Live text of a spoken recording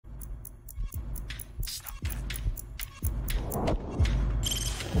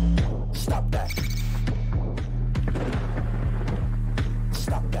Stop that.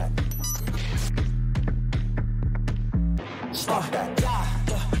 Stop that. Stop that. Yeah.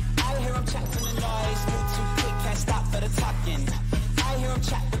 I hear him chat to the noise. Move too quick, can't stop for the talking. I hear him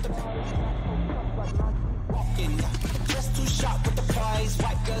chat with the walking. Just too sharp with the prize.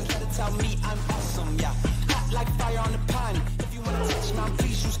 White girls gotta tell me I'm awesome, yeah. Hot like fire on the pan. If you wanna touch my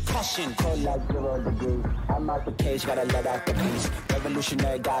please use caution. Cold like 0 degrees. I'm out the cage, gotta let out the beast.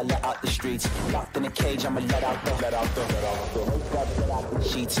 Revolutionary, gotta let out the streets. Locked in a cage, I'ma let out the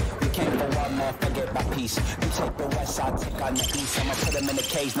sheets. We can't go out, man, forget my peace. You take the west, I'll take on the east. I'ma put him in the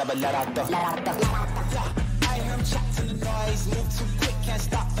cage, never let out the I hear him chat to the noise. Move too quick, can't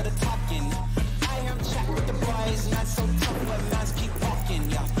stop for the talking. I hear him chat with the boys. Man so tough, but mans keep walking,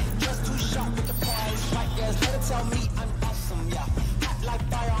 yeah. Just too sharp with the prize. White girls, let her tell me I'm awesome, yeah. Hot like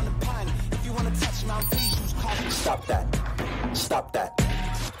fire on the pan. If you wanna touch my please use caution. Stop that. Stop that.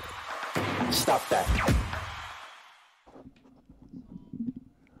 Stop that.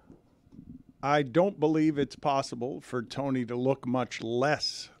 I don't believe it's possible for Tony to look much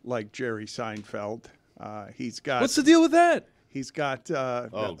less like Jerry Seinfeld. He's got. What's the deal with that? He's got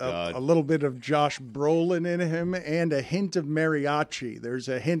a little bit of Josh Brolin in him and a hint of mariachi.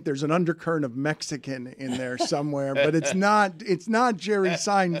 There's an undercurrent of Mexican in there somewhere, but it's not Jerry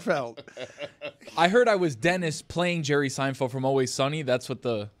Seinfeld. I heard I was Dennis playing Jerry Seinfeld from Always Sunny. That's what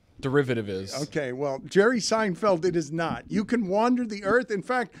the derivative is. Okay, well, Jerry Seinfeld, it is not. You can wander the earth. In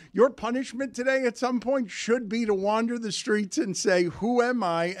fact, your punishment today at some point should be to wander the streets and say, who am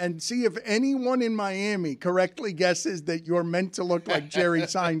I? And see if anyone in Miami correctly guesses that you're meant to look like Jerry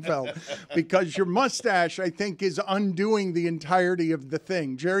Seinfeld. Because your mustache, I think, is undoing the entirety of the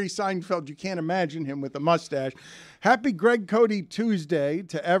thing. Jerry Seinfeld, you can't imagine him with a mustache. Happy Greg Cote Tuesday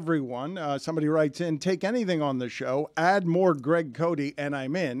to everyone. Somebody writes in, take anything on the show, add more Greg Cote, and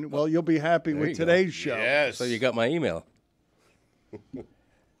I'm in. Well, you'll be happy with today's show. Yes. So you got my email.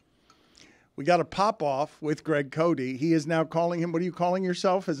 We got a pop-off with Greg Cote. He is now calling him, what are you calling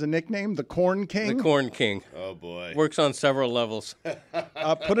yourself as a nickname? The Corn King? The Corn King. Oh, boy. Works on several levels.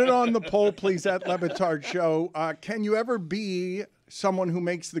 Put it on the poll, please, at Le Batard Show. Can you ever be someone who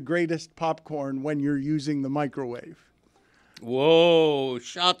makes the greatest popcorn when you're using the microwave? Whoa,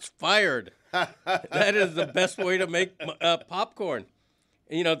 shots fired. That is the best way to make popcorn.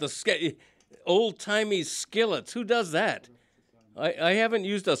 You know, the old-timey skillets. Who does that? I haven't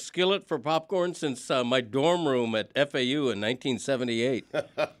used a skillet for popcorn since my dorm room at FAU in 1978.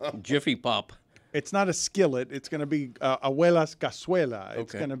 Jiffy Pop. It's not a skillet. It's going to be abuela's cazuela.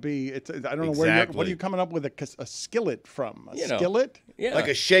 It's going to be. I don't know where. What are you coming up with a skillet from? A skillet? Yeah. Like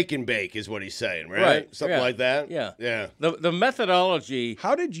a shake and bake is what he's saying, right? Something like that? Yeah. Yeah. The methodology.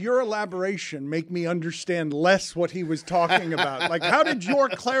 How did your elaboration make me understand less what he was talking about? Like, how did your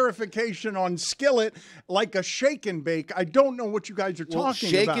clarification on skillet, like a shake and bake? I don't know what you guys are talking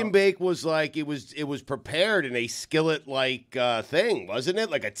shake about. Shake and bake was like it was prepared in a skillet-like thing, wasn't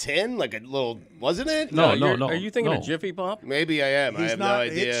it? Like a tin, like a little. Wasn't it? No. Are you thinking of Jiffy Pop? Maybe I am. I have no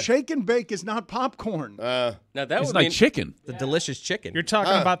idea. Shake and bake is not popcorn. Now that it's like chicken. The delicious chicken. You're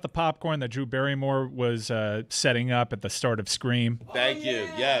talking about the popcorn that Drew Barrymore was setting up at the start of Scream. Thank you.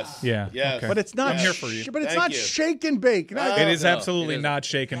 Yes. Yeah. Yes. Okay. But it's not. I'm here for you. But it's not shake and bake. It is absolutely not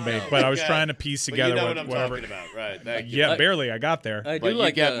shake and bake. But I was trying to piece together what I'm whatever. talking about, right? Thank you. Yeah, barely. I got there. I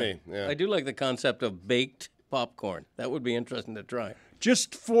do like the concept of baked popcorn. That would be interesting to try.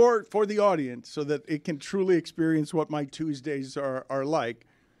 Just for the audience, so that it can truly experience what my Tuesdays are like,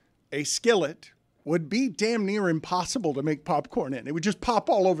 a skillet would be damn near impossible to make popcorn in. It would just pop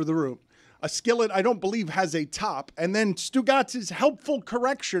all over the room. A skillet, I don't believe, has a top. And then Stugotz's helpful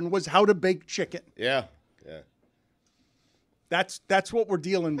correction was how to bake chicken. Yeah. That's what we're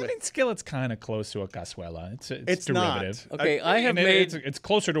dealing with. I think skillet's kind of close to a cazuela. It's derivative. Not. Okay, I have made... It's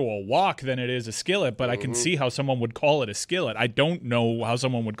closer to a wok than it is a skillet, but I can see how someone would call it a skillet. I don't know how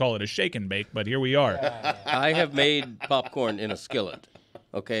someone would call it a shake and bake, but here we are. I have made popcorn in a skillet.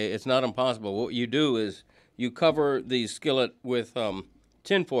 Okay, it's not impossible. What you do is you cover the skillet with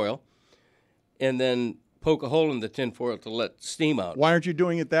tin foil and then poke a hole in the tin foil to let steam out. Why aren't you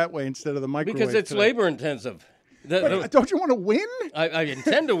doing it that way instead of the microwave? Because it's labor-intensive. Don't you want to win? I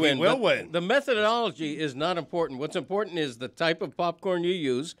intend to win. You will win. The methodology is not important. What's important is the type of popcorn you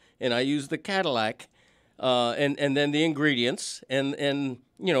use, and I use the Cadillac, and then the ingredients, and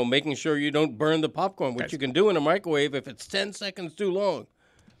making sure you don't burn the popcorn, which you can do in a microwave if it's 10 seconds too long.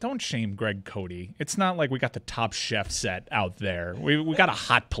 Don't shame Greg Cote. It's not like we got the Top Chef set out there. We got a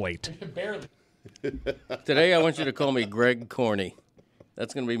hot plate. Barely. Today I want you to call me Greg Corny.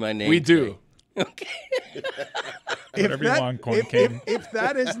 That's going to be my name. We do. Okay. Whatever you want, Corn King. If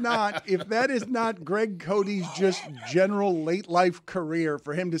that is not Greg Cody's just general late life career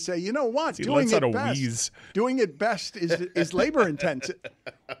for him to say, you know what, doing it best is labor intensive.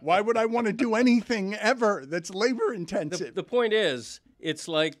 Why would I want to do anything ever that's labor intensive? The point is, it's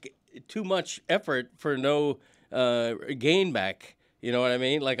like too much effort for no gain back. You know what I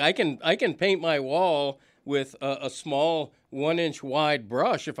mean? Like I can paint my wall with a small 1-inch wide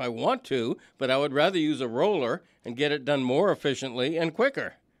brush if I want to, but I would rather use a roller and get it done more efficiently and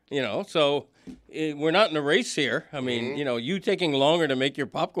quicker. You know, so we're not in a race here. I mean, you know, you taking longer to make your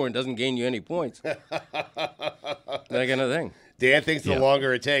popcorn doesn't gain you any points. That kind of thing. Dan thinks the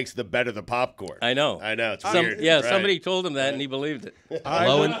longer it takes, the better the popcorn. I know. It's weird. Yeah, Right. somebody told him that, and he believed it.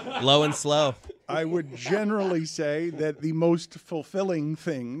 Low and slow. I would generally say that the most fulfilling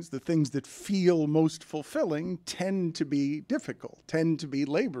things, the things that feel most fulfilling, tend to be difficult, tend to be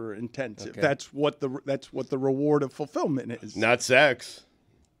labor intensive. Okay. That's what the reward of fulfillment is. Not sex.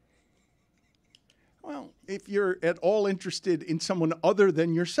 Well, if you're at all interested in someone other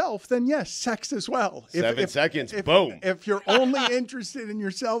than yourself, then yes, sex as well. 7 seconds, boom. If you're only interested in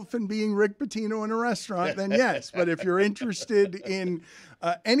yourself and being Rick Pitino in a restaurant, then yes. But if you're interested in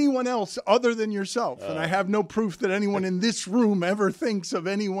anyone else other than yourself, and I have no proof that anyone in this room ever thinks of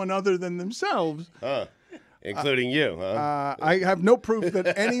anyone other than themselves. Including you, huh? I have no proof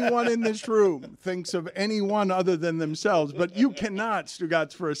that anyone in this room thinks of anyone other than themselves. But you cannot,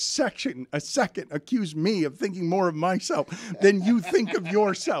 Stugotz, for a second, accuse me of thinking more of myself than you think of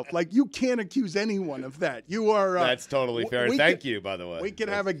yourself. Like, you can't accuse anyone of that. You are. That's totally fair. Thank you, by the way. We could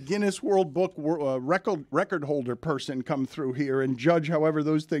have a Guinness World Book record holder person come through here and judge however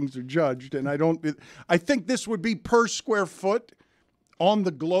those things are judged. And I think this would be per square foot on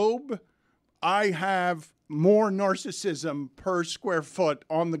the globe. I have more narcissism per square foot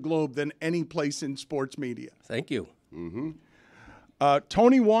on the globe than any place in sports media. Thank you.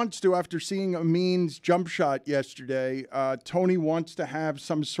 Tony wants to, after seeing Amin's jump shot yesterday, Tony wants to have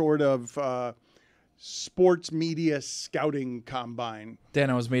some sort of sports media scouting combine. Dan,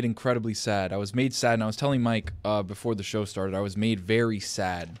 I was made incredibly sad. I was made sad, and I was telling Mike before the show started, I was made very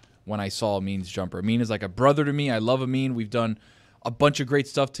sad when I saw Amin's jumper. Amin is like a brother to me. I love Amin. We've done a bunch of great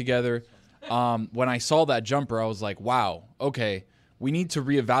stuff together. When I saw that jumper, I was like, wow, okay, we need to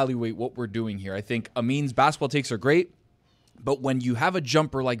reevaluate what we're doing here. I think Amin's basketball takes are great, but when you have a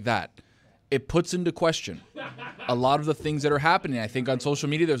jumper like that, it puts into question a lot of the things that are happening. I think on social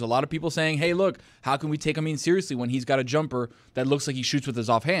media, there's a lot of people saying, hey, look, how can we take Amin seriously when he's got a jumper that looks like he shoots with his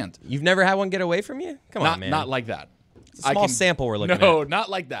offhand? You've never had one get away from you? Come on, man. Not like that. It's a small sample we're looking at. No, not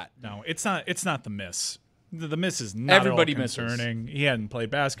like that. No, it's not the miss. The miss is not Everybody at all concerning. He hadn't played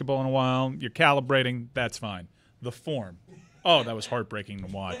basketball in a while. You're calibrating. That's fine. The form. Oh, that was heartbreaking to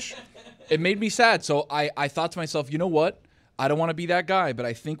watch. It made me sad. So I thought to myself, you know what? I don't want to be that guy, but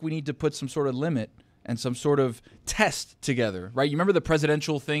I think we need to put some sort of limit and some sort of test together, right? You remember the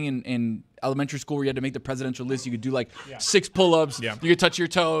presidential thing in elementary school where you had to make the presidential list? You could do like 6 pull-ups. Yeah. You could touch your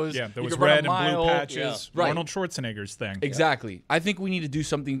toes. Yeah, there you was could run red a and blue mile. patches. Yeah. Right. Arnold Schwarzenegger's thing. Exactly. Yeah. I think we need to do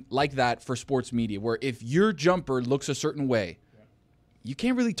something like that for sports media, where if your jumper looks a certain way, you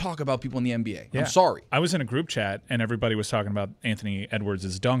can't really talk about people in the NBA. Yeah. I'm sorry. I was in a group chat, and everybody was talking about Anthony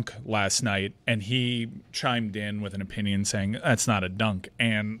Edwards' dunk last night, and he chimed in with an opinion saying, that's not a dunk.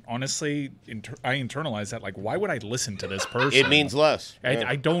 And honestly, I internalized that. Like, why would I listen to this person? It means less.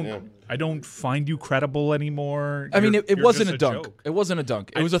 I don't find you credible anymore. I mean, it wasn't a dunk. Joke. It wasn't a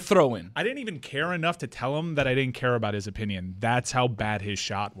dunk. It was a throw-in. I didn't even care enough to tell him that I didn't care about his opinion. That's how bad his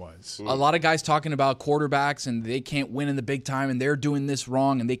shot was. A lot of guys talking about quarterbacks and they can't win in the big time and they're doing this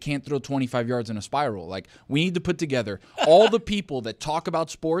wrong and they can't throw 25 yards in a spiral. Like, we need to put together all the people that talk about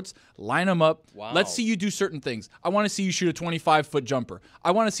sports, line them up. Wow. Let's see you do certain things. I want to see you shoot a 25-foot jumper.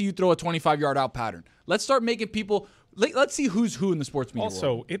 I want to see you throw a 25-yard out pattern. Let's start making people – let's see who's who in the sports media world.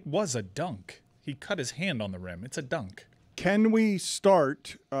 Also, it was a dunk. He cut his hand on the rim. It's a dunk. Can we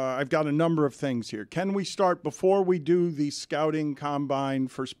start? I've got a number of things here. Can we start before we do the scouting combine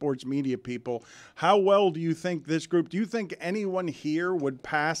for sports media people? How well do you think this group, do you think anyone here would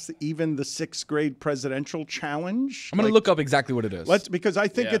pass even the 6th grade presidential challenge? I'm going to look up exactly what it is. Because I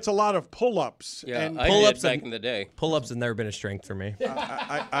think it's a lot of pull-ups. Yeah, and I pull-ups did back in the day. Pull-ups have never been a strength for me.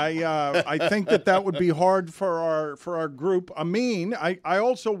 I think that would be hard for our group. Amin, I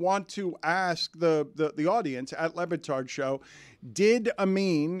also want to ask the audience at Le Batard Show, did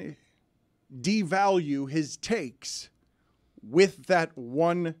Amin devalue his takes with that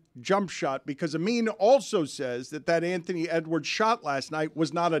one jump shot? Because Amin also says that Anthony Edwards shot last night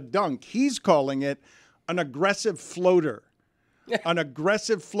was not a dunk. He's calling it an aggressive floater. an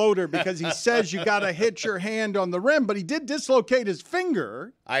aggressive floater because he says you got to hit your hand on the rim, but he did dislocate his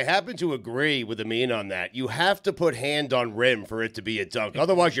finger. I happen to agree with Amin on that. You have to put hand on rim for it to be a dunk.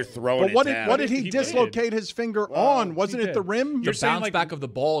 Otherwise, you're throwing But it down. what did he dislocate his finger on? Wasn't it the rim? The bounce back of the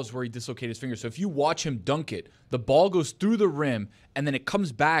ball is where he dislocated his finger. So if you watch him dunk it, the ball goes through the rim, and then it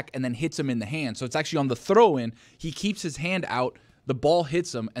comes back and then hits him in the hand. So it's actually on the throw-in. He keeps his hand out. The ball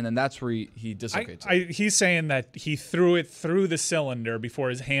hits him, and then that's where he dislocates it. He's saying that he threw it through the cylinder before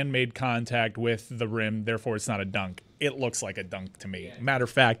his hand made contact with the rim, therefore it's not a dunk. It looks like a dunk to me. Matter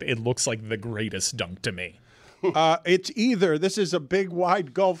of fact, it looks like the greatest dunk to me. It's either, this is a big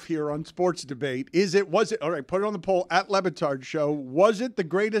wide gulf here on sports debate. Was it, all right, put it on the poll at Le Batard Show. Was it the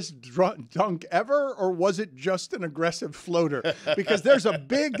greatest dunk ever, or was it just an aggressive floater? Because there is a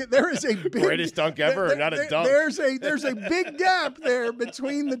big greatest dunk ever, or not a dunk. There's a big gap there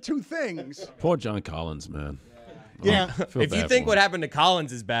between the two things. Poor John Collins, man. Yeah. If you think what happened to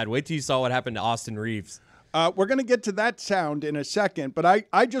Collins is bad, wait till you saw what happened to Austin Reeves. We're going to get to that sound in a second, but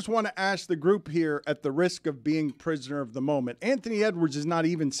I just want to ask the group here, at the risk of being prisoner of the moment. Anthony Edwards is not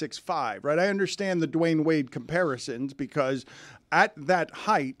even 6'5", right? I understand the Dwayne Wade comparisons because at that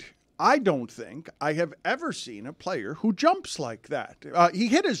height, I don't think I have ever seen a player who jumps like that. He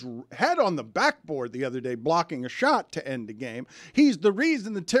hit his head on the backboard the other day blocking a shot to end the game. He's the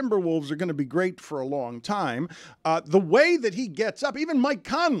reason the Timberwolves are going to be great for a long time. The way that he gets up, even Mike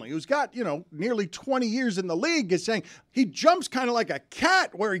Conley, who's got, nearly 20 years in the league, is saying he jumps kind of like a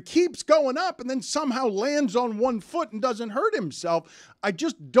cat where he keeps going up and then somehow lands on one foot and doesn't hurt himself. I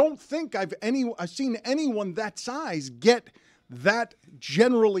just don't think I've seen anyone that size get that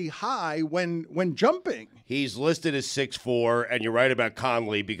generally high when jumping. He's listed as 6'4", and you're right about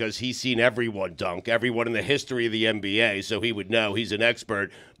Conley because he's seen everyone dunk, everyone in the history of the NBA, so he would know. He's an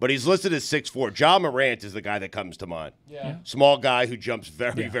expert. But he's listed as 6'4". Ja Morant is the guy that comes to mind. Yeah. Small guy who jumps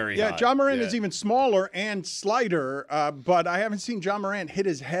very, very high. Yeah, Ja Morant is even smaller and slighter, but I haven't seen Ja Morant hit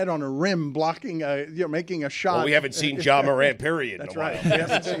his head on a rim blocking, making a shot. Well, we haven't seen Ja Morant, period. That's in a right.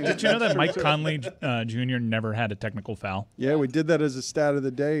 while. Did you know that Mike Conley Jr. never had a technical foul? Yeah, we did that as a stat of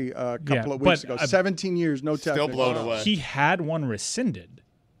the day a couple of weeks ago. 17 years, no technical. Still blown away. He had one rescinded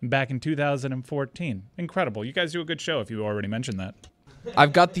back in 2014. Incredible. You guys do a good show if you already mentioned that.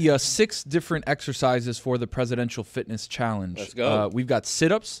 I've got the 6 different exercises for the Presidential Fitness Challenge. Let's go. We've got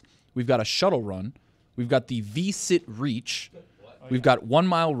sit-ups. We've got a shuttle run. We've got the V-sit reach. We've got 1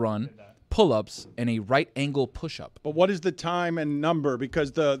 mile run, pull-ups, and a right angle push-up. But what is the time and number?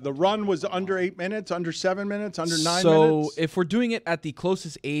 Because the run was under 8 minutes, under 7 minutes, under 9 minutes? So if we're doing it at the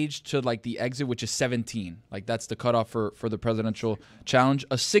closest age to like the exit, which is 17, like that's the cutoff for the Presidential Challenge,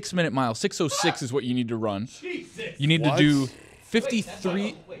 a 6-minute mile, 6:06 is what you need to run. Jesus. You need to do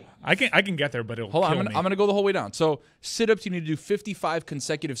 53. I can get there, but it'll kill me. I'm gonna go the whole way down. So sit-ups, you need to do 55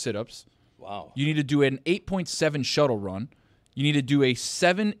 consecutive sit-ups. Wow. You need to do an 8.7 shuttle run. You need to do a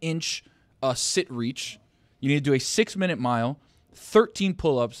 7-inch sit reach. You need to do a 6-minute mile, 13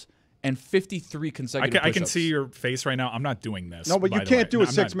 pull-ups, and 53 consecutive push-ups. I can see your face right now. I'm not doing this. No, but you can't do a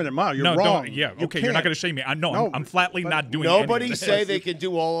 6-minute mile. You're wrong. Yeah, okay, you're not going to shame me. I'm flatly not doing Nobody any of this. say they can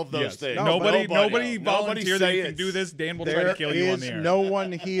do all of those things. Nobody volunteer that you can do this. Dan will try to kill you on the air. There is no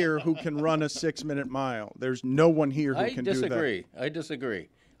one here who can run a 6-minute mile. There's no one here who can do that. I disagree.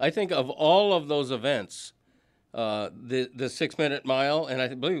 I think of all of those events, the 6-minute mile, and I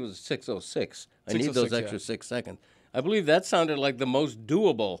believe it was 6:06. I need those extra 6 seconds. I believe that sounded like the most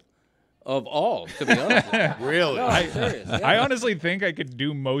doable of all, to be honest with you. Really? No, I'm serious. Yeah. I honestly think I could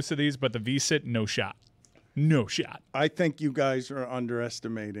do most of these, but the V-sit, no shot. No shot. I think you guys are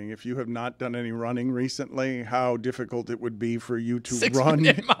underestimating, if you have not done any running recently, how difficult it would be for you to run.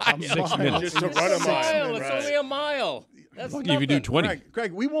 6-minute mile. 6 minutes. Just to run a mile. It's only a mile. That's Lucky if you do 20.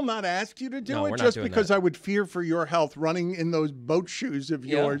 Greg, we will not ask you to do No, it we're not just doing because that. I would fear for your health running in those boat shoes of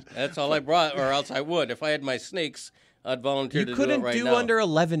yours. That's all I brought, or else I would. If I had my snakes, I'd volunteer You to do couldn't it right do now. under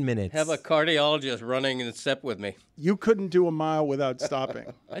 11 minutes. Have a cardiologist running in step with me. You couldn't do a mile without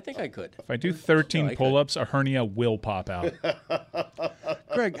stopping. I think I could. If I do 13 I could. pull-ups, a hernia will pop out.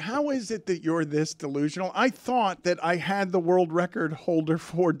 Greg, how is it that you're this delusional? I thought that I had the world record holder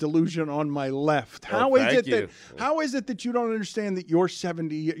for delusion on my left. How is it that you don't understand that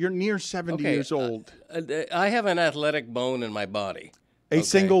you're near 70 years old? I have an athletic bone in my body. A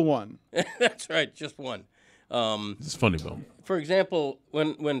single one. That's right, just one. It's funny, Bill. For example,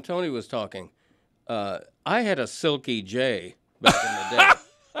 when Tony was talking, I had a Silky J back in the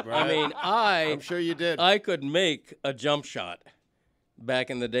day. I mean, I'm sure you did. I could make a jump shot back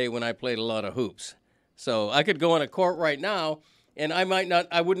in the day when I played a lot of hoops. So I could go on a court right now And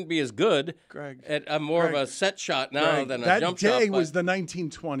I wouldn't be as good. Greg, I'm more of a set shot now Greg, than a that jump shot. day That day was the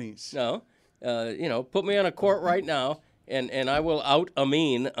 1920s. No, put me on a court right now, and I will out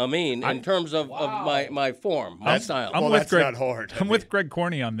Amin in terms of my form, my style. That's not hard. I'm with Greg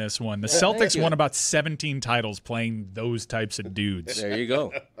Corney on this one. The Celtics won about 17 titles playing those types of dudes. There you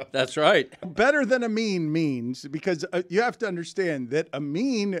go. That's right. Better than Amin means, because you have to understand that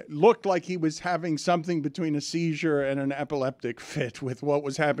Amin looked like he was having something between a seizure and an epileptic fit with what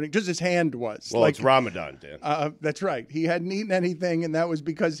was happening, just his hand was. Well, it's Ramadan, Dan. That's right. He hadn't eaten anything, and that was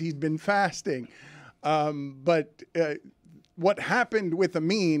because he'd been fasting. But what happened with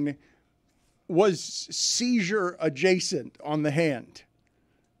Amin was seizure adjacent on the hand.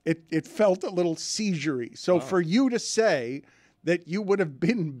 It felt a little seizure-y. So for you to say that you would have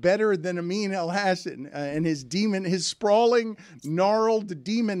been better than Amin El-Hassan and his sprawling, gnarled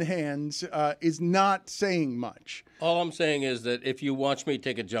demon hands is not saying much. All I'm saying is that if you watch me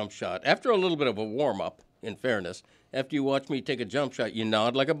take a jump shot, after a little bit of a warm-up, in fairness, after you watch me take a jump shot, you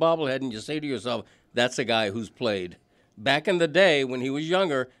nod like a bobblehead and you say to yourself, that's a guy who's played. Back in the day when he was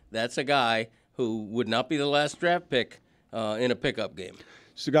younger, that's a guy who would not be the last draft pick in a pickup game.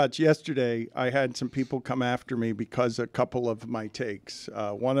 Stugotz, yesterday I had some people come after me because a couple of my takes.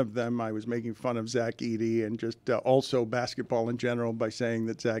 One of them, I was making fun of Zach Edey and just also basketball in general by saying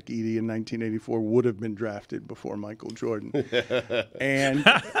that Zach Edey in 1984 would have been drafted before Michael Jordan. And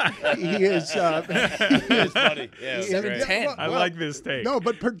he is funny. Yeah, I like this take. No,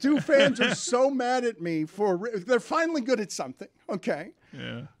 but Purdue fans are so mad at me they're finally good at something. Okay.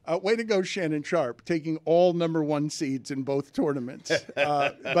 Yeah. Way to go, Shannon Sharp, taking all #1 seeds in both tournaments.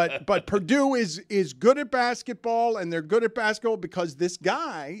 But Purdue is good at basketball, and they're good at basketball because this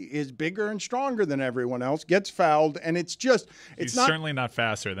guy is bigger and stronger than everyone else, gets fouled, and he's certainly not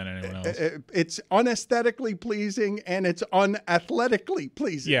faster than anyone else. It's unaesthetically pleasing, and it's unathletically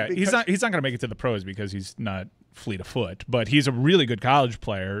pleasing. Yeah, he's not going to make it to the pros because he's not fleet of foot, but he's a really good college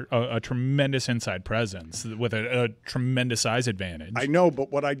player, a tremendous inside presence with a tremendous size advantage. I know,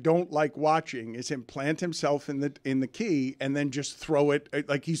 but what I don't like watching is him plant himself in the key and then just throw it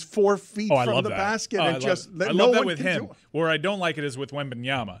like he's 4 feet from the basket and just I love that with him. Where I don't like it is with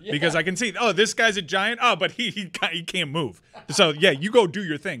Wembanyama because I can see, this guy's a giant, but he can't move. So yeah, you go do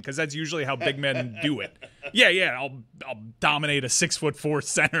your thing because that's usually how big men do it. Yeah, I'll dominate a 6'4"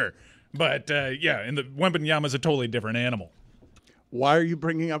 center. But, and the Wembanyama's a totally different animal. Why are you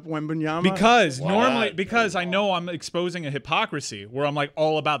bringing up Wembanyama? Because I know I'm exposing a hypocrisy where I'm like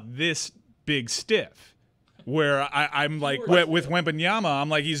all about this big stiff. Where I'm like, with Wembanyama, I'm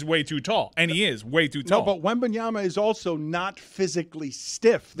like, he's way too tall. And he is way too tall. No, but Wembanyama is also not physically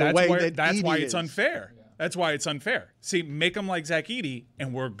stiff That's why it's unfair. That's why it's unfair. See, make him like Zach Edey,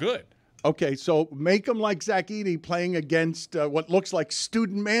 and we're good. Okay, so make him like Zach Edey playing against what looks like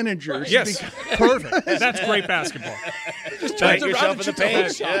student managers. Yes, perfect. That's great basketball. Just turn yourself in the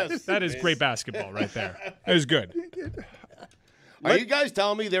paint. Yes. That is great basketball right there. That is good. Are you guys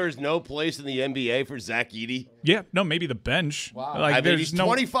telling me there is no place in the NBA for Zach Edey? Yeah, no, maybe the bench. Wow. I mean, he's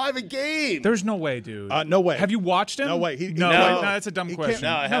 25 a game. There's no way, dude. No way. Have you watched him? No way. No, that's a dumb question.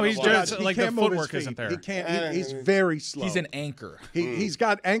 No, he's just like the footwork isn't there. He can't. He's very slow. He's an anchor. He's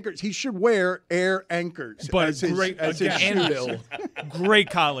got anchors. He should wear air anchors. But as his, great as his shoes.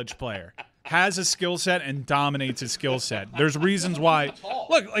 Great college player. Has a skill set and dominates his skill set. There's reasons why.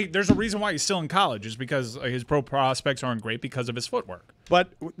 Look, there's a reason why he's still in college is because his pro prospects aren't great because of his footwork.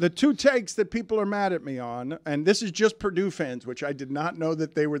 But the two takes that people are mad at me on, and this is just Purdue fans, which I did not know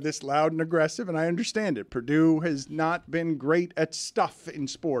that they were this loud and aggressive, and I understand it. Purdue has not been great at stuff in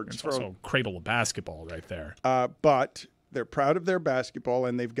sports. It's also cradle of basketball right there. But they're proud of their basketball,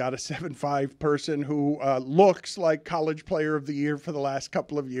 and they've got a 7'5" person who looks like college player of the year for the last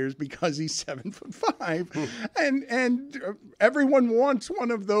couple of years because he's 7'5", and everyone wants one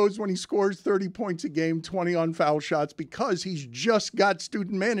of those when he scores 30 points a game, 20 on foul shots because he's just got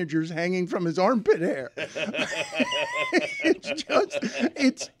student managers hanging from his armpit hair.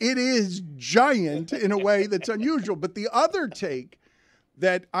 It is giant in a way that's unusual. But the other take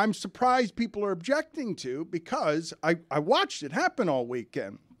that I'm surprised people are objecting to, because I watched it happen all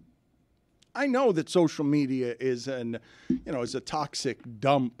weekend. I know that social media is is a toxic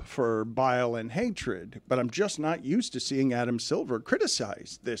dump for bile and hatred, but I'm just not used to seeing Adam Silver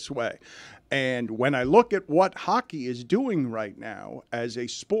criticized this way. And when I look at what hockey is doing right now as a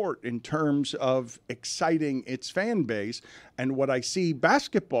sport in terms of exciting its fan base, and what I see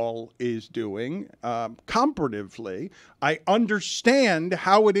basketball is doing comparatively, I understand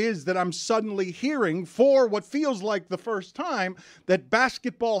how it is that I'm suddenly hearing for what feels like the first time that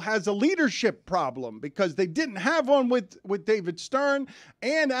basketball has a leadership problem, because they didn't have one with David Stern,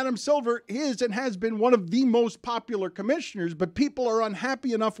 and Adam Silver is and has been one of the most popular commissioners, but people are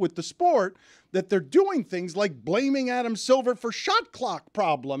unhappy enough with the sport that they're doing things like blaming Adam Silver for shot clock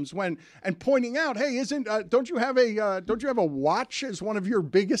problems and pointing out, hey, don't you have a watch as one of your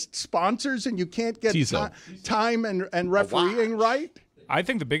biggest sponsors and you can't get time and refereeing right? I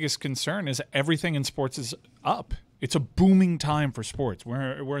think the biggest concern is everything in sports is up. It's a booming time for sports.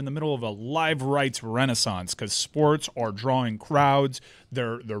 We're in the middle of a live rights renaissance because sports are drawing crowds.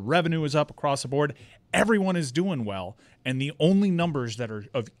 Their revenue is up across the board. Everyone is doing well. And the only numbers that are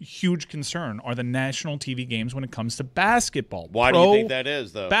of huge concern are the national TV games when it comes to basketball. Why do you think that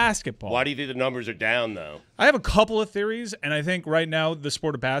is, though? Basketball. Why do you think the numbers are down, though? I have a couple of theories, and I think right now the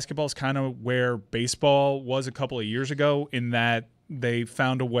sport of basketball is kind of where baseball was a couple of years ago, in that they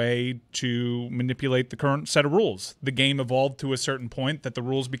found a way to manipulate the current set of rules. The game evolved to a certain point that the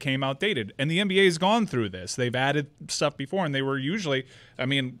rules became outdated. And the NBA has gone through this. They've added stuff before, and they were usually,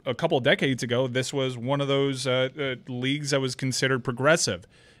 a couple of decades ago, this was one of those leagues that was considered progressive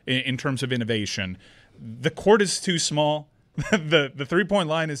in terms of innovation. The court is too small. The three-point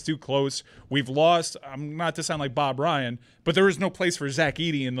line is too close. We've lost, not to sound like Bob Ryan, but there is no place for Zach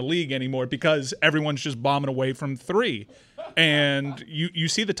Edey in the league anymore because everyone's just bombing away from three. And you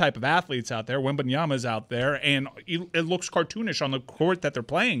see the type of athletes out there. Wembanyama's out there, and it looks cartoonish on the court that they're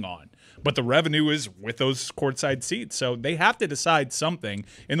playing on. But the revenue is with those courtside seats. So they have to decide something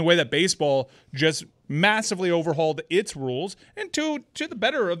in the way that baseball just massively overhauled its rules and to the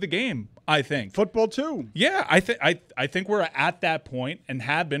better of the game, I think. Football, too. Yeah, I think we're at that point and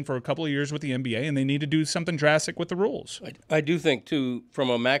have been for a couple of years with the NBA, and they need to do something drastic with the rules. I do think, too, from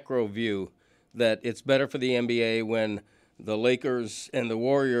a macro view, that it's better for the NBA when the Lakers and the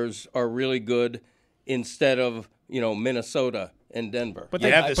Warriors are really good instead of, Minnesota and Denver. But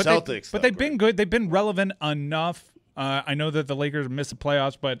they have the Celtics. But they've been good. They've been relevant enough. I know that the Lakers missed the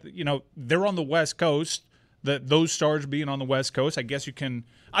playoffs, but, they're on the West Coast. Those stars being on the West Coast, I guess you can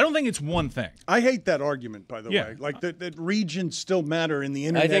 – I don't think it's one thing. I hate that argument, by the way. Like, that regions still matter in the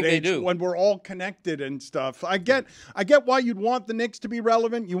internet I think age they do. when we're all connected and stuff. I get why you'd want the Knicks to be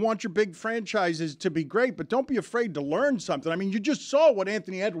relevant. You want your big franchises to be great, but don't be afraid to learn something. I mean, you just saw what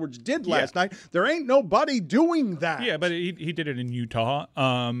Anthony Edwards did last night. There ain't nobody doing that. Yeah, but he did it in Utah.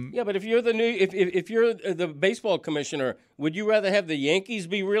 Yeah, but if you're if you're the baseball commissioner, would you rather have the Yankees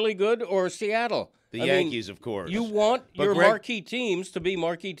be really good or Seattle? The Yankees, of course. You want your marquee teams to be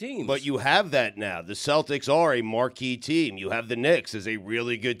marquee teams. But you have that now. The Celtics are a marquee team. You have the Knicks as a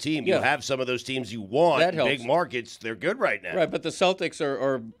really good team. Yeah. You have some of those teams you want. That helps. Big markets. They're good right now. Right, but the Celtics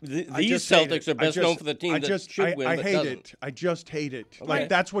these Celtics are best known for the team that should win, I but hate doesn't. it. I just hate it. Okay. Like,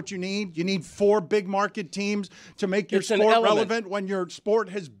 that's what you need. You need 4 big market teams to make your sport relevant when your sport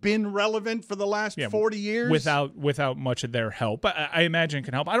has been relevant for the last 40 years. Without much of their help. I imagine it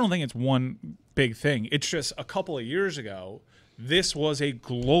can help. I don't think it's one big thing. It's just a couple of years ago, this was a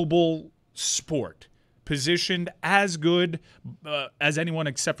global sport positioned as good as anyone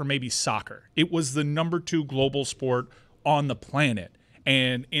except for maybe soccer. It was the number 2 global sport on the planet.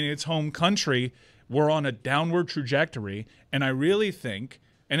 And in its home country, we're on a downward trajectory. And I really think,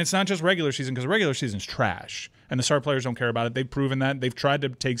 and it's not just regular season, because regular season's trash. And the star players don't care about it. They've proven that. They've tried to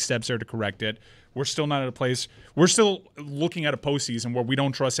take steps there to correct it. We're still not at a place. We're still looking at a postseason where we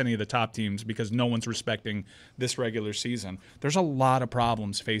don't trust any of the top teams because no one's respecting this regular season. There's a lot of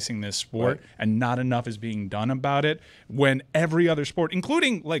problems facing this sport, and not enough is being done about it when every other sport,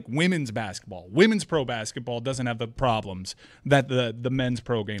 including like women's basketball, women's pro basketball doesn't have the problems that the men's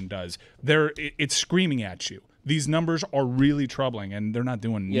pro game does. It's screaming at you. These numbers are really troubling, and they're not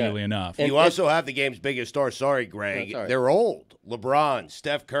doing nearly enough. And you also have the game's biggest stars. Sorry, Greg. They're old. LeBron,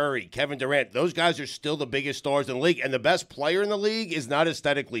 Steph Curry, Kevin Durant. Those guys are still the biggest stars in the league. And the best player in the league is not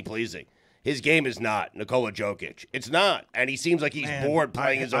aesthetically pleasing. His game is not Nikola Jokic. It's not. And he seems like he's bored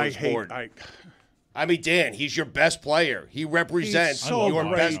playing his own sport. I mean, Dan, he's your best player. He represents He's so your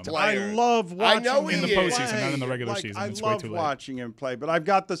great. best player. I love watching know him he In the is. postseason, not in the play. regular season. I It's way love too late. watching him play, but I've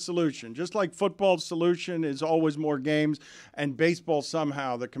got the solution. Just like football's solution is always more games, and baseball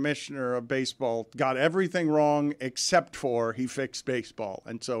somehow, the commissioner of baseball got everything wrong except for he fixed baseball,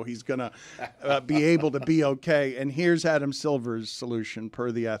 and so he's going to be able to be okay. And here's Adam Silver's solution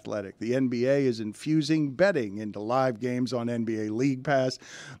per The Athletic. The NBA is infusing betting into live games on NBA League Pass.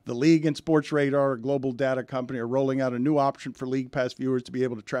 The league and Sports Radar, a global data company, are rolling out a new option for League Pass viewers to be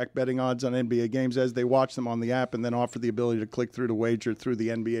able to track betting odds on NBA games as they watch them on the app, and then offer the ability to click through to wager through the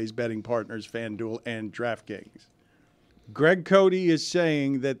NBA's betting partners, FanDuel and DraftKings. Greg Cote is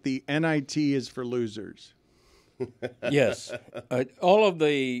saying that the NIT is for losers. Yes. All of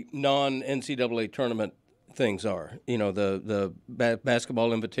the non-NCAA tournament things are. You know, the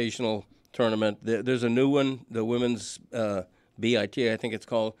basketball invitational tournament. There's a new one, the women's BIT, I think it's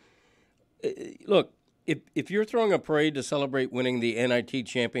called. Look, if you're throwing a parade to celebrate winning the NIT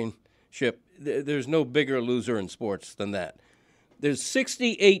championship, there's no bigger loser in sports than that. There's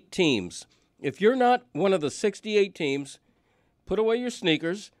 68 teams. If you're not one of the 68 teams, put away your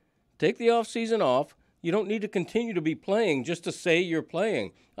sneakers, take the offseason off. You don't need to continue to be playing just to say you're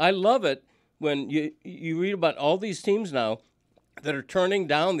playing. I love it when you read about all these teams now that are turning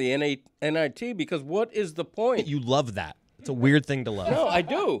down the NIT because what is the point? You love that. It's a weird thing to love. No, I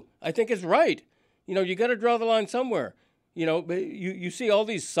do. I think it's right. You know, you got to draw the line somewhere. You know, you see all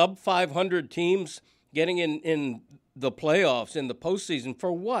these sub 500 teams getting in the playoffs, in the postseason.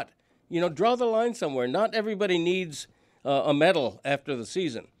 For what? You know, draw the line somewhere. Not everybody needs a medal after the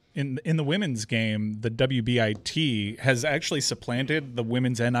season. In the women's game, the WBIT has actually supplanted the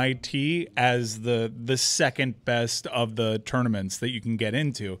women's NIT as the second best of the tournaments that you can get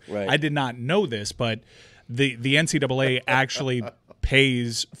into. Right. I did not know this, but the NCAA actually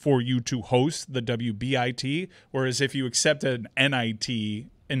pays for you to host the WBIT, whereas if you accept an NIT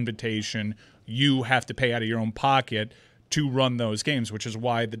invitation, you have to pay out of your own pocket to run those games, which is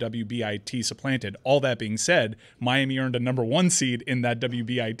why the WBIT supplanted. All that being said, Miami earned a #1 seed in that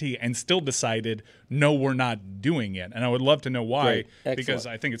WBIT and still decided, no, we're not doing it. And I would love to know why, because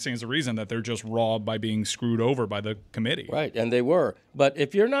I think it stands to reason that they're just raw by being screwed over by the committee. Right, and they were. But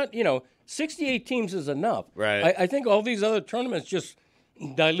if you're not, 68 teams is enough. Right. I think all these other tournaments just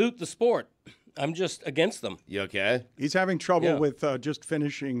dilute the sport. I'm just against them. You okay? He's having trouble with just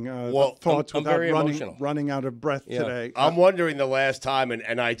finishing thoughts I'm without very emotional. running out of breath today. I'm wondering the last time an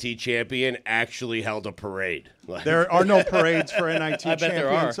NIT champion actually held a parade. There are no parades for NIT I bet there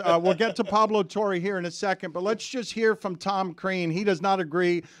champions. are. We'll get to Pablo Torre here in a second, but let's just hear from Tom Crean. He does not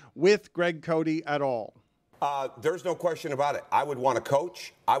agree with Greg Cote at all. There's no question about it. I would want to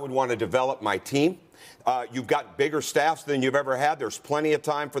coach. I would want to develop my team. You've got bigger staffs than you've ever had. There's plenty of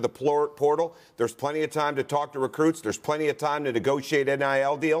time for the portal. There's plenty of time to talk to recruits. There's plenty of time to negotiate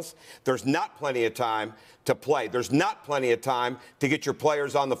NIL deals. There's not plenty of time to play. There's not plenty of time to get your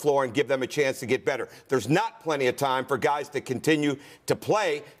players on the floor and give them a chance to get better. There's not plenty of time for guys to continue to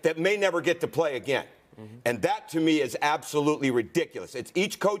play that may never get to play again. And that, to me, is absolutely ridiculous. It's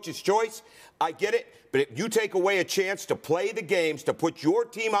each coach's choice. I get it. But if you take away a chance to play the games, to put your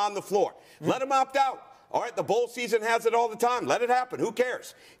team on the floor, let them opt out. All right, the bowl season has it all the time. Let it happen. Who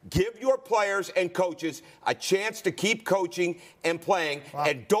cares? Give your players and coaches a chance to keep coaching and playing,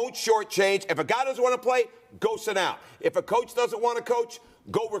 and don't shortchange. If a guy doesn't want to play, go sit down. If a coach doesn't want to coach,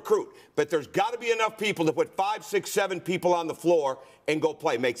 go recruit. But there's got to be enough people to put 5, 6, 7 people on the floor and go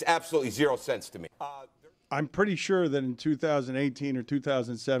play. Makes absolutely zero sense to me. I'm pretty sure that in 2018 or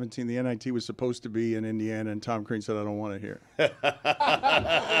 2017, the NIT was supposed to be in Indiana, and Tom Crean said, I don't want to hear.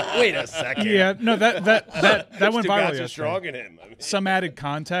 Wait a second. Yeah, no, that went viral. Stugotz is strong in him. Some added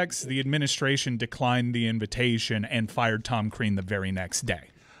context, the administration declined the invitation and fired Tom Crean the very next day.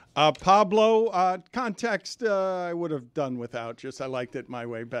 Pablo, context I would have done without. Just I liked it my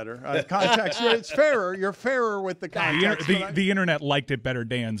way better. Context, it's fairer. You're fairer with the context. The internet liked it better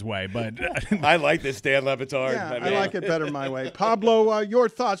Dan's way, but I like this Dan Le Batard. Yeah, I like it better my way. Pablo, your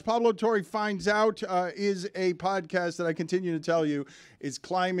thoughts. Pablo Torre Finds Out is a podcast that I continue to tell you is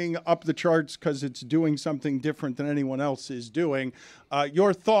climbing up the charts because it's doing something different than anyone else is doing.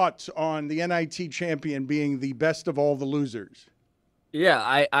 Your thoughts on the NIT champion being the best of all the losers?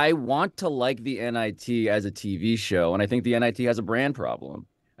 Yeah, I want to like the NIT as a TV show, and I think the NIT has a brand problem.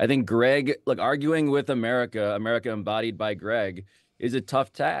 I think Greg, arguing with America embodied by Greg, is a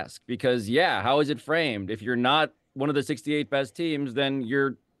tough task because, yeah, how is it framed? If you're not one of the 68 best teams, then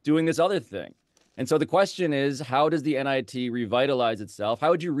you're doing this other thing. And so the question is, how does the NIT revitalize itself? How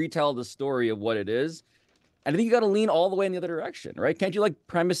would you retell the story of what it is? And I think you got to lean all the way in the other direction, right? Can't you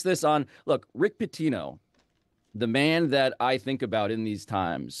premise this on, look, Rick Pitino, the man that I think about in these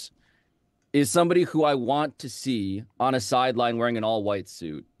times, is somebody who I want to see on a sideline wearing an all-white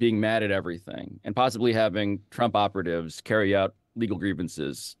suit, being mad at everything, and possibly having Trump operatives carry out legal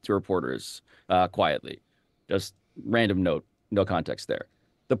grievances to reporters quietly. Just random note, no context there.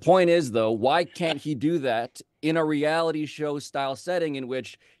 The point is, though, why can't he do that in a reality show style setting in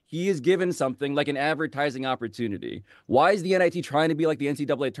which he is given something like an advertising opportunity? Why is the NIT trying to be like the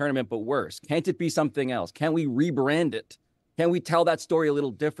NCAA tournament, but worse? Can't it be something else? Can't we rebrand it? Can we tell that story a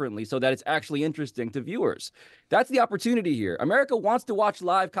little differently so that it's actually interesting to viewers? That's the opportunity here. America wants to watch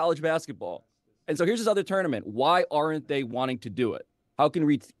live college basketball. And so here's this other tournament. Why aren't they wanting to do it?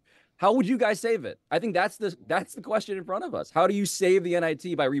 How would you guys save it? I think that's the question in front of us. How do you save the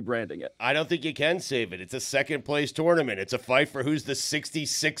NIT by rebranding it? I don't think you can save it. It's a second-place tournament. It's a fight for who's the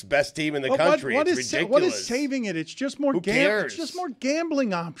 66th best team in the country. It's ridiculous. What is saving it? It's just more cares? It's just more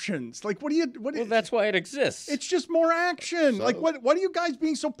gambling options. Like, Well, that's why it exists. It's just more action. So, like, what are you guys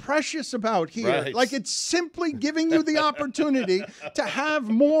being so precious about here? Right. Like, it's simply giving you the opportunity to have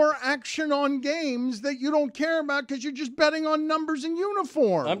more action on games that you don't care about because you're just betting on numbers and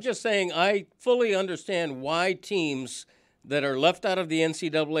uniforms. I'm just saying I fully understand why teams that are left out of the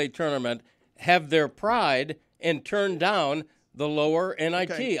NCAA tournament have their pride and turn down the lower NIT.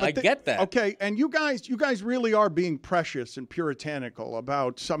 Okay, I get that. Okay, and you guys really are being precious and puritanical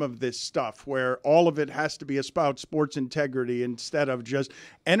about some of this stuff where all of it has to be about sports integrity instead of just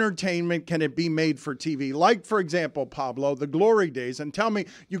entertainment. Can it be made for TV? Like, for example, Pablo, the glory days. And tell me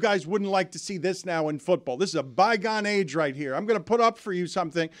you guys wouldn't like to see this now in football. This is a bygone age right here. I'm going to put up for you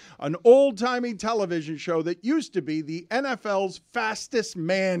something, an old-timey television show that used to be the NFL's fastest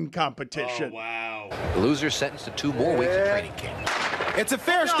man competition. Oh, wow. The loser sentenced to 2 more weeks of training camp. It's a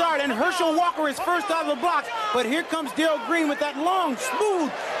fair start, and Herschel Walker is first out of the blocks, but here comes Darryl Green with that long,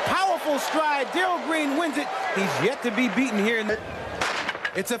 smooth, powerful stride. Darryl Green wins it. He's yet to be beaten here.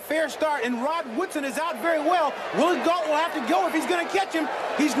 It's a fair start, and Rod Woodson is out very well. Will Dalton will have to go if he's going to catch him.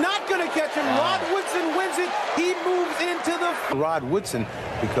 He's not going to catch him. Rod Woodson wins it. He moves into the... Rod Woodson,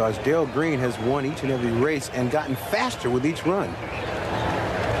 because Darryl Green has won each and every race and gotten faster with each run.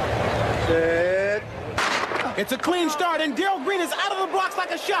 It's a clean start, and Darryl Green is out of the blocks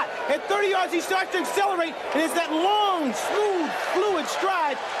like a shot. At 30 yards, he starts to accelerate, and it's that long, smooth, fluid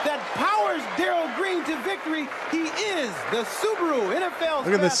stride that powers Darryl Green to victory. He is the Subaru NFL's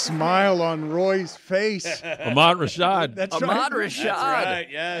Look at the smile on Roy's face. Ahmad Rashad. That's Ahmad right. Rashad. That's right,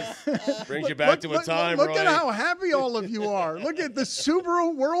 yes. Brings you back to a time, Look Roy. at how happy all of you are. Look at the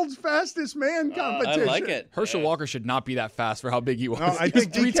Subaru World's Fastest Man competition. I like it. Herschel Walker should not be that fast for how big he was. No, I He was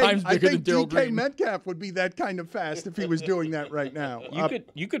think 3 times bigger than Darryl DK Green. Metcalf would be that kind of fast if he was doing that right now.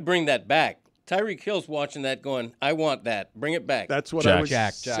 You could bring that back. Tyreek Hill's watching that going, I want that. Bring it back. That's what Jack. I was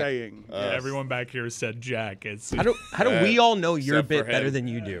Jack. saying. Everyone back here said Jack. It's How do we all know your Except for bit better him. than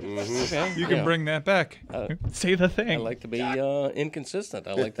you do? Okay. you can bring that back. Say the thing. I like to be inconsistent.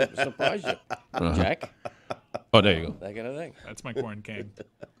 I like to surprise you. Jack, Oh, there you go. that kind of thing. That's my corn king.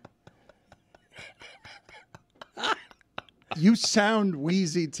 You sound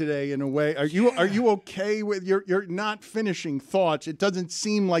wheezy today in a way. Are you okay with you're not finishing thoughts? It doesn't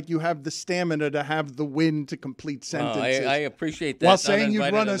seem like you have the stamina to have the wind to complete sentences. I appreciate that. While saying you'd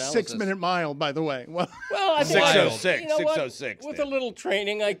uninvited run a analysis. 6-minute mile, by the way. Well, I'm 6:06, You know what? 6:06, With Dan. a little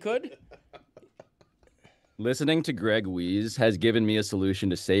training, I could. Listening to Greg Wheeze has given me a solution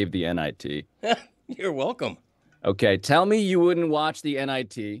to save the NIT. You're welcome. Okay, tell me you wouldn't watch the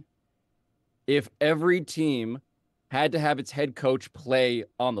NIT if every team had to have its head coach play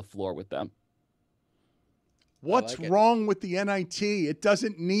on the floor with them. what's like it. wrong with the NIT? It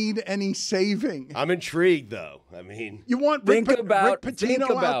doesn't need any saving. I'm intrigued, though. I mean, You want Rick Think about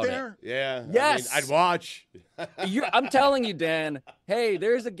Pitino out it. there? yeah. Yes. I mean, I'd watch. I'm telling you, Dan. Hey,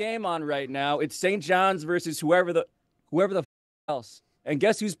 there's a game on right now. It's St. John's versus whoever the else. And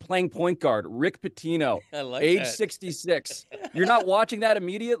guess who's playing point guard? Rick Pitino, I like age that. 66. You're not watching that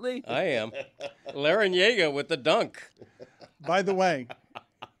immediately? I am. Larinaga with the dunk. By the way,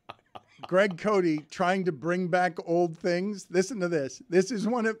 Greg Cote trying to bring back old things. Listen to this. This is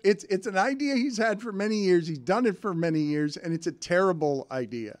it's an idea he's had for many years. He's done it for many years, and it's a terrible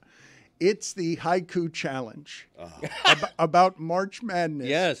idea. It's the Haiku Challenge about March Madness.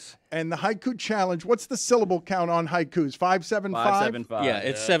 Yes. And the Haiku Challenge, what's the syllable count on haikus? 575? 575. Yeah,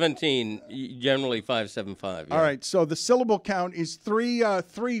 it's 17, generally 575. Yeah. All right, so the syllable count is three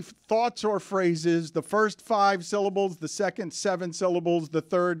thoughts or phrases. The first 5 syllables, the second 7 syllables, the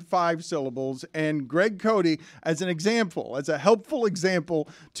third 5 syllables. And Greg Cote, as an example, as a helpful example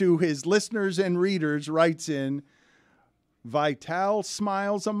to his listeners and readers, writes in, Vital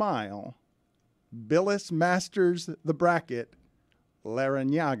smiles a mile, Billis masters the bracket,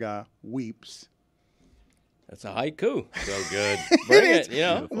 Larrañaga weeps. That's a haiku. So good. Bring it, you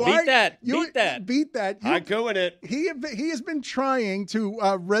know. Beat that. Beat that. Haiku in it. He has been trying to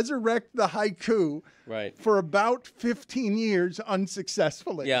resurrect the haiku for about 15 years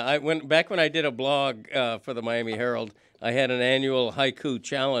unsuccessfully. Yeah, back when I did a blog for the Miami Herald, I had an annual haiku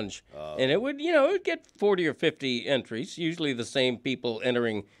challenge, and it would get 40 or 50 entries, usually the same people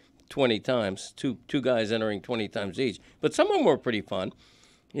entering 20 times, two guys entering 20 times each. But some of them were pretty fun.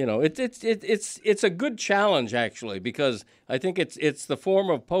 You know, it's a good challenge actually, because I think it's the form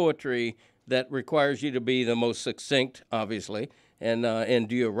of poetry that requires you to be the most succinct, obviously. And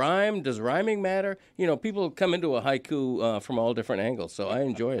do you rhyme? Does rhyming matter? You know, people come into a haiku from all different angles, so I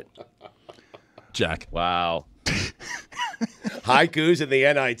enjoy it. Jack. Wow. Haikus and the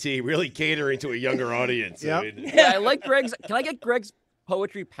NIT really catering to a younger audience. Yep. I mean, Yeah, I like Greg's. Can I get Greg's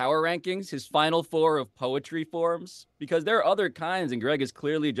poetry power rankings, his final 4 of poetry forms? Because there are other kinds, and Greg has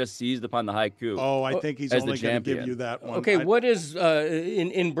clearly just seized upon the haiku. Oh, I think he's only going to give you that one. Okay, what is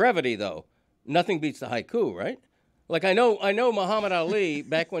in brevity though? Nothing beats the haiku, right? Like I know Muhammad Ali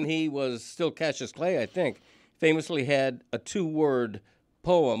back when he was still Cassius Clay, I think, famously had a 2-word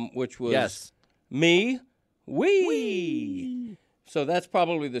poem which was me. We. So that's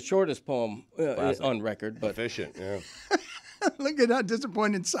probably the shortest poem on record. But efficient, yeah. Look at how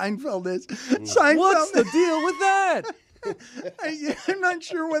disappointed Seinfeld is. Seinfeld. What's the deal with that? I'm not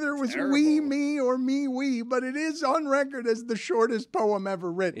sure whether it was we, me, or me, we, but it is on record as the shortest poem ever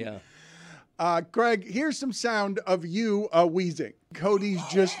written. Yeah. Greg, here's some sound of you wheezing. Cody's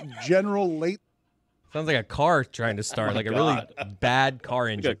just general late. Sounds like a car trying to start, like a really bad car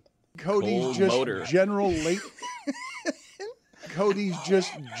engine. Cody's just general late. Cody's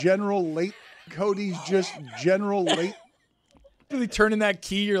just general late. Cody's just general late. Really turning that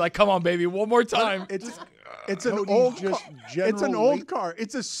key, you're like, come on, baby, one more time. It's an old It's an old car.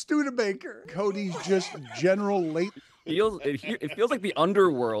 It's a Studebaker. Cody's just general late. It feels like the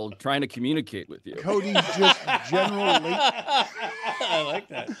underworld trying to communicate with you. Cody's just general late. I like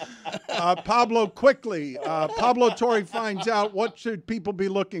that. Pablo, quickly. Pablo Torre finds out, what should people be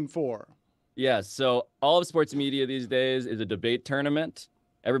looking for? Yeah, so all of sports media these days is a debate tournament.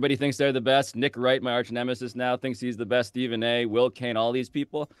 Everybody thinks they're the best. Nick Wright, my arch nemesis now, thinks he's the best. Stephen A., Will Kane, all these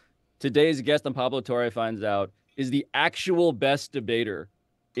people. Today's guest on Pablo Torre finds out is the actual best debater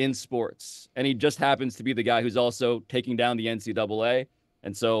in sports. And he just happens to be the guy who's also taking down the NCAA.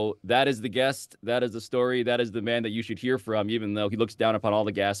 And so that is the guest. That is the story. That is the man that you should hear from, even though he looks down upon all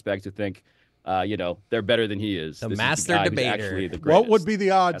the gas bags who think, they're better than he is. The This master is the guy debater. who's actually the What greatest. would be the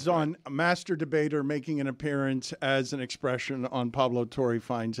odds on a master debater making an appearance as an expression on Pablo Torre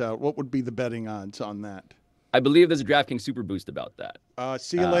finds out? What would be the betting odds on that? I believe there's a DraftKings Super Boost about that.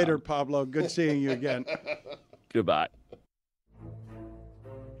 See you later, Pablo. Good seeing you again. Goodbye.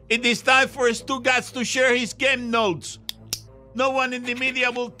 It is time for Stugotz to share his game notes. No one in the media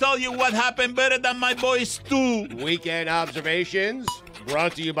will tell you what happened better than my boy Stu. Weekend observations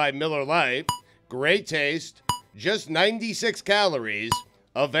brought to you by Miller Lite. Great taste, just 96 calories,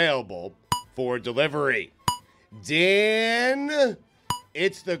 available for delivery. Dan,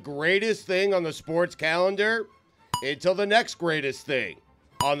 it's the greatest thing on the sports calendar until the next greatest thing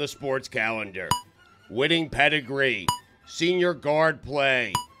on the sports calendar. Winning pedigree, senior guard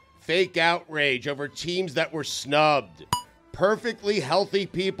play, fake outrage over teams that were snubbed, perfectly healthy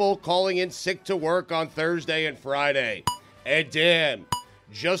people calling in sick to work on Thursday and Friday. And Dan,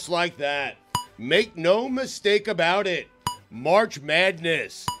 just like that, make no mistake about it, March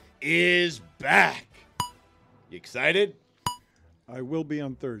Madness is back. You excited? I will be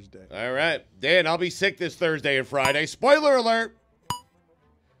on Thursday. All right. Dan, I'll be sick this Thursday and Friday. Spoiler alert.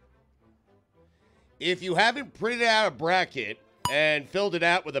 If you haven't printed out a bracket and filled it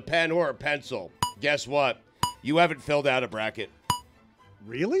out with a pen or a pencil, guess what? You haven't filled out a bracket.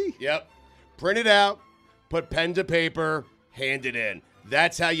 Really? Yep. Print it out, put pen to paper, hand it in.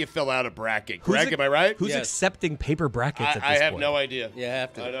 That's how you fill out a bracket. Greg, am I right? Who's accepting paper brackets at this I have point? no idea. You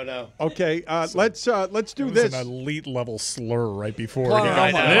have to. I don't know. Okay, let's do It was this. an elite level slur right before. Come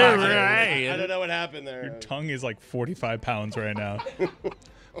again. on. I don't know what happened there. Your tongue is like 45 pounds right now.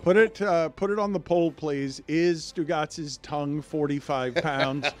 Put it on the poll, please. Is Stugotz's tongue 45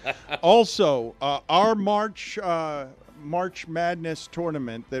 pounds? Also, our March Madness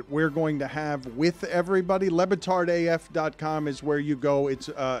tournament that we're going to have with everybody, LeBatardAF.com is where you go.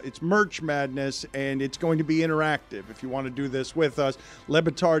 It's Merch Madness, and it's going to be interactive. If you want to do this with us,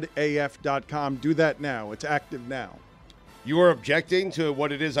 LeBatardAF.com. Do that now. It's active now. You were objecting to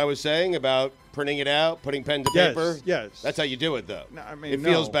what it is I was saying about printing it out, putting pen to paper? Yes. That's how you do it, though. No, I mean, it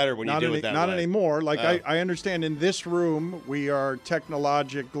feels better when you do it that way. Not anymore. Like, I understand in this room we are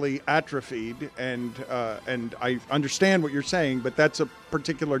technologically atrophied, and I understand what you're saying, but that's a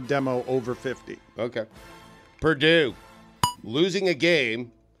particular demo over 50. Okay. Purdue, losing a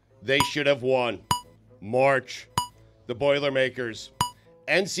game they should have won. March, the Boilermakers.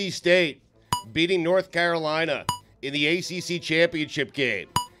 NC State, beating North Carolina in the ACC championship game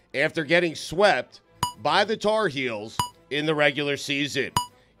after getting swept by the Tar Heels in the regular season.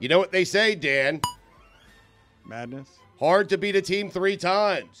 You know what they say, Dan? Madness. Hard to beat a team 3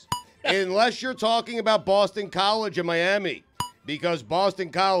 times. Unless you're talking about Boston College and Miami, because Boston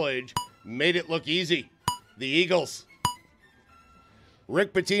College made it look easy. The Eagles.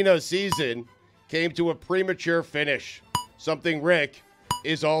 Rick Pitino's season came to a premature finish, something Rick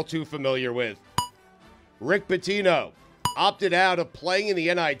is all too familiar with. Rick Pitino opted out of playing in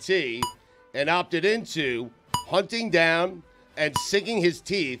the NIT and opted into hunting down and sinking his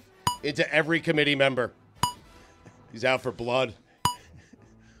teeth into every committee member. He's out for blood.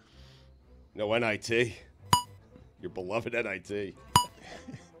 No NIT. Your beloved NIT.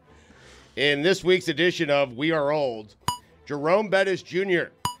 In this week's edition of We Are Old, Jerome Bettis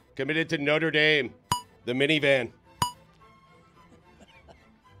Jr. committed to Notre Dame, the minivan.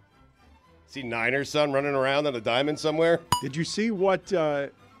 See Niners' son running around on a diamond somewhere? Did you see what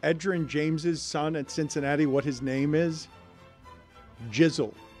Edgerrin James's son at Cincinnati, what his name is?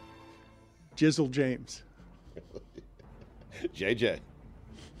 Jizzle. Jizzle James. JJ.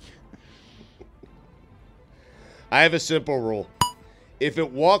 I have a simple rule. If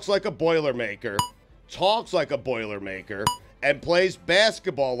it walks like a Boilermaker, talks like a Boilermaker, and plays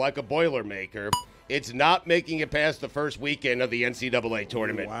basketball like a Boilermaker, it's not making it past the first weekend of the NCAA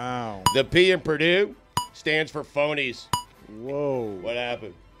tournament. Wow. The P in Purdue stands for phonies. Whoa. What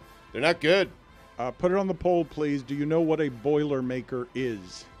happened? They're not good. Put it on the poll, please. Do you know what a Boilermaker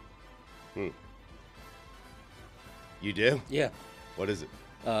is? You do? Yeah. What is it?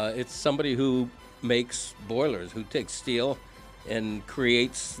 It's somebody who makes boilers, who takes steel and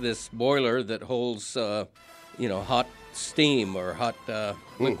creates this boiler that holds, hot steam or hot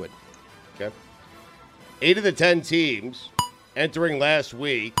liquid. Okay. 8 of the 10 teams entering last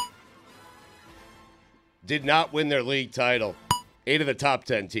week did not win their league title. 8 of the top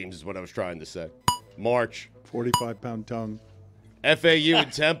 10 teams is what I was trying to say. March. 45-pound tongue. FAU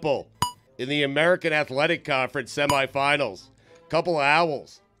and Temple in the American Athletic Conference semifinals. Couple of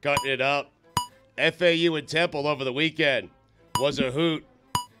Owls cutting it up. FAU and Temple over the weekend was a hoot.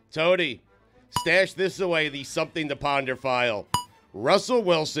 Tony, stash this away, the something to ponder file. Russell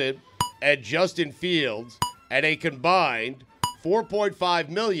Wilson and Justin Fields at a combined $4.5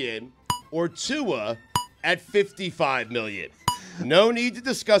 million, or Tua at $55 million. No need to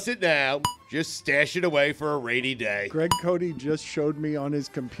discuss it now. Just stash it away for a rainy day. Greg Cote just showed me on his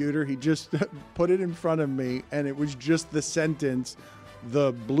computer. He just put it in front of me, and it was just the sentence,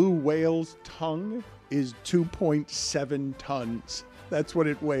 the blue whale's tongue is 2.7 tons. That's what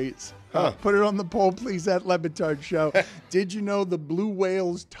it weighs. Put it on the poll, please, at Le Batard Show. Did you know the blue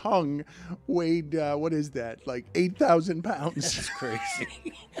whale's tongue weighed, what is that, like 8,000 pounds? That's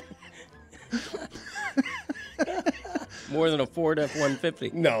crazy. More than a Ford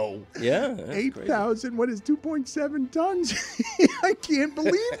F-150. No. Yeah. 8,000. What is 2.7 tons? I can't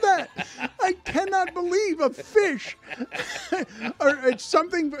believe that. I cannot believe a fish, or it's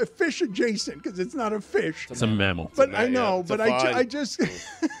something fish adjacent, because it's not a fish. It's a mammal. But I know. But I just.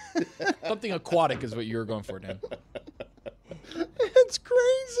 Something aquatic is what you were going for, Dan. It's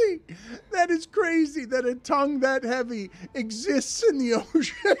crazy. That is crazy that a tongue that heavy exists in the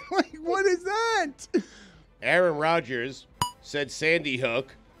ocean. Like, what is that? Aaron Rodgers said Sandy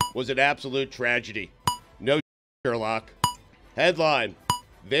Hook was an absolute tragedy. No Sherlock. Headline,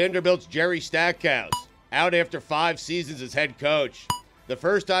 Vanderbilt's Jerry Stackhouse out after 5 seasons as head coach. The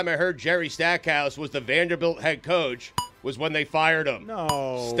first time I heard Jerry Stackhouse was the Vanderbilt head coach was when they fired him.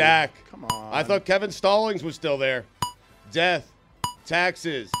 No. Stack. Come on. I thought Kevin Stallings was still there. Death,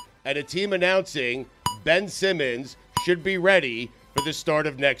 taxes, and a team announcing Ben Simmons should be ready for the start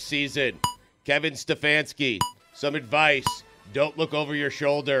of next season. Kevin Stefanski, some advice. Don't look over your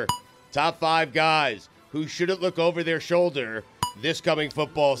shoulder. Top 5 guys who shouldn't look over their shoulder this coming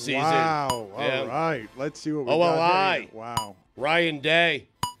football season. Wow. Yeah. All right. Let's see what we OLI. got here. Wow. Ryan Day.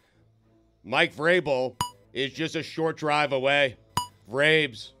 Mike Vrabel is just a short drive away.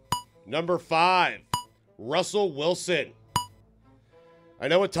 Vrabes. Number 5, Russell Wilson. I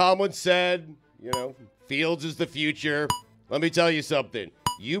know what Tomlin said, Fields is the future. Let me tell you something.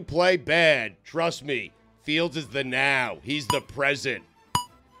 You play bad, trust me, Fields is the now. He's the present.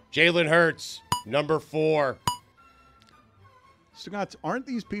 Jalen Hurts, number 4. Stugotz, aren't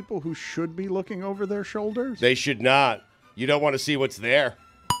these people who should be looking over their shoulders? They should not. You don't want to see what's there.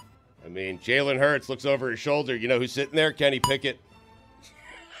 I mean, Jalen Hurts looks over his shoulder. You know who's sitting there? Kenny Pickett.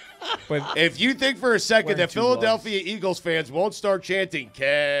 But if you think for a second that Philadelphia Eagles fans won't start chanting,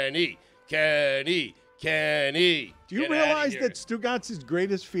 Kenny, Kenny, Kenny. Do you realize that Stugotz's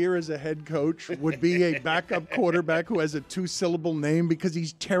greatest fear as a head coach would be a backup quarterback who has a 2-syllable name because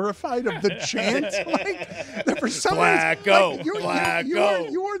he's terrified of the chant? For some Blacko, reason, Blacko.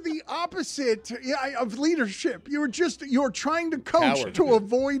 You're the opposite of leadership. You're trying to coach Coward. to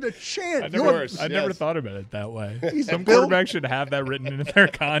avoid a chant. I never thought about it that way. Some quarterbacks should have that written into their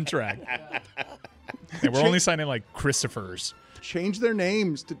contract. And we're only signing like Christophers. Change their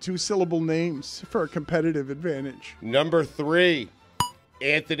names to 2-syllable names for a competitive advantage. Number 3,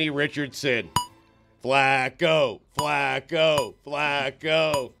 Anthony Richardson. Flacco, Flacco,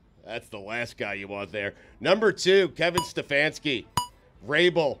 Flacco. That's the last guy you want there. Number 2, Kevin Stefanski.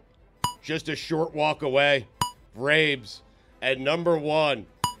 Vrabel, just a short walk away. Vrabes. And number 1,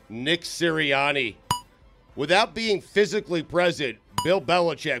 Nick Sirianni. Without being physically present, Bill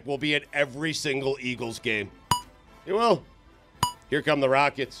Belichick will be at every single Eagles game. He will. Here come the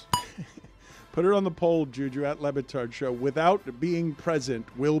Rockets. Put it on the poll, Juju, at Le Batard Show. Without being present,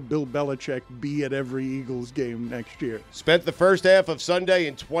 will Bill Belichick be at every Eagles game next year? Spent the first half of Sunday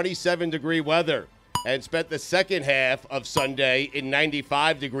in 27-degree weather and spent the second half of Sunday in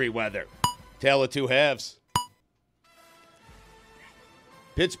 95-degree weather. Tale of two halves.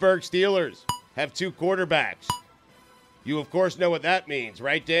 Pittsburgh Steelers have 2 quarterbacks. You, of course, know what that means,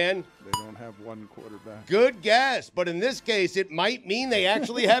 right, Dan? They don't have 1 quarterback. Good guess, but in this case, it might mean they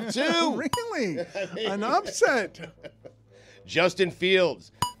actually have 2. Really? An upset. Justin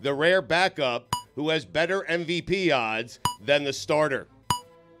Fields, the rare backup who has better MVP odds than the starter.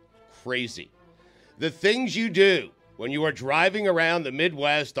 Crazy. The things you do when you are driving around the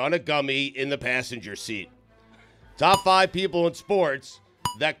Midwest on a gummy in the passenger seat. Top 5 people in sports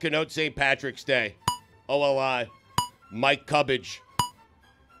that connote St. Patrick's Day. OLI. Mike Cubbage.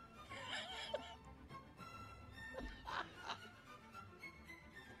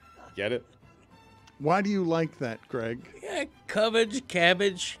 Get it? Why do you like that, Greg? Yeah, cabbage.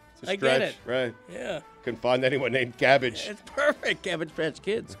 It's a I stretch, get it. Right. Yeah. Couldn't find anyone named Cabbage. It's perfect. Cabbage Patch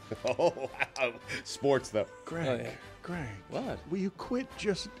Kids. Oh, wow. Sports, though. Greg, Oh, yeah. Greg. What? Will you quit?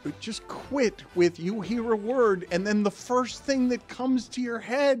 Just quit with you hear a word and then the first thing that comes to your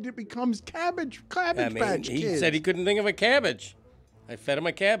head, it becomes Cabbage Patch he Kids. said he couldn't think of a cabbage. I fed him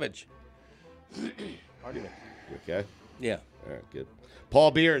a cabbage. You okay? Yeah. All right, good.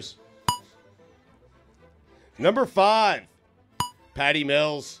 Paul Beers. Number 5, Patty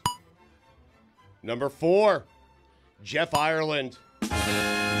Mills. Number 4, Jeff Ireland.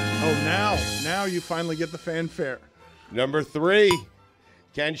 Oh, now you finally get the fanfare. Number 3,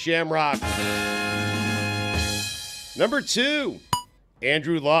 Ken Shamrock. Number 2,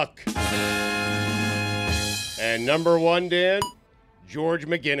 Andrew Luck. And number 1, Dan, George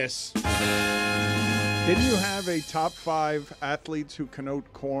McGinnis. Didn't you have a top 5 athletes who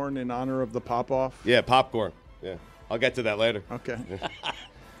connote corn in honor of the pop-off? Yeah, popcorn. Yeah, I'll get to that later. Okay.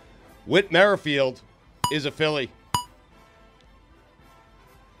 Whit Merrifield is a Philly.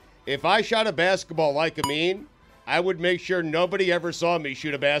 If I shot a basketball like Amin, I would make sure nobody ever saw me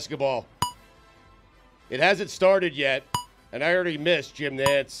shoot a basketball. It hasn't started yet, and I already missed Jim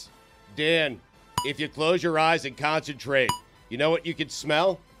Nantz. Dan, if you close your eyes and concentrate, you know what you can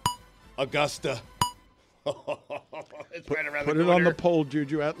smell? Augusta. It's right around Put the it corner. on the poll,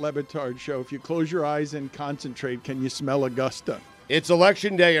 Juju, at Le Batard Show. If you close your eyes and concentrate, can you smell Augusta? It's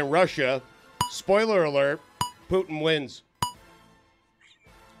election day in Russia. Spoiler alert, Putin wins.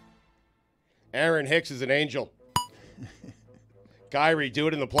 Aaron Hicks is an angel. Kyrie, do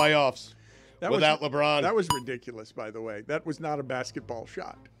it in the playoffs without LeBron. That was ridiculous, by the way. That was not a basketball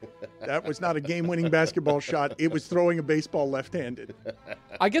shot. That was not a game-winning basketball shot. It was throwing a baseball left-handed.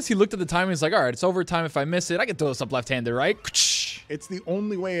 I guess he looked at the time and he's like, all right, it's overtime. If I miss it, I can throw this up left-handed, right? It's the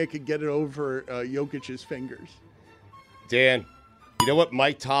only way I could get it over Jokic's fingers. Dan, you know what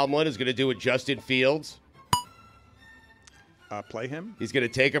Mike Tomlin is going to do with Justin Fields? Play him? He's going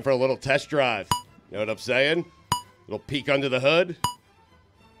to take him for a little test drive. You know what I'm saying? Little peek under the hood.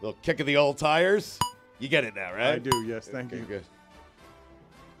 Little kick of the old tires. You get it now, right? I do, yes. Thank you. Good.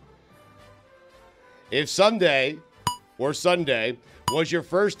 If Sunday was your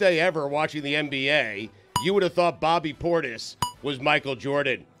first day ever watching the NBA, you would have thought Bobby Portis was Michael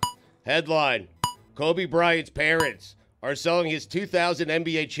Jordan. Headline, Kobe Bryant's parents are selling his 2000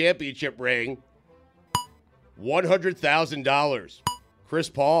 NBA championship ring, $100,000. Chris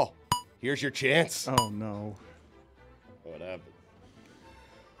Paul, here's your chance. Oh, no. What happened?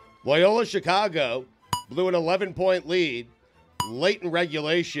 Loyola Chicago blew an 11-point lead late in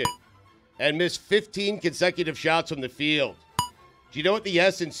regulation and missed 15 consecutive shots from the field. Do you know what the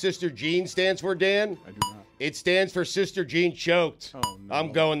S in Sister Jean stands for, Dan? I do not. It stands for Sister Jean choked. Oh, no.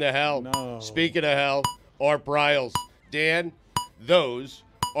 I'm going to hell. No. Speaking of hell, Art Briles. Dan, those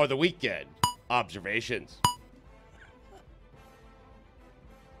are the weekend observations.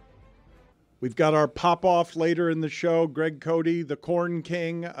 We've got our pop-off later in the show. Greg Cote, the Corn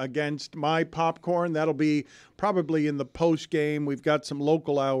King, against my popcorn. That'll be probably in the post-game. We've got some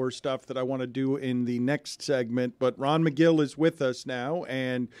local hour stuff that I want to do in the next segment. But Ron Magill is with us now.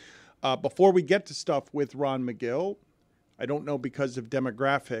 And before we get to stuff with Ron Magill, I don't know because of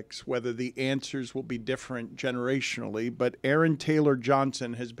demographics whether the answers will be different generationally, but Aaron Taylor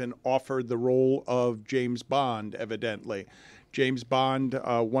Johnson has been offered the role of James Bond, evidently. James Bond,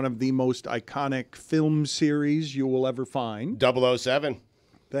 one of the most iconic film series you will ever find. 007.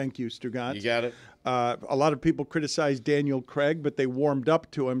 Thank you, Stugotz. You got it. A lot of people criticize Daniel Craig, but they warmed up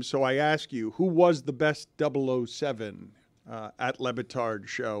to him. So I ask you, who was the best 007 at Le Batard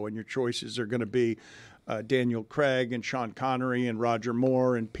Show? And your choices are going to be Daniel Craig and Sean Connery and Roger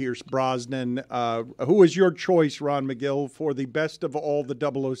Moore and Pierce Brosnan. Who was your choice, Ron Magill, for the best of all the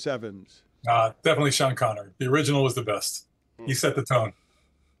 007s? Definitely Sean Connery. The original was the best. He set the tone.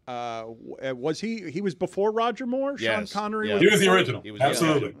 Was he was before Roger Moore? Yes. Sean Connery? Yeah. Was He was the before? original. He was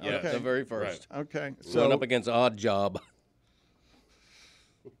Absolutely. Yeah, Okay. The very first. Right. Okay. Going up against Odd Job.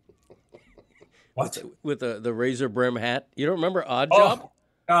 What? With the razor brim hat. You don't remember Odd Oh, Job?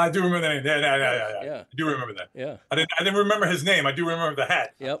 I do remember that name. Yeah. Yeah. I do remember that. Yeah. I didn't remember his name. I do remember the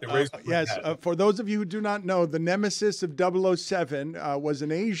hat. Yep. The razor Yes, hat. for those of you who do not know, the nemesis of 007 was an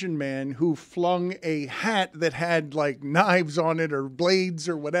Asian man who flung a hat that had like knives on it or blades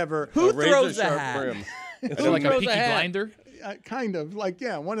or whatever. Who razor throws a sharp hat? brim. Is it like a throws a Peaky hat? Blinder? Kind of like,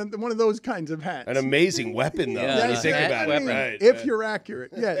 yeah, one of those kinds of hats. An amazing weapon, though. Yeah, when you think that about weapon. it. Right. If you're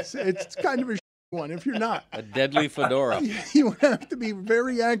accurate, yes, it's kind of a one. If you're not, A deadly fedora. you have to be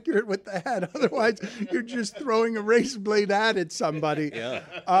very accurate with the hat. Otherwise, you're just throwing a razor blade hat at somebody. Yeah.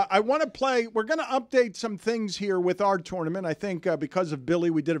 I want to play. We're going to update some things here with our tournament. I think because of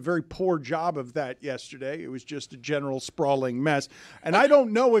Billy, we did a very poor job of that yesterday. It was just a general sprawling mess. And I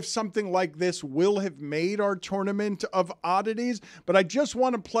don't know if something like this will have made our tournament of oddities, but I just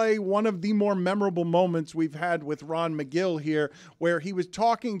want to play one of the more memorable moments we've had with Ron Magill here, where he was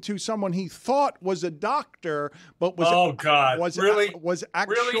talking to someone he thought was a doctor, but was was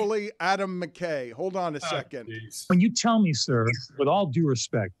actually Adam McKay. Hold on a second. When you tell me, sir, with all due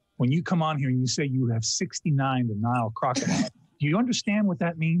respect, when you come on here and you say you have 69 to Nile crocodiles, do you understand what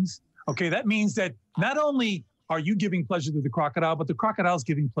that means? Okay, that means that not only are you giving pleasure to the crocodile, but the crocodile's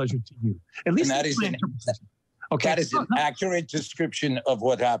giving pleasure to you. At least And that is an accurate description of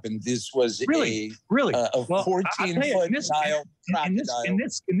what happened. This was really a 14-foot Nile crocodile.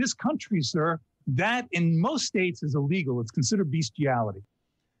 In this country, sir, that in most states is illegal. It's considered bestiality.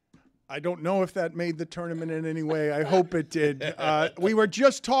 I don't know if that made the tournament in any way. I hope it did. We were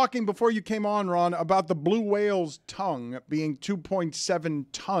just talking before you came on, Ron, about the blue whale's tongue being 2.7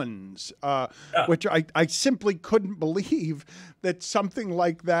 tons, which I simply couldn't believe that something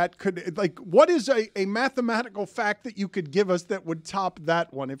like that could, like, what is a mathematical fact that you could give us that would top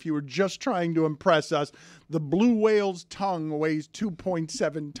that one if you were just trying to impress us? The blue whale's tongue weighs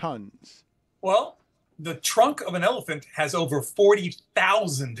 2.7 tons. Well, the trunk of an elephant has over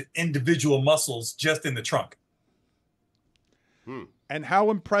 40,000 individual muscles just in the trunk. And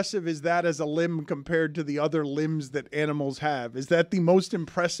how impressive is that as a limb compared to the other limbs that animals have? Is that the most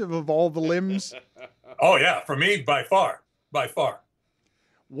impressive of all the limbs? Oh, yeah. For me, by far. By far.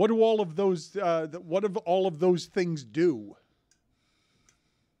 What do all of those things do?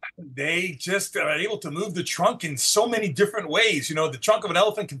 They just are able to move the trunk in so many different ways. You know, the trunk of an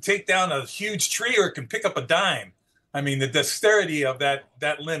elephant can take down a huge tree or it can pick up a dime. I mean, the dexterity of that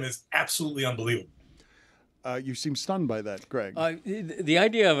limb is absolutely unbelievable. You seem stunned by that, Greg. The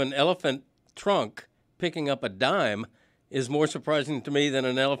idea of an elephant trunk picking up a dime is more surprising to me than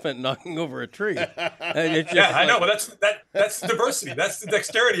an elephant knocking over a tree. It's just Yeah, I know, but that's diversity. That's the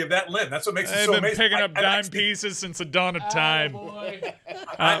dexterity of that limb. That's what makes it They've so been amazing. picking up dime pieces since the dawn of time.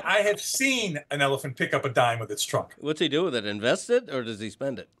 I have seen an elephant pick up a dime with its trunk. What's he do with it? Invest it, or does he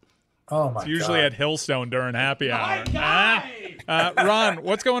spend it? Oh my It's usually God. at Hillstone during happy hour. Ron,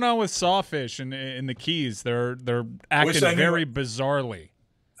 what's going on with sawfish in the Keys? They're acting I knew very it. bizarrely.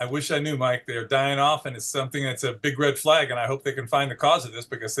 I wish I knew, Mike. They're dying off, and it's something that's a big red flag. And I hope they can find the cause of this,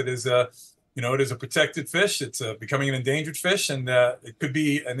 because it is a protected fish. It's becoming an endangered fish, and it could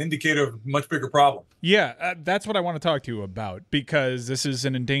be an indicator of a much bigger problem. Yeah, that's what I want to talk to you about, because this is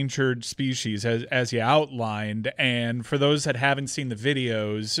an endangered species, as you outlined. And for those that haven't seen the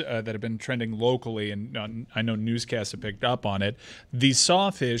videos that have been trending locally, and I know newscasts have picked up on it, these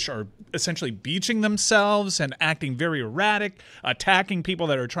sawfish are essentially beaching themselves and acting very erratic, attacking people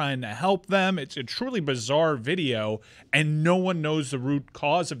that are trying to help them. It's a truly bizarre video, and no one knows the root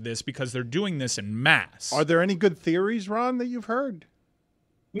cause of this because they're doing this in mass. Are there any good theories, Ron, that you've heard?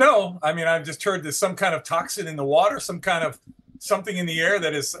 No, I mean, I've just heard there's some kind of toxin in the water, some kind of something in the air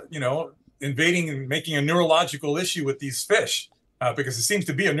that is, invading and making a neurological issue with these fish, because it seems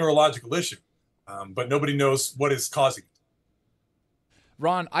to be a neurological issue, but nobody knows what is causing it.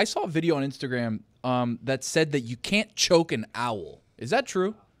 Ron, I saw a video on Instagram that said that you can't choke an owl. Is that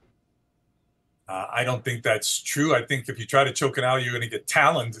true? I don't think that's true. I think if you try to choke an owl, you're going to get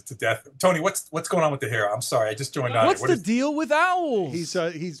taloned to death. Tony, what's going on with the hair? I'm sorry, I just joined on. What's the deal with owls?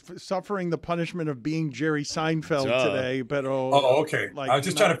 He's suffering the punishment of being Jerry Seinfeld today. But okay. I was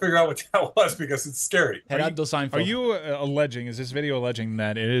just trying to figure out what that was, because it's scary. Are you alleging? Is this video alleging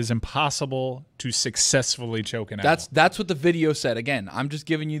that it is impossible to successfully choke an owl? That's what the video said. Again, I'm just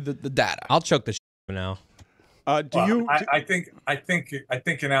giving you the data. I'll choke the now. I think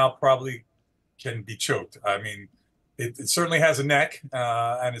an owl probably can be choked. I mean, it certainly has a neck,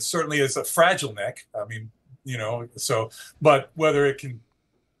 and it certainly is a fragile neck. I mean, but whether it can,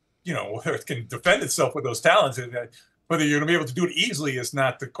 whether it can defend itself with those talons, whether you're going to be able to do it easily is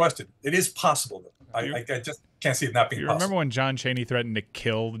not the question. It is possible, though. I just can't see it not being You possible. remember when John Chaney threatened to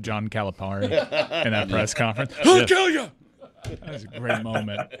kill John Calipari in that press conference? I'll kill you! That was a great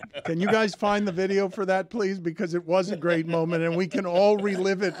moment. Can you guys find the video for that, please? Because it was a great moment, and we can all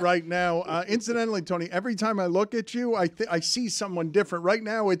relive it right now. Incidentally, Tony, every time I look at you, I see someone different. Right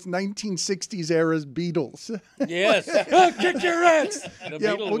now, it's 1960s era's Beatles. Yes. Kick your ass!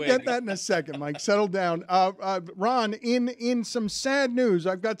 Yeah, we'll wig. get that in a second, Mike. Settle down. Ron, in some sad news,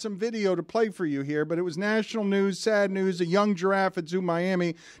 I've got some video to play for you here, but it was national news, sad news. A young giraffe at Zoo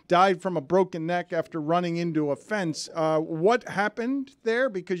Miami died from a broken neck after running into a fence. What happened there?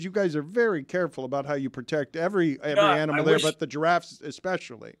 Because you guys are very careful about how you protect every animal there, but the giraffes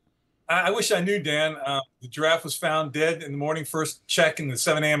especially. I wish I knew, Dan. The giraffe was found dead in the morning. First check in the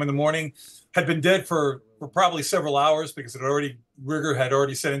 7 a.m. in the morning. Had been dead for probably several hours, because rigor had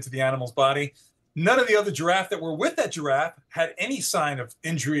already set into the animal's body. None of the other giraffe that were with that giraffe had any sign of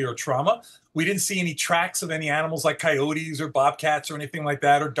injury or trauma. We didn't see any tracks of any animals like coyotes or bobcats or anything like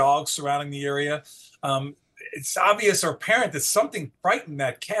that, or dogs surrounding the area. It's obvious or apparent that something frightened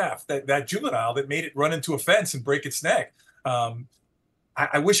that calf, that juvenile, that made it run into a fence and break its neck.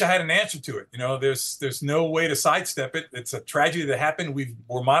 I wish I had an answer to it. There's no way to sidestep it. It's a tragedy that happened.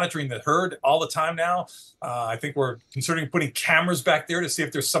 We're monitoring the herd all the time now. I think we're considering putting cameras back there to see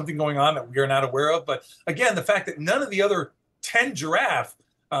if there's something going on that we are not aware of. But again, the fact that none of the other 10 giraffe,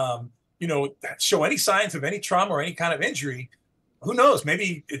 show any signs of any trauma or any kind of injury, who knows?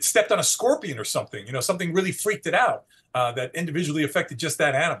 Maybe it stepped on a scorpion or something. Something really freaked it out that individually affected just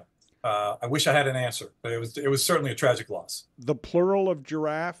that animal. I wish I had an answer, but it was certainly a tragic loss. The plural of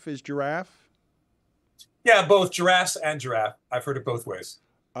giraffe is giraffe? Yeah, both giraffes and giraffe. I've heard it both ways.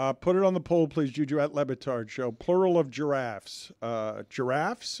 Put it on the poll, please, Juju, at Le Batard Show. Plural of giraffes.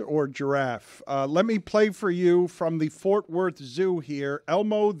 Giraffes or giraffe? Let me play for you from the Fort Worth Zoo here.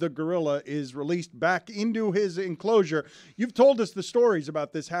 Elmo the gorilla is released back into his enclosure. You've told us the stories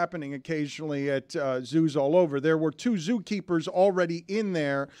about this happening occasionally at zoos all over. There were 2 zookeepers already in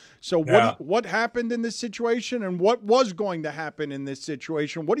there. So what happened in this situation, and what was going to happen in this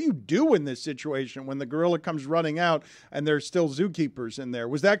situation? What do you do in this situation when the gorilla comes running out and there's still zookeepers in there?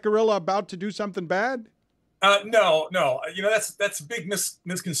 Was that gorilla about to do something bad? No. That's a big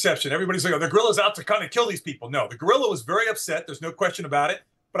misconception. Everybody's like, oh, the gorilla's out to kind of kill these people. No, the gorilla was very upset. There's no question about it.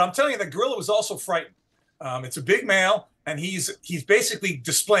 But I'm telling you, the gorilla was also frightened. It's a big male, and he's basically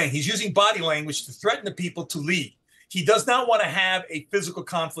displaying. He's using body language to threaten the people to leave. He does not want to have a physical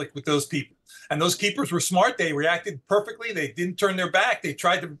conflict with those people. And those keepers were smart. They reacted perfectly. They didn't turn their back. They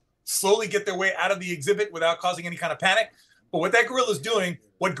tried to slowly get their way out of the exhibit without causing any kind of panic. But what that gorilla's doing,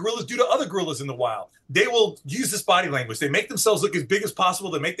 what gorillas do to other gorillas in the wild, they will use this body language. They make themselves look as big as possible.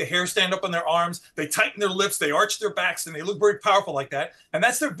 They make the hair stand up on their arms. They tighten their lips. They arch their backs, and they look very powerful like that. And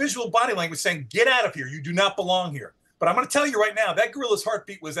that's their visual body language saying, get out of here. You do not belong here. But I'm going to tell you right now, that gorilla's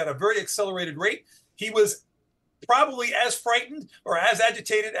heartbeat was at a very accelerated rate. He was probably as frightened or as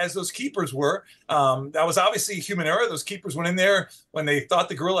agitated as those keepers were. That was obviously human error. Those keepers went in there when they thought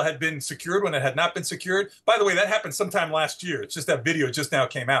the gorilla had been secured, when it had not been secured. By the way, that happened sometime last year. It's just that video just now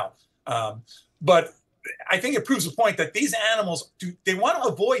came out. But I think it proves the point that these animals, they want to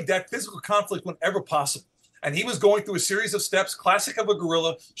avoid that physical conflict whenever possible. And he was going through a series of steps, classic of a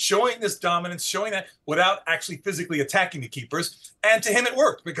gorilla, showing this dominance, showing that without actually physically attacking the keepers. And to him, it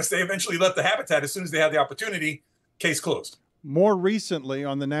worked because they eventually left the habitat as soon as they had the opportunity. Case closed. More recently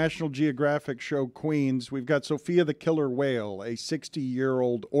on the National Geographic show Queens, we've got Sophia the killer whale, a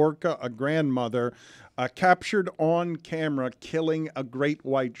 60-year-old orca, a grandmother, captured on camera killing a great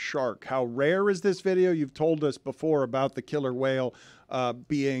white shark. How rare is this video? You've told us before about the killer whale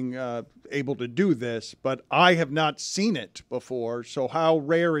being able to do this, but I have not seen it before. So how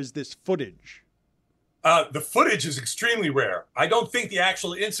rare is this footage? The footage is extremely rare. I don't think the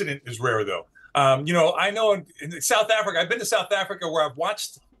actual incident is rare, though. You know, I know in South Africa, I've been to South Africa where I've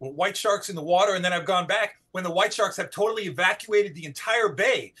watched white sharks in the water, and then I've gone back when the white sharks have totally evacuated the entire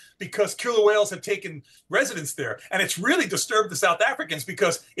bay because killer whales have taken residence there. And it's really disturbed the South Africans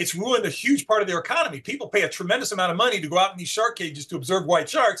because it's ruined a huge part of their economy. People pay a tremendous amount of money to go out in these shark cages to observe white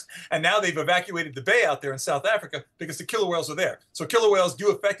sharks, and now they've evacuated the bay out there in South Africa because the killer whales are there. So killer whales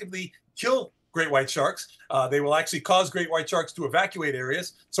do effectively kill great white sharks. They will actually cause great white sharks to evacuate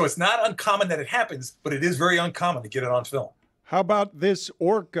areas. So it's not uncommon that it happens, but it is very uncommon to get it on film. How about this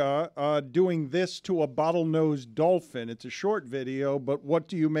orca doing this to a bottlenose dolphin? It's a short video, but what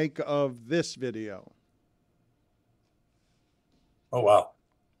do you make of this video? Oh, wow.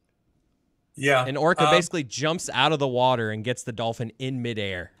 Yeah. An orca basically jumps out of the water and gets the dolphin in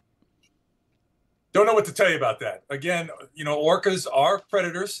midair. Don't know what to tell you about that. Again, you know, orcas are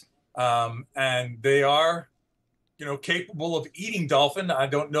predators. And they are, you know, capable of eating dolphin. I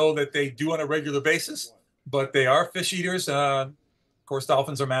don't know that they do on a regular basis, but they are fish eaters. Of course,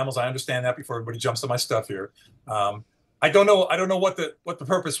 dolphins are mammals. I understand that before everybody jumps on my stuff here. I don't know what the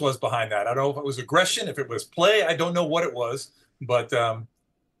purpose was behind that. I don't know if it was aggression, if it was play. I don't know what it was, but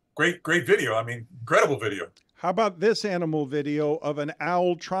great video. I mean, incredible video. How about this animal video of an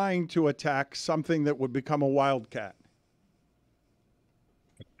owl trying to attack something that would become a wildcat?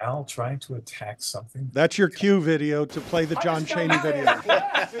 Owl trying to attack something? That's your cue video to play the John Chaney video.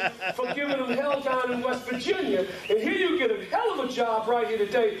 For giving them hell down in West Virginia. And here you get a hell of a job right here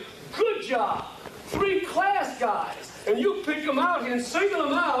today. Good job. 3 class guys. And you pick them out here and single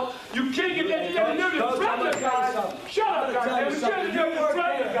them out. You can't get that together near the threatener guy. Shut up, guys. You can't get the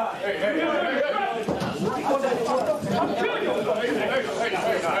threatener guy. I'm killing you.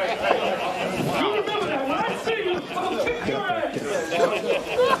 You remember that. When I see you, I'm going to kick your ass.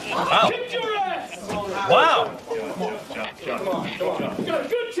 Wow. Kick your ass. Wow. Come on. You got a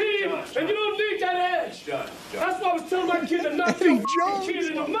good team, and you don't need that edge. That's why I was telling my kid to knock your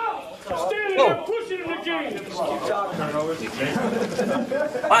kid in the mouth. Standing there pushing in the game.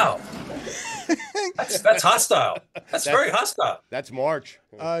 Wow. That's hostile. That's very hostile. That's March.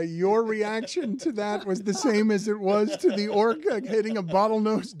 Your reaction to that was the same as it was to the orca hitting a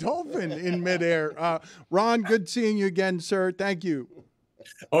bottlenose dolphin in midair. Ron, good seeing you again, sir. Thank you.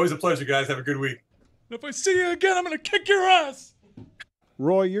 Always a pleasure, guys. Have a good week. If I see you again, I'm going to kick your ass.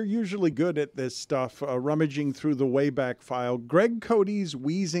 Roy, you're usually good at this stuff, rummaging through the Wayback File. Greg Cote's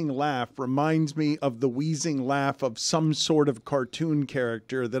wheezing laugh reminds me of the wheezing laugh of some sort of cartoon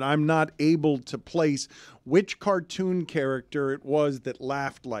character that I'm not able to place which cartoon character it was that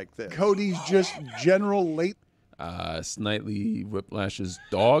laughed like this. Cote's just general late. Snidely Whiplash's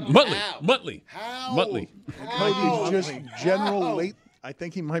dog. Muttley. Cote's just general late. I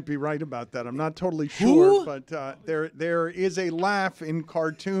think he might be right about that. I'm not totally sure, but there is a laugh in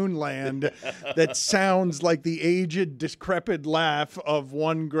cartoon land that sounds like the aged, decrepit laugh of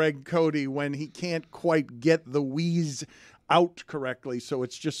one Greg Cote when he can't quite get the wheeze out correctly, so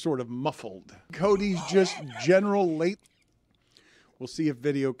it's just sort of muffled. Cote's just general late. We'll see if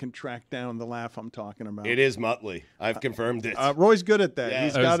video can track down the laugh I'm talking about. It is Muttley. I've confirmed it. Roy's good at that. Yeah.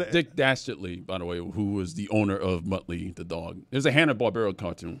 He's got it. Dick Dastardly, by the way, who was the owner of Muttley the dog. There's a Hanna-Barbera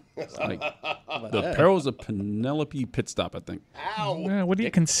cartoon. It's like The Perils of Penelope Pitstop, I think. Ow. Would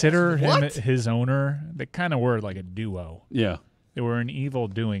you consider him his owner? They kind of were like a duo. Yeah. They were an evil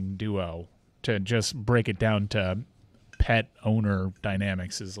doing duo, to just break it down to pet-owner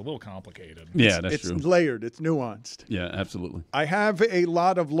dynamics is a little complicated. Yeah, that's true. It's layered. It's nuanced. Yeah, absolutely. I have a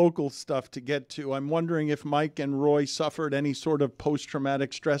lot of local stuff to get to. I'm wondering if Mike and Roy suffered any sort of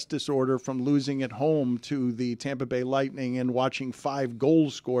post-traumatic stress disorder from losing at home to the Tampa Bay Lightning and watching 5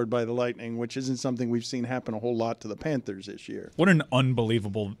 goals scored by the Lightning, which isn't something we've seen happen a whole lot to the Panthers this year. What an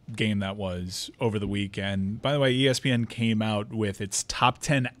unbelievable game that was over the weekend. By the way, ESPN came out with its top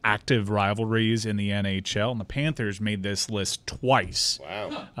 10 active rivalries in the NHL, and the Panthers made this list twice.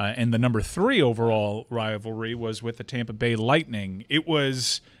 Wow. And the number 3 overall rivalry was with the Tampa Bay Lightning. It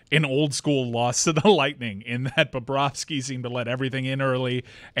was an old school loss to the Lightning in that Bobrovsky seemed to let everything in early,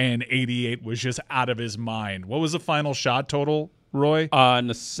 and 88 was just out of his mind. What was the final shot total, Roy? In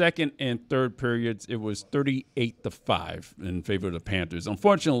the second and third periods, it was 38-5 in favor of the Panthers.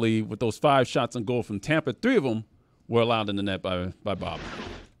 Unfortunately, with those 5 shots on goal from Tampa, 3 of them were allowed in the net by Bob.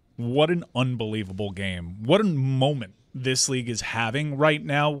 What an unbelievable game. What a moment this league is having right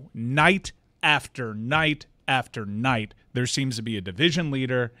now. Night after night after night, there seems to be a division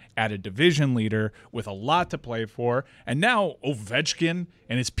leader at a division leader with a lot to play for. And now Ovechkin,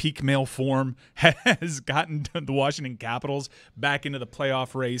 in his peak male form, has gotten the Washington Capitals back into the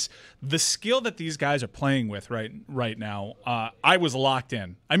playoff race. The skill that these guys are playing with right now, I was locked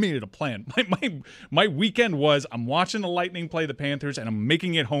in. I made it a plan. My weekend was I'm watching the Lightning play the Panthers, and I'm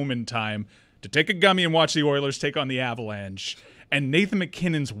making it home in time to take a gummy and watch the Oilers take on the Avalanche. And Nathan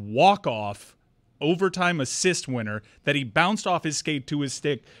McKinnon's walk-off overtime assist winner that he bounced off his skate to his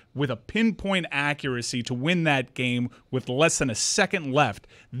stick with a pinpoint accuracy to win that game with less than a second left.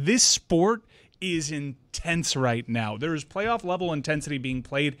 This sport is intense right now. There is playoff level intensity being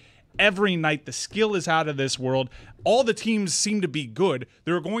played every night. The skill is out of this world. All the teams seem to be good.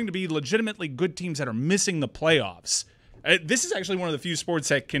 There are going to be legitimately good teams that are missing the playoffs. This is actually one of the few sports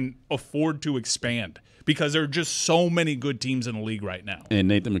that can afford to expand, because there are just so many good teams in the league right now. And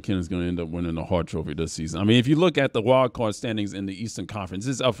Nathan McKinnon's going to end up winning the Hart Trophy this season. I mean, if you look at the wild card standings in the Eastern Conference,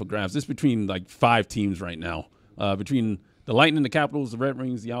 it's up for grabs. It's between like 5 teams right now. Between the Lightning, the Capitals, the Red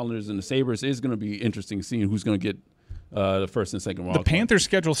Wings, the Islanders, and the Sabres, it's going to be interesting seeing who's going to get the first and second wild card. The Panthers'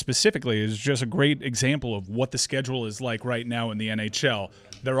 schedule specifically is just a great example of what the schedule is like right now in the NHL.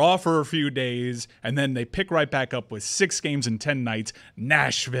 They're off for a few days, and then they pick right back up with 6 games in 10 nights.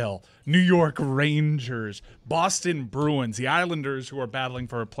 Nashville, New York Rangers, Boston Bruins, the Islanders, who are battling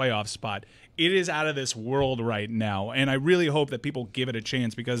for a playoff spot. It is out of this world right now, and I really hope that people give it a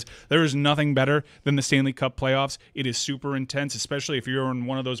chance, because there is nothing better than the Stanley Cup playoffs. It is super intense, especially if you're in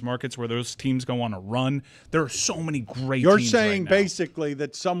one of those markets where those teams go on a run. There are so many great You're teams saying right now. basically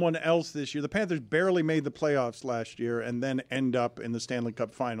that someone else this year, the Panthers barely made the playoffs last year and then end up in the Stanley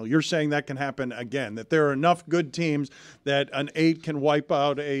Cup final. You're saying that can happen again, that there are enough good teams that an 8 can wipe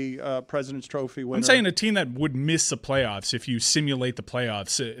out a President's Trophy winner. I'm saying a team that would miss the playoffs, if you simulate the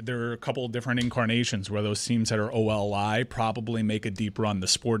playoffs, there are a couple of different incarnations where those teams that are OLI probably make a deep run. The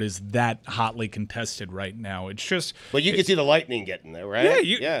sport is that hotly contested right now. It's just... But you can see the Lightning getting there, right?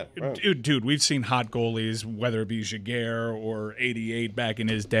 Yeah. Right. Dude, we've seen hot goalies, whether it be Jaguar or 88 back in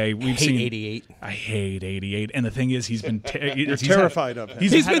his day. We've hate seen 88. I hate 88. And the thing is, he's been... You're terrified of him.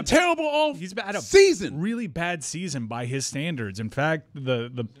 He's been terrible all season. Really bad season by his standards. In fact,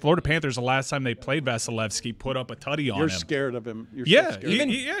 the Florida Panthers, the last time they played Vasilevsky, put up a tutty on You're him. scared of him. You're Yeah, so scared.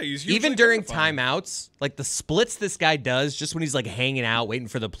 he's Even during timeouts, like the splits this guy does, just when he's like hanging out, waiting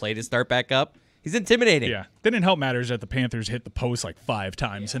for the play to start back up, he's intimidating. Yeah. Didn't help matters that the Panthers hit the post like 5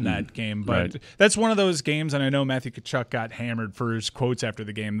 times in that game. But Right. that's one of those games, and I know Matthew Tkachuk got hammered for his quotes after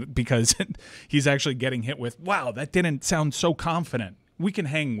the game because he's actually getting hit with, wow, that didn't sound so confident. We can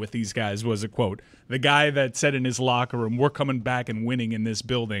hang with these guys, was a quote. The guy that said in his locker room, we're coming back and winning in this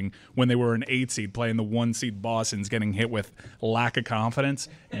building, when they were an 8 seed playing the 1 seed Boston's getting hit with lack of confidence.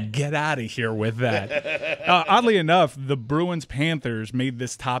 Get out of here with that. Oddly enough, the Bruins-Panthers made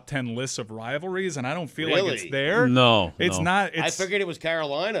this top 10 list of rivalries, and I don't feel like it's there. No. It's not. I figured it was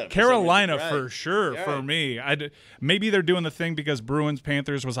Carolina. Carolina Right. for sure Yeah. for me. Maybe they're doing the thing because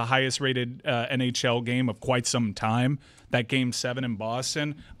Bruins-Panthers was the highest rated NHL game of quite some time. That Game 7 in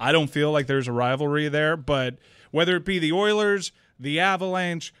Boston. I don't feel like there's a rivalry there, but whether it be the Oilers, the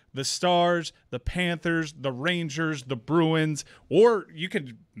Avalanche, the Stars, the Panthers, the Rangers, the Bruins, or you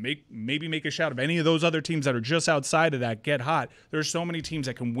could maybe make a shout of any of those other teams that are just outside of that, get hot. There's so many teams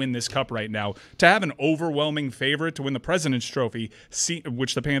that can win this cup right now. To have an overwhelming favorite to win the President's Trophy,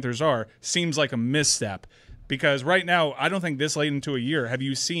 which the Panthers are, seems like a misstep. Because right now, I don't think this late into a year have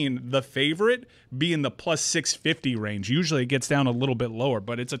you seen the favorite be in the plus 650 range. Usually it gets down a little bit lower,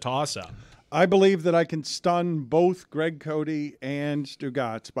 but it's a toss-up. I believe that I can stun both Greg Cote and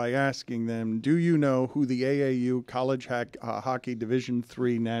Stugotz by asking them, do you know who the AAU College Hockey Division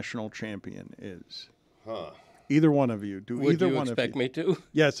III national champion is? Huh. Either one of you. Would you expect me to?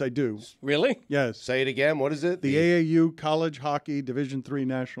 Yes, I do. Really? Yes. Say it again. What is it? The AAU College Hockey Division III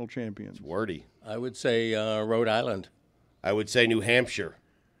national champions. It's wordy. I would say Rhode Island. I would say New Hampshire.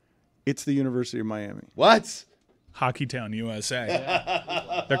 It's the University of Miami. What? Hockeytown,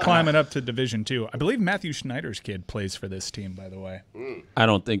 USA. They're climbing up to Division II. I believe Matthew Schneider's kid plays for this team, by the way. I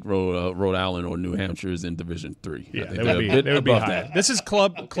don't think Rhode Island or New Hampshire is in Division III. Yeah, they would be high. This is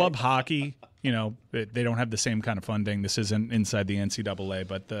club hockey. You know, they don't have the same kind of funding. This isn't inside the NCAA,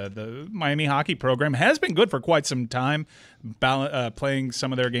 but the Miami hockey program has been good for quite some time, playing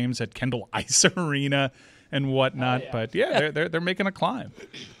some of their games at Kendall Ice Arena and whatnot. But yeah, they're making a climb.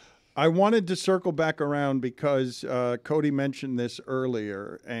 I wanted to circle back around because Cody mentioned this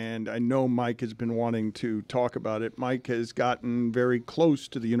earlier, and I know Mike has been wanting to talk about it. Mike has gotten very close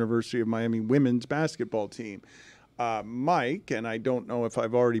to the University of Miami women's basketball team. Mike, and I don't know if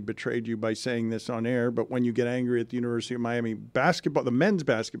I've already betrayed you by saying this on air, but when you get angry at the University of Miami basketball, the men's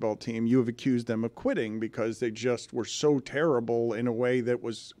basketball team, you have accused them of quitting because they just were so terrible in a way that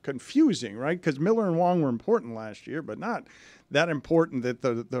was confusing, right? Because Miller and Wong were important last year, but not that important that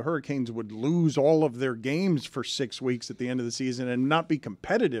the Hurricanes would lose all of their games for 6 weeks at the end of the season and not be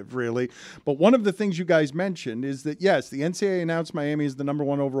competitive, really. But one of the things you guys mentioned is that, yes, the NCAA announced Miami as the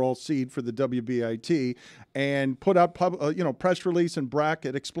 #1 overall seed for the WBIT and put out press release and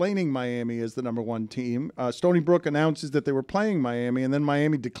bracket explaining Miami as the #1 team. Stony Brook announces that they were playing Miami, and then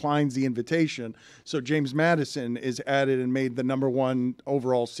Miami declines the invitation. So James Madison is added and made the #1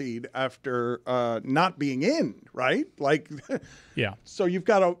 overall seed after not being in, right? Like, yeah. So you've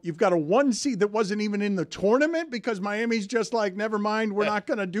got a 1 seed that wasn't even in the tournament because Miami's just like, never mind, we're not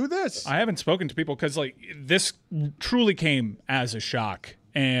going to do this. I haven't spoken to people because this truly came as a shock.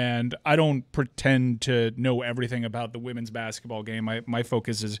 And I don't pretend to know everything about the women's basketball game. My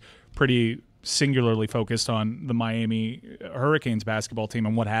focus is pretty singularly focused on the Miami Hurricanes basketball team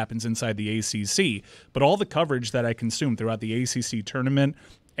and what happens inside the ACC. But all the coverage that I consumed throughout the ACC tournament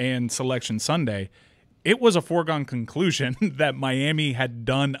and Selection Sunday, it was a foregone conclusion that Miami had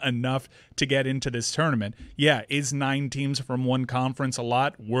done enough to get into this tournament. Yeah, is 9 teams from one conference a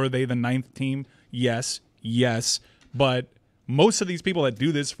lot? Were they the 9th team? Yes. But most of these people that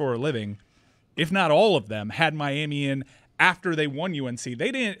do this for a living, if not all of them, had Miami in after they won UNC.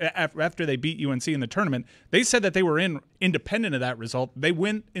 They didn't after they beat UNC in the tournament. They said that they were in independent of that result. They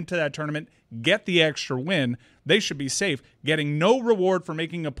went into that tournament, get the extra win. They should be safe, getting no reward for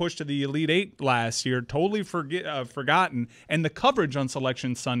making a push to the Elite Eight last year, totally forgotten. And the coverage on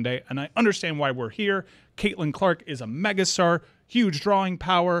Selection Sunday, and I understand why we're here. Caitlin Clark is a megastar, huge drawing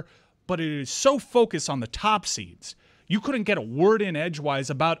power, but it is so focused on the top seeds. You couldn't get a word in edgewise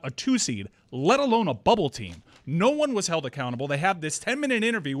about a 2 seed, let alone a bubble team. No one was held accountable. They have this 10-minute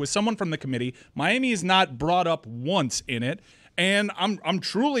interview with someone from the committee. Miami is not brought up once in it. And I'm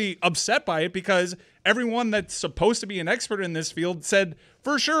truly upset by it because everyone that's supposed to be an expert in this field said,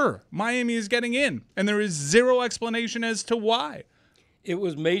 for sure, Miami is getting in. And there is zero explanation as to why. It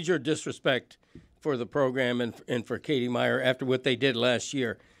was major disrespect for the program and for Katie Meyer after what they did last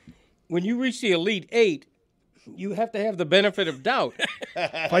year. When you reach the Elite Eight, you have to have the benefit of doubt.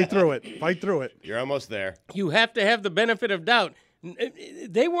 Fight through it. You're almost there. You have to have the benefit of doubt.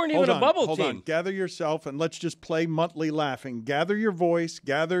 They weren't even a bubble team. Hold on. Gather yourself and let's just play Muttley laughing. Gather your voice.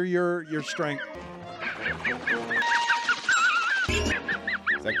 Gather your strength.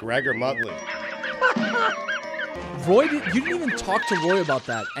 Is that Greg or Muttley? Roy, you didn't even talk to Roy about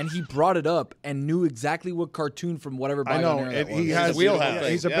that, and he brought it up and knew exactly what cartoon from whatever. I know he has wheelhouse.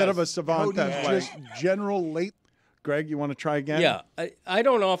 He's a bit of a savant. That's just general late. Greg, you want to try again? Yeah, I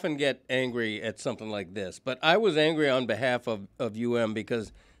don't often get angry at something like this, but I was angry on behalf of UM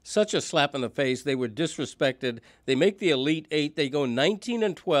because such a slap in the face. They were disrespected. They make the Elite Eight. They go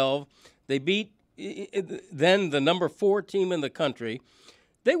 19-12. They beat then the number 4 team in the country.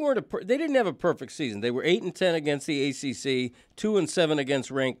 They didn't have a perfect season. They were 8-10 against the ACC, 2-7 against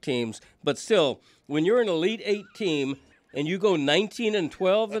ranked teams. But still, when you're an Elite 8 team and you go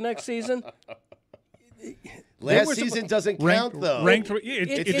 19-12 the next season, Last season doesn't count, though.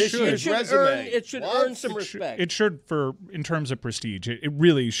 It should earn some respect. It should, in terms of prestige. It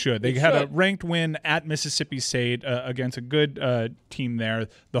really should. They had a ranked win at Mississippi State against a good team there.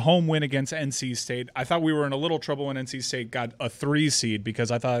 The home win against NC State. I thought we were in a little trouble when NC State got a 3 seed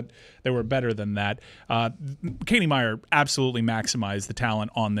because I thought they were better than that. Katie Meyer absolutely maximized the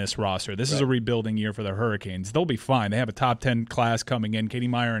talent on this roster. This is a rebuilding year for the Hurricanes. They'll be fine. They have a top 10 class coming in. Katie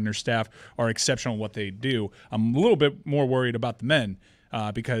Meyer and her staff are exceptional at what they do. I'm a little bit more worried about the men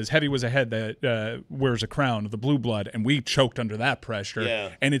because Heavy was a head that wears a crown of the blue blood, and we choked under that pressure. Yeah.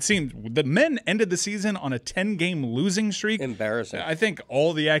 And it seemed the men ended the season on a 10-game losing streak. Embarrassing. I think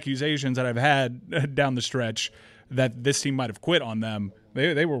all the accusations that I've had down the stretch that this team might have quit on them,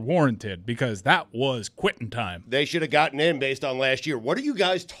 they were warranted because that was quitting time. They should have gotten in based on last year. What are you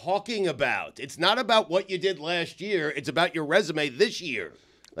guys talking about? It's not about what you did last year. It's about your resume this year.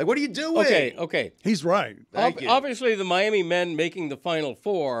 Like, what are you doing? Okay. He's right. Obviously, the Miami men making the Final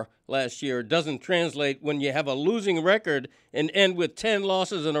Four last year doesn't translate when you have a losing record and end with 10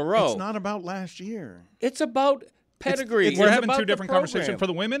 losses in a row. It's not about last year. It's about pedigree. We're having two different conversations. For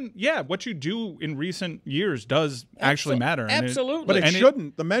the women, what you do in recent years does actually matter. Absolutely. But it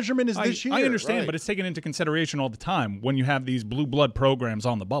shouldn't. The measurement is this year. I understand, but it's taken into consideration all the time when you have these blue blood programs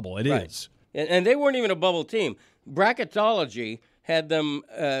on the bubble. It is. And they weren't even a bubble team. Bracketology had them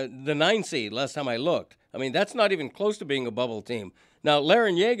the 9 seed last time I looked. I mean, that's not even close to being a bubble team. Now,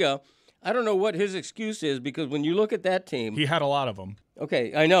 Larrañaga, I don't know what his excuse is because when you look at that team. He had a lot of them.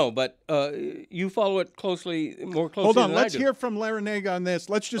 Okay, I know, but you follow it more closely Hold on, than I let's do. hear from Larrañaga on this.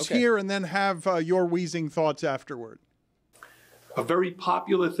 Let's just hear and then have your wheezing thoughts afterward. A very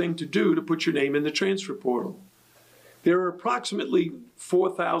popular thing to do to put your name in the transfer portal. There are approximately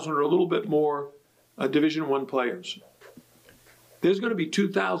 4,000 or a little bit more Division I players. There's going to be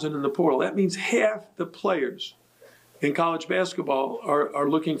 2,000 in the portal. That means half the players in college basketball are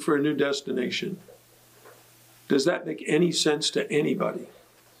looking for a new destination. Does that make any sense to anybody?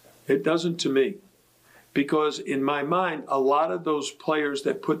 It doesn't to me. Because in my mind, a lot of those players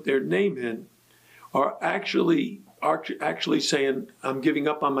that put their name in are actually saying, I'm giving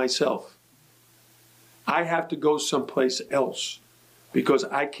up on myself. I have to go someplace else because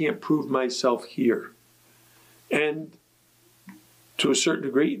I can't prove myself here. And to a certain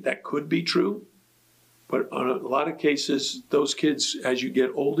degree, that could be true. But on a lot of cases, those kids, as you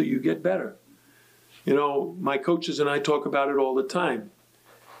get older, you get better. You know, my coaches and I talk about it all the time.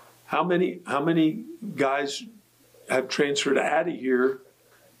 How many guys have transferred out of here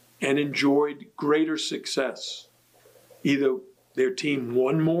and enjoyed greater success? Either their team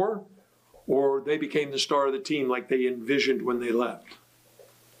won more or they became the star of the team like they envisioned when they left.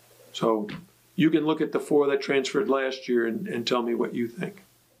 So you can look at the 4 that transferred last year and tell me what you think.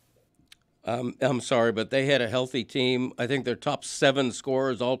 I'm sorry, but they had a healthy team. I think their top 7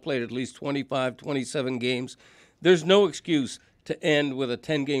 scorers all played at least 25, 27 games. There's no excuse to end with a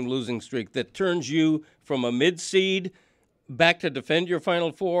 10-game losing streak that turns you from a mid-seed back to defend your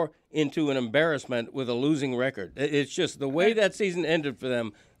Final Four into an embarrassment with a losing record. It's just the way that season ended for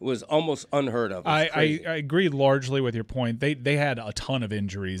them was almost unheard of. I agree largely with your point. They had a ton of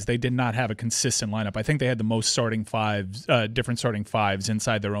injuries. They did not have a consistent lineup. I think they had the most starting fives, different starting fives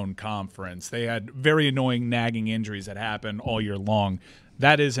inside their own conference. They had very annoying, nagging injuries that happened all year long.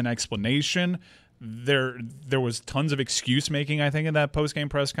 That is an explanation. There was tons of excuse making, I think, in that post-game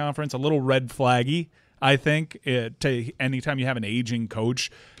press conference. A little red flaggy, I think. Anytime you have an aging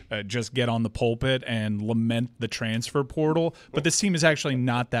coach just get on the pulpit and lament the transfer portal. But this team is actually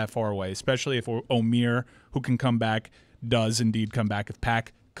not that far away, especially if Omir, who can come back, does indeed come back. If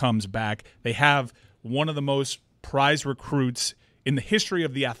Pack comes back, they have one of the most prized recruits in the history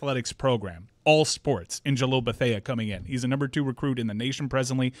of the athletics program, all sports, in Jalil Bethea coming in. He's a number 2 recruit in the nation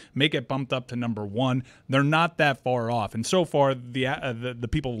presently, may get bumped up to number 1. They're not that far off. And so far, the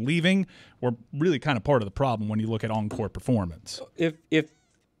people leaving were really kind of part of the problem when you look at on-court performance. If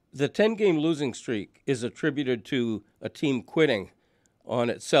the 10-game losing streak is attributed to a team quitting on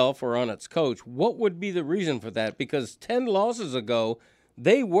itself or on its coach, what would be the reason for that? Because 10 losses ago,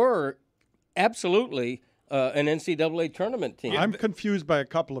 they were absolutely an NCAA tournament team. I'm confused by a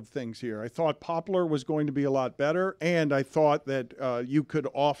couple of things here. I thought Poplar was going to be a lot better, and I thought that you could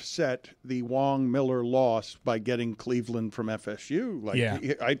offset the Wong-Miller loss by getting Cleveland from FSU.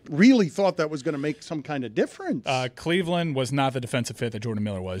 I really thought that was going to make some kind of difference. Cleveland was not the defensive fit that Jordan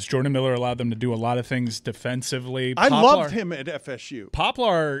Miller was. Jordan Miller allowed them to do a lot of things defensively. I loved him at FSU.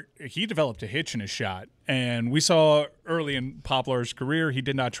 Poplar, he developed a hitch in his shot. And we saw early in Poplar's career, he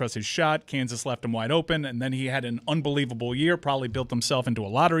did not trust his shot. Kansas left him wide open, and then he had an unbelievable year, probably built himself into a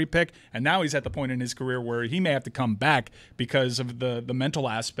lottery pick, and now he's at the point in his career where he may have to come back because of the mental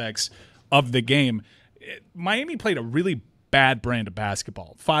aspects of the game. Miami played a really bad brand of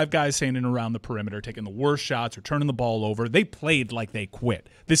basketball. 5 guys standing around the perimeter, taking the worst shots or turning the ball over. They played like they quit.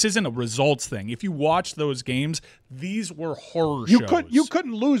 This isn't a results thing. If you watch those games, these were horror shows. You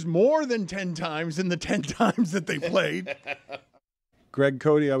couldn't lose more than 10 times in the 10 times that they played. Greg,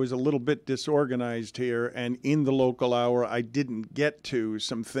 Cote, I was a little bit disorganized here, and in the local hour, I didn't get to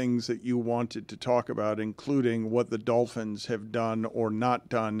some things that you wanted to talk about, including what the Dolphins have done or not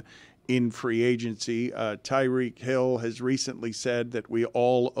done in free agency. Tyreek Hill has recently said that we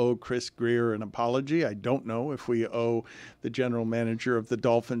all owe Chris Greer an apology. I don't know if we owe the general manager of the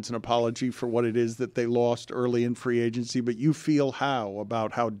Dolphins an apology for what it is that they lost early in free agency, but you feel how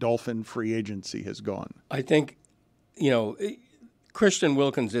about how Dolphin free agency has gone? I think, Christian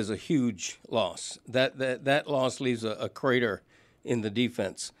Wilkins is a huge loss. That loss leaves a crater in the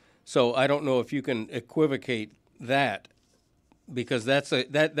defense. So I don't know if you can equivocate that, because that's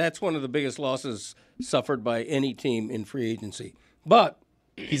one of the biggest losses suffered by any team in free agency. But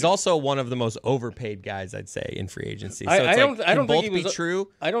he's also one of the most overpaid guys, I'd say, in free agency. So I don't think both he was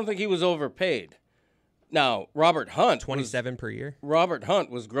true. I don't think he was overpaid. Now, Robert Hunt, 27 per year. Robert Hunt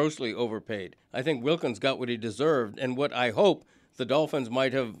was grossly overpaid. I think Wilkins got what he deserved, and what I hope the Dolphins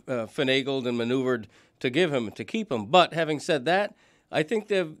might have finagled and maneuvered to give him to keep him. But having said that, I think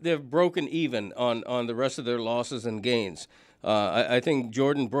they've broken even on the rest of their losses and gains. I think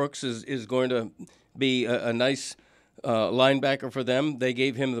Jordan Brooks is going to be a nice linebacker for them. They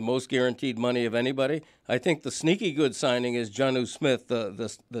gave him the most guaranteed money of anybody. I think the sneaky good signing is Jonnu Smith,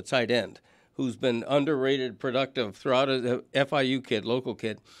 the tight end, who's been underrated, productive throughout a FIU kid, local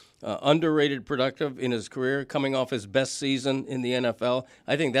kid. Underrated, productive in his career, coming off his best season in the NFL.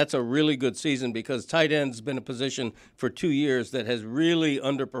 I think that's a really good season because tight end's been a position for 2 years that has really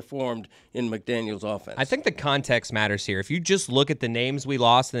underperformed in McDaniel's offense. I think the context matters here. If you just look at the names we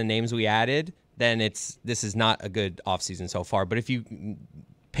lost and the names we added, then this is not a good offseason so far. But if you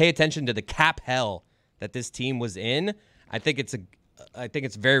pay attention to the cap hell that this team was in, I think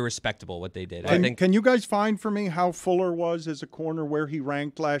it's very respectable what they did. Can you guys find for me how Fuller was as a corner, where he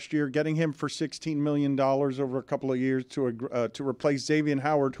ranked last year, getting him for $16 million over a couple of years to replace Xavier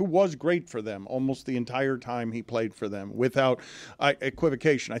Howard, who was great for them almost the entire time he played for them, without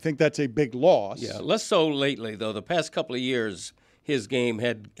equivocation. I think that's a big loss. Yeah, less so lately, though. The past couple of years, his game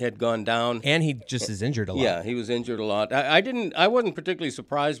had gone down, and he just is injured a lot. Yeah, he was injured a lot. I wasn't particularly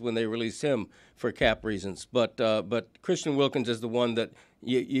surprised when they released him for cap reasons, but Christian Wilkins is the one that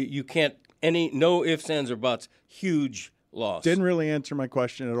you can't no ifs, ands, or buts. Huge loss. Didn't really answer my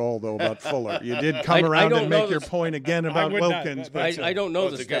question at all, though, about Fuller. You did come around and make your point again about Wilkins, but I don't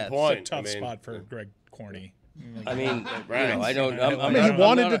know the stats. A good point. It's a tough spot for Greg Corney. I mean, right. I don't. He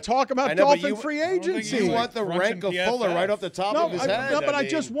wanted to talk about Dolphin free agency. You want the rank of Fuller right off the top of his head. No, but I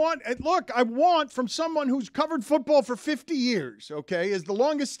just want. Look, I want from someone who's covered football for 50 years. Okay, is the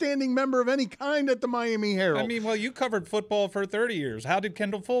longest standing member of any kind at the Miami Herald. I mean, well, you covered football for 30 years. How did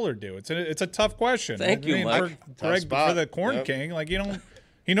Kendall Fuller do? It's a tough question. Thank you, Mike. For the Corn King, like you don't.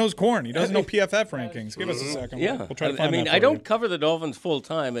 He knows corn. He doesn't know PFF rankings. Give us a second. Yeah. We'll try to find I don't cover the Dolphins full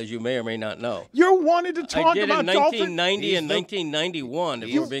time, as you may or may not know. You wanted to talk about Dolphins. I did in 1990 and 1991,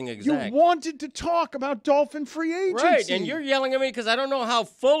 if we're being exact. You wanted to talk about Dolphin free agency. Right, and you're yelling at me because I don't know how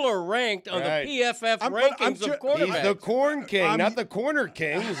Fuller ranked on the PFF rankings of quarterbacks. He's the Corn King, not the Corner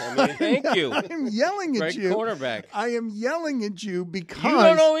King. Thank you. I am yelling at you. Quarterback. I am yelling at you because... You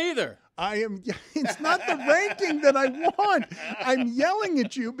don't know either. It's not the ranking that I want. I'm yelling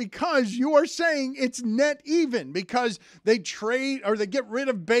at you because you are saying it's net even because they trade or they get rid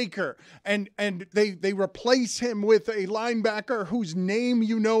of Baker and they replace him with a linebacker whose name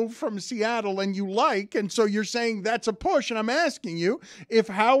you know from Seattle and you like. And so you're saying that's a push. And I'm asking you if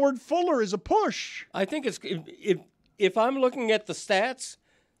Howard Fuller is a push. I think it's if I'm looking at the stats,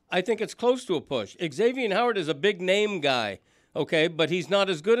 I think it's close to a push. Xavier Howard is a big name guy. Okay, but he's not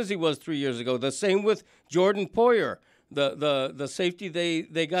as good as he was 3 years ago. The same with Jordan Poyer, the safety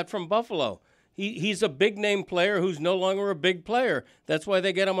they got from Buffalo. He's a big-name player who's no longer a big player. That's why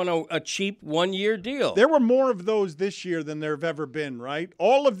they get him on a cheap one-year deal. There were more of those this year than there have ever been, right?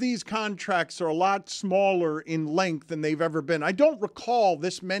 All of these contracts are a lot smaller in length than they've ever been. I don't recall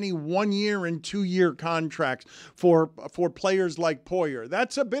this many one-year and two-year contracts for players like Poyer.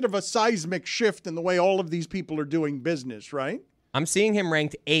 That's a bit of a seismic shift in the way all of these people are doing business, right? I'm seeing him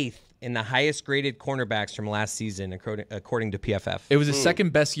ranked 8th in the highest graded cornerbacks from last season, according to PFF. It was his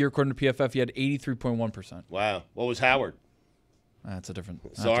second best year according to PFF. He had 83.1%. Wow. What was Howard? That's a different.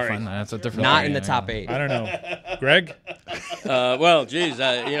 Sorry. That's a different. Not in the top 8. I don't know. Greg? Well, geez,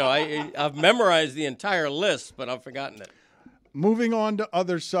 I've memorized the entire list, but I've forgotten it. Moving on to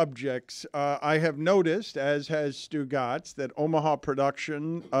other subjects, I have noticed, as has Stugotz, that Omaha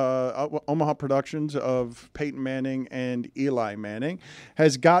Productions of Peyton Manning and Eli Manning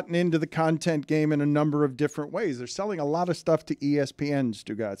has gotten into the content game in a number of different ways. They're selling a lot of stuff to ESPN,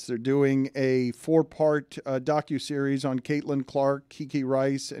 Stugotz. They're doing a 4-part docuseries on Caitlin Clark, Kiki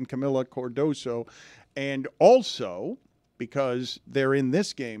Rice, and Camila Cardoso, and also, because they're in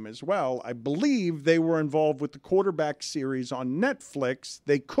this game as well, I believe they were involved with the quarterback series on Netflix.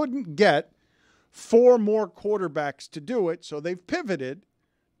 They couldn't get 4 more quarterbacks to do it, so they've pivoted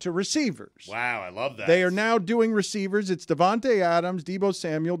to receivers. Wow, I love that. They are now doing receivers. It's Devontae Adams, Deebo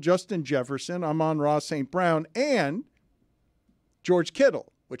Samuel, Justin Jefferson, Amon-Ra St. Brown, and George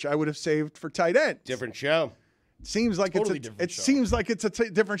Kittle, which I would have saved for tight ends. Different show. Seems like Totally it's different show. seems like it's a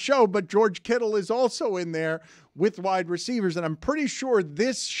different show, but George Kittle is also in there with wide receivers, and I'm pretty sure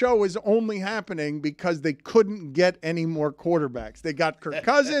this show is only happening because they couldn't get any more quarterbacks. They got Kirk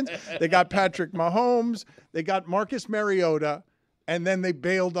Cousins, they got Patrick Mahomes, they got Marcus Mariota, and then they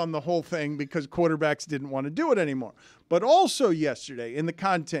bailed on the whole thing because quarterbacks didn't want to do it anymore. But also yesterday in the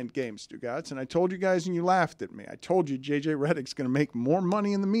content game, Stugotz, and I told you guys and you laughed at me. I told you J.J. Redick's going to make more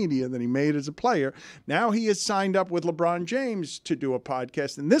money in the media than he made as a player. Now he has signed up with LeBron James to do a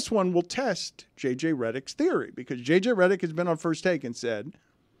podcast, and this one will test J.J. Redick's theory because J.J. Redick has been on First Take and said,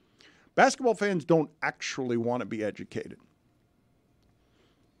 basketball fans don't actually want to be educated.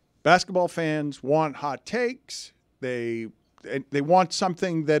 Basketball fans want hot takes. They want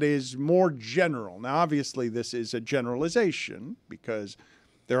something that is more general. Now, obviously, this is a generalization because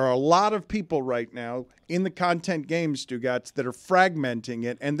there are a lot of people right now in the content game, Stugotz, that are fragmenting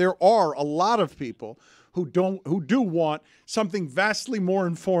it, and there are a lot of people who do want something vastly more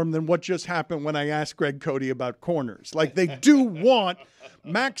informed than what just happened when I asked Greg Cote about corners. Like, they do want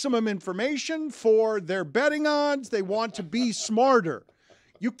maximum information for their betting odds. They want to be smarter.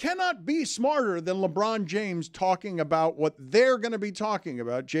 You cannot be smarter than LeBron James talking about what they're going to be talking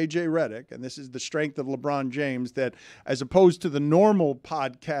about, J.J. Redick, and this is the strength of LeBron James, that as opposed to the normal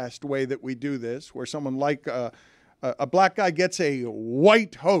podcast way that we do this, where someone like a black guy gets a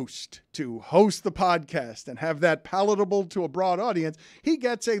white host to host the podcast and have that palatable to a broad audience, he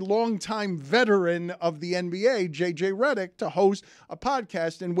gets a longtime veteran of the NBA, J.J. Redick, to host a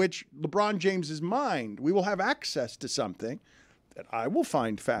podcast in which LeBron James's mind, we will have access to something that I will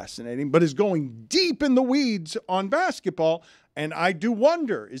find fascinating, but is going deep in the weeds on basketball. And I do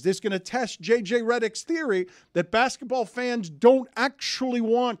wonder, is this going to test J.J. Redick's theory that basketball fans don't actually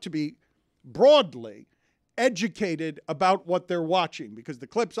want to be broadly educated about what they're watching? Because the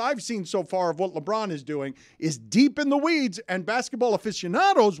clips I've seen so far of what LeBron is doing is deep in the weeds, and basketball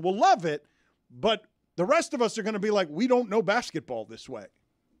aficionados will love it, but the rest of us are going to be like, we don't know basketball this way.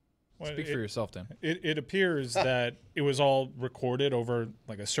 Speak for yourself, Dan. It appears that it was all recorded over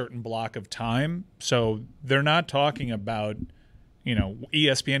like a certain block of time. So they're not talking about,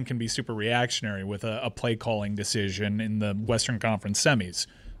 ESPN can be super reactionary with a play calling decision in the Western Conference semis.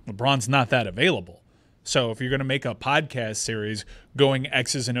 LeBron's not that available. So if you're going to make a podcast series going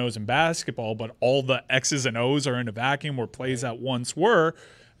X's and O's in basketball, but all the X's and O's are in a vacuum where plays that once were,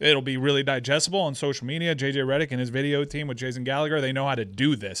 it'll be really digestible on social media. J.J. Redick and his video team with Jason Gallagher, they know how to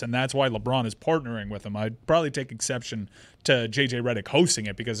do this, and that's why LeBron is partnering with them. I'd probably take exception to J.J. Redick hosting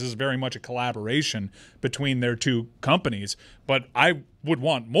it because this is very much a collaboration between their two companies, but I would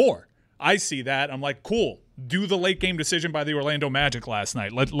want more. I see that. I'm like, cool. Do the late game decision by the Orlando Magic last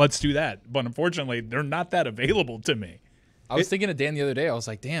night. Let's do that. But unfortunately, they're not that available to me. I was thinking of Dan the other day. I was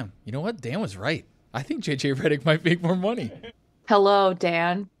like, damn, you know what? Dan was right. I think J.J. Redick might make more money. Hello,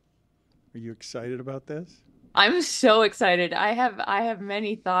 Dan. Are you excited about this? I'm so excited. I have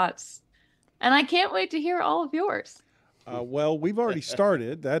many thoughts, and I can't wait to hear all of yours. Well, we've already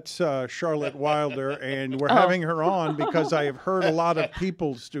started. That's Charlotte Wilder, and we're having her on because I have heard a lot of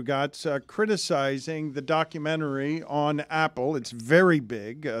people, Stugotz, criticizing the documentary on Apple. It's very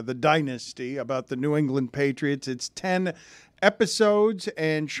big, The Dynasty, about the New England Patriots. It's 10 episodes,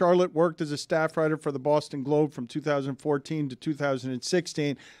 and Charlotte worked as a staff writer for the Boston Globe from 2014 to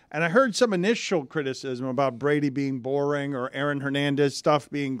 2016. And I heard some initial criticism about Brady being boring or Aaron Hernandez stuff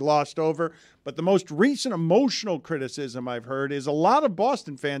being glossed over. But the most recent emotional criticism I've heard is a lot of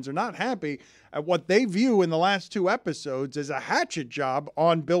Boston fans are not happy at what they view in the last 2 episodes as a hatchet job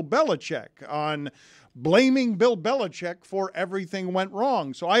on Bill Belichick, on blaming Bill Belichick for everything went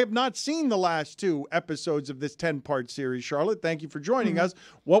wrong. So I have not seen the last 2 episodes of this 10-part series, Charlotte. Thank you for joining us.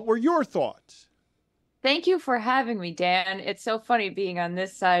 What were your thoughts? Thank you for having me, Dan. It's so funny being on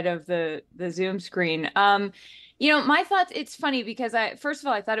this side of the Zoom screen. My thoughts, it's funny because first of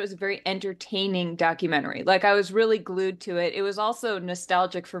all, I thought it was a very entertaining documentary. Like, I was really glued to it. It was also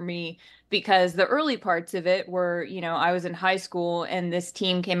nostalgic for me because the early parts of it were, I was in high school and this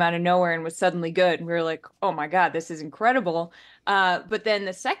team came out of nowhere and was suddenly good. And we were like, oh my God, this is incredible. But then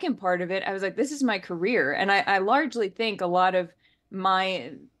the second part of it, I was like, this is my career. And I largely think a lot of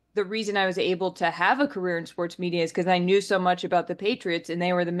the reason I was able to have a career in sports media is because I knew so much about the Patriots and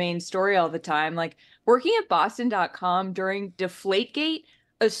they were the main story all the time. Like, working at Boston.com during Deflategate,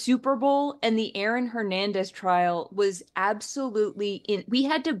 a Super Bowl, and the Aaron Hernandez trial was absolutely we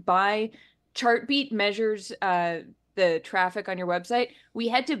had to buy Chartbeat measures the traffic on your website. We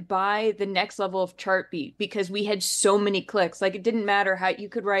had to buy the next level of Chartbeat because we had so many clicks. Like, it didn't matter how you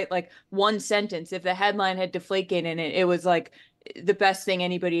could write like one sentence. If the headline had Deflategate in it, it was like the best thing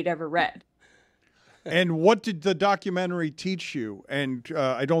anybody had ever read. And what did the documentary teach you? And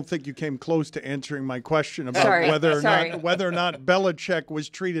I don't think you came close to answering my question about whether or not Belichick was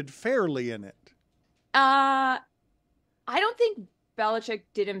treated fairly in it. I don't think Belichick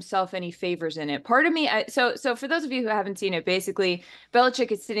did himself any favors in it. Part of me, so for those of you who haven't seen it, basically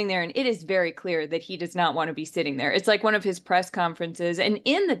Belichick is sitting there and it is very clear that he does not want to be sitting there. It's like one of his press conferences, and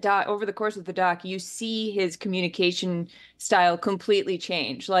in the doc, over the course of the doc, you see his communication style completely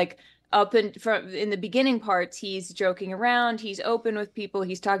change. Like, in the beginning parts, he's joking around, he's open with people,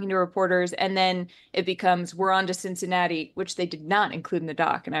 he's talking to reporters, and then it becomes, we're on to Cincinnati, which they did not include in the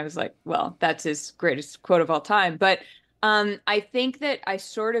doc. And I was like, well, that's his greatest quote of all time. But I think that I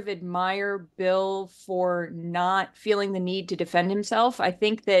sort of admire Bill for not feeling the need to defend himself. I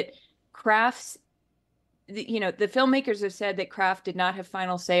think that Kraft's, the filmmakers have said that Kraft did not have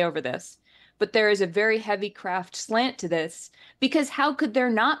final say over this. But there is a very heavy Kraft slant to this, because how could there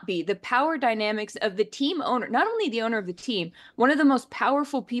not be? The power dynamics of the team owner, not only the owner of the team, one of the most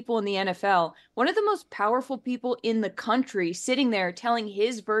powerful people in the NFL, one of the most powerful people in the country, sitting there telling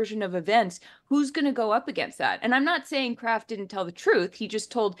his version of events. Who's going to go up against that? And I'm not saying Kraft didn't tell the truth. He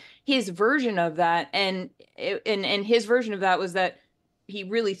just told his version of that. And his version of that was that he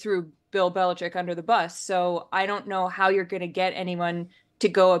really threw Bill Belichick under the bus. So I don't know how you're going to get anyone to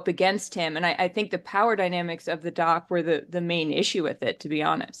go up against him. And I think the power dynamics of the doc were the main issue with it, to be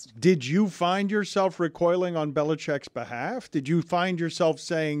honest. Did you find yourself recoiling on Belichick's behalf? Did you find yourself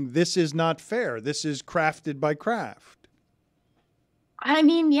saying, this is not fair, this is crafted by Kraft? I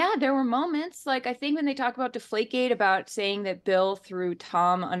mean, yeah, there were moments. Like, I think when they talk about Deflategate, about saying that Bill threw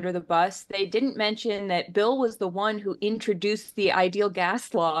Tom under the bus, they didn't mention that Bill was the one who introduced the ideal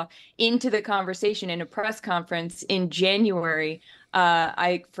gas law into the conversation in a press conference in January.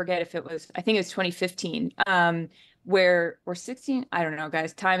 I forget if it was, I think it was 2015, where we're 16. I don't know,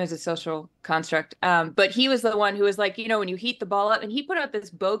 guys. Time is a social construct. But he was the one who was like, when you heat the ball up, and he put out this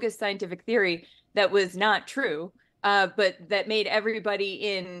bogus scientific theory that was not true. But that made everybody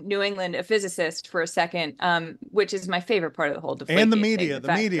in New England a physicist for a second, which is my favorite part of the whole debate. And the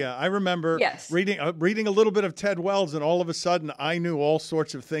media. I remember reading a little bit of Ted Wells, and all of a sudden I knew all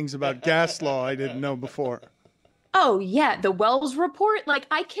sorts of things about gas law I didn't know before. Oh, yeah. The Wells report. Like,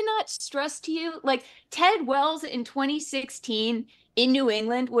 I cannot stress to you, like, Ted Wells in 2016 in New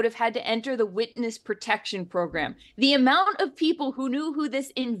England would have had to enter the witness protection program. The amount of people who knew who this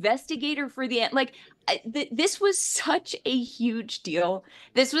investigator for this was such a huge deal.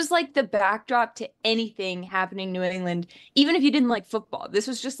 This was like the backdrop to anything happening in New England, even if you didn't like football. This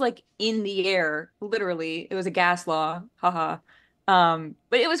was just like in the air, literally. It was a gas law. Haha.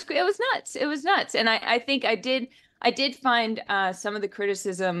 But it was nuts. It was nuts. And I think I did find some of the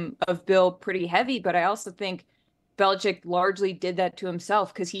criticism of Bill pretty heavy, but I also think Belichick largely did that to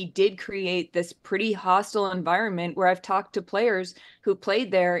himself, because he did create this pretty hostile environment where I've talked to players who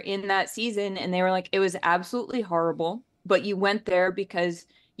played there in that season, and they were like, it was absolutely horrible, but you went there because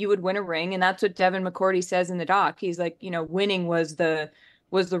you would win a ring. And that's what Devin McCourty says in the doc. He's like, winning was the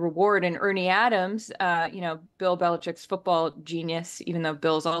reward. And Ernie Adams, Bill Belichick's football genius, even though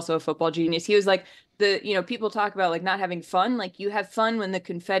Bill's also a football genius, he was like, people talk about like not having fun. Like, you have fun when the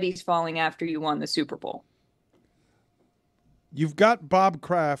confetti's falling after you won the Super Bowl. You've got Bob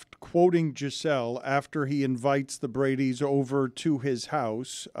Kraft quoting Giselle after he invites the Bradys over to his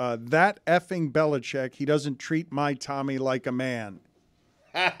house. That effing Belichick, he doesn't treat my Tommy like a man.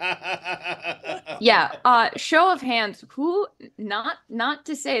 Yeah. Show of hands. Who, not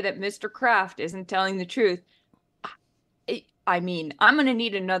to say that Mr. Kraft isn't telling the truth. I mean, I'm going to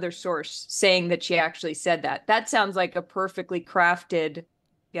need another source saying that she actually said that. That sounds like a perfectly crafted,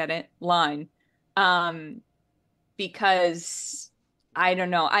 get it, line. Because I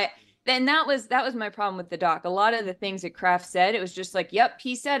don't know. Then that was my problem with the doc. A lot of the things that Kraft said, it was just like, yep,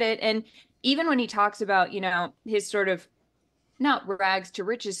 he said it. And even when he talks about, his sort of not rags to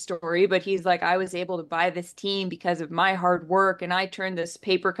riches story, but he's like, I was able to buy this team because of my hard work, and I turned this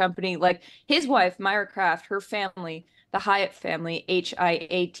paper company. Like his wife, Myra Kraft, her family, the Hyatt family,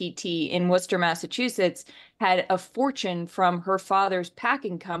 Hiatt, in Worcester, Massachusetts, had a fortune from her father's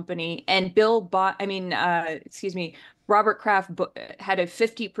packing company, and Robert Kraft had a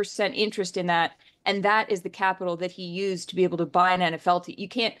 50% interest in that, and that is the capital that he used to be able to buy an NFL team. You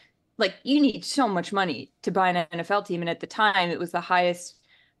can't, you need so much money to buy an NFL team, and at the time, it was the highest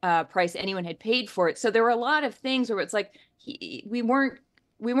price anyone had paid for it. So there were a lot of things where it's like we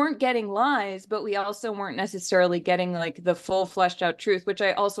weren't getting lies, but we also weren't necessarily getting the full fleshed out truth, which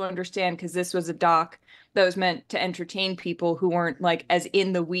I also understand because this was a doc that was meant to entertain people who weren't as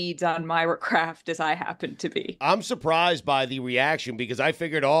in the weeds on Myra Kraft as I happened to be. I'm surprised by the reaction because I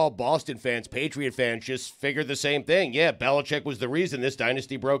figured all Boston fans, Patriot fans, just figured the same thing. Yeah, Belichick was the reason this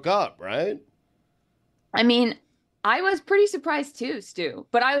dynasty broke up, right? I mean, I was pretty surprised too, Stu.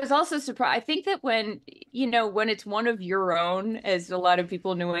 But I was also surprised. I think that when it's one of your own, as a lot of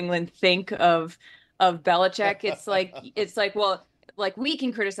people in New England think of Belichick, it's like, well, we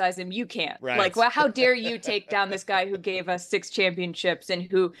can criticize him, you can't. Right. Well, how dare you take down this guy who gave us 6 championships, and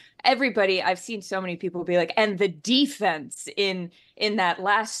who I've seen so many people be like, and the defense in that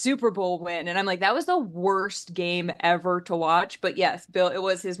last Super Bowl win. And I'm like, that was the worst game ever to watch. But yes, Bill, it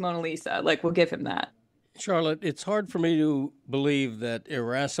was his Mona Lisa. We'll give him that. Charlotte, it's hard for me to believe that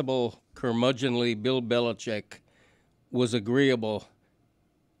irascible, curmudgeonly Bill Belichick was agreeable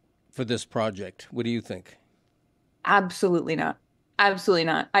for this project. What do you think? Absolutely not. Absolutely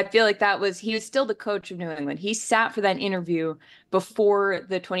not. I feel like he was still the coach of New England. He sat for that interview before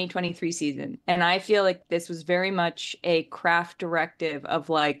the 2023 season. And I feel like this was very much a Kraft directive of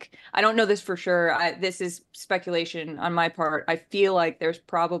I don't know this for sure. This is speculation on my part. I feel like there's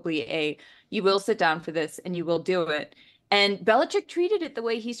probably you will sit down for this and you will do it. And Belichick treated it the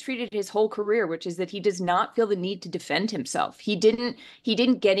way he's treated his whole career, which is that he does not feel the need to defend himself. He didn't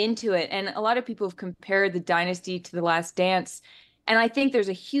get into it. And a lot of people have compared the dynasty to The Last Dance. And I think there's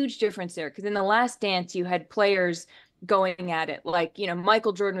a huge difference there, because in The Last Dance, you had players going at it.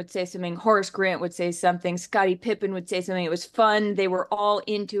 Michael Jordan would say something, Horace Grant would say something, Scottie Pippen would say something. It was fun. They were all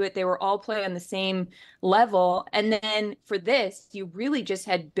into it. They were all playing on the same level. And then for this, you really just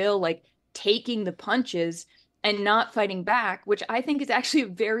had Bill taking the punches and not fighting back, which I think is actually a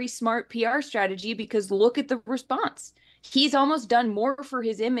very smart PR strategy, because look at the response. He's almost done more for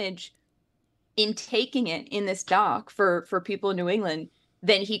his image in taking it in this doc for people in New England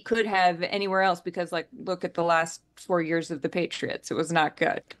than he could have anywhere else, because look at the last 4 years of the Patriots. It was not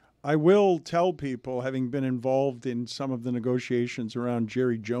good. I will tell people, having been involved in some of the negotiations around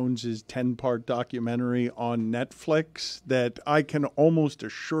Jerry Jones's 10-part documentary on Netflix, that I can almost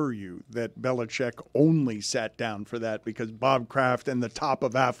assure you that Belichick only sat down for that because Bob Kraft and the top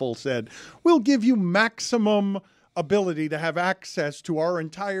of Apple said, we'll give you maximum ability to have access to our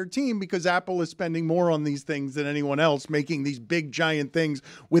entire team because Apple is spending more on these things than anyone else, making these big giant things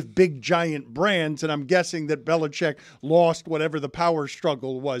with big giant brands. And I'm guessing that Belichick lost whatever the power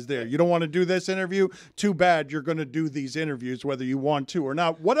struggle was there. You don't want to do this interview? Too bad. You're going to do these interviews whether you want to or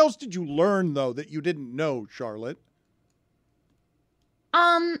not. What else did you learn, though, that you didn't know, Charlotte?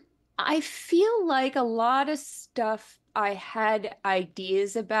 I feel like a lot of stuff I had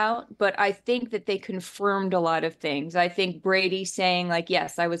ideas about, but I think that they confirmed a lot of things. I think Brady saying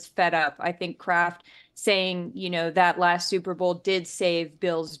yes, I was fed up. I think Kraft saying, that last Super Bowl did save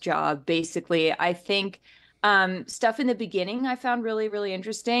Bill's job, basically. I think stuff in the beginning I found really, really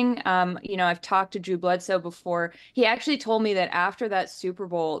interesting. I've talked to Drew Bledsoe before. He actually told me that after that Super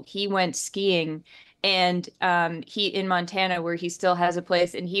Bowl, he went skiing and he in Montana, where he still has a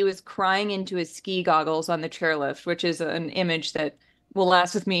place, and he was crying into his ski goggles on the chairlift, which is an image that will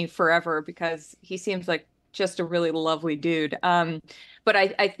last with me forever because he seems like just a really lovely dude. But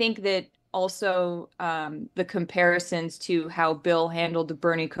I think that also the comparisons to how Bill handled the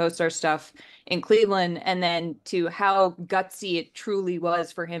Bernie Kosar stuff in Cleveland, and then to how gutsy it truly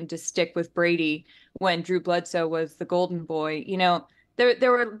was for him to stick with Brady when Drew Bledsoe was the golden boy.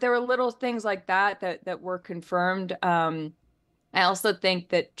 There were little things like that were confirmed. I also think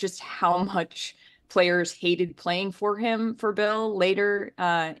that just how much players hated playing for him, for Bill, later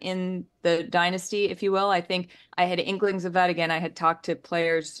in the dynasty, if you will. I think I had inklings of that. Again, I had talked to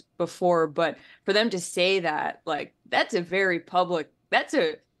players before, but for them to say that, like, that's a very public, that's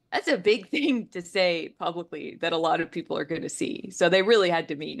a big thing to say publicly that a lot of people are going to see. So they really had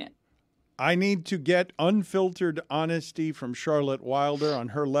to mean it. I need to get unfiltered honesty from Charlotte Wilder on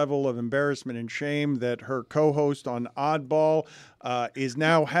her level of embarrassment and shame that her co-host on Oddball is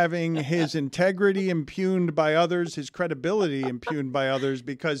now having his integrity impugned by others, his credibility impugned by others,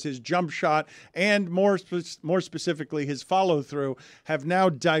 because his jump shot and more specifically his follow-through have now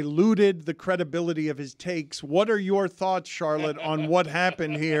diluted the credibility of his takes. What are your thoughts, Charlotte, on what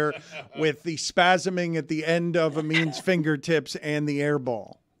happened here with the spasming at the end of Amin's fingertips and the air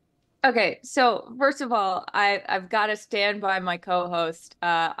ball? Okay, so first of all, I've got to stand by my co-host.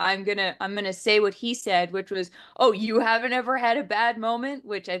 I'm gonna say what he said, which was, "Oh, you haven't ever had a bad moment,"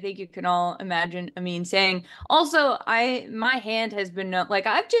 which I think you can all imagine Amin saying. Also, my hand has been like,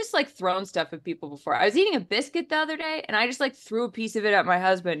 I've just like thrown stuff at people before. I was eating a biscuit the other day, and I just like threw a piece of it at my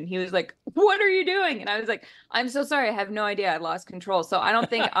husband, and he was like, "What are you doing?" And I was like, "I'm so sorry, I have no idea. I lost control." So I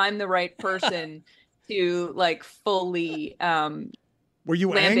don't think I'm the right person to like fully Were you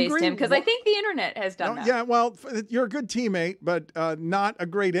lambaste angry? him, because I think the internet has done that. Yeah, well, you're a good teammate, but not a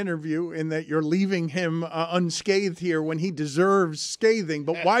great interview in that you're leaving him unscathed here when he deserves scathing.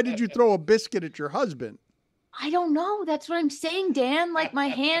 But why did you throw a biscuit at your husband? I don't know. That's what I'm saying, Dan. Like, my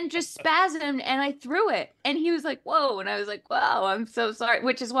hand just spasmed and I threw it. And he was like, "Whoa." And I was like, "Wow, I'm so sorry."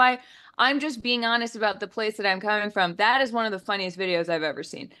 Which is why I'm just being honest about the place that I'm coming from. That is one of the funniest videos I've ever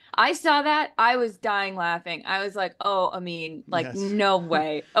seen. I saw that. I was dying laughing. I was like, "Oh, Amin, like, yes. No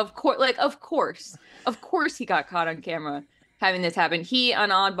way." Of course he got caught on camera having this happen. He, on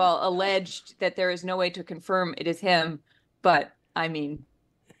Oddball, alleged that there is no way to confirm it is him. But, I mean,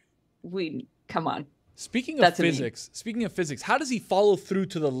 come on. Speaking of physics, how does he follow through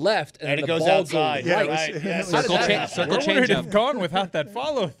to the left and it the goes ball outside? Goes right? Yeah. Circle change have gone without that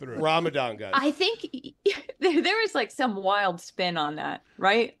follow through. Ramadan guys. I think there was like some wild spin on that,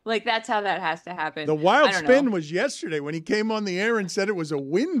 right? Like, that's how that has to happen. The wild spin was yesterday when he came on the air and said it was a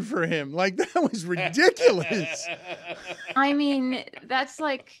win for him. Like, that was ridiculous. I mean, that's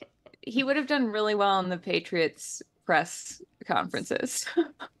like, he would have done really well in the Patriots press conferences.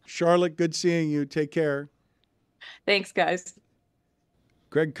 Charlotte, good seeing you. Take care. Thanks, guys.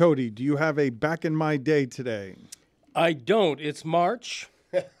 Greg Cote, do you have a back in my day today? I don't. It's March,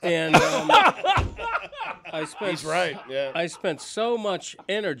 and He's right. Yeah. I spent so much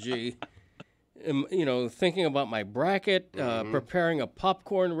energy, thinking about my bracket, preparing a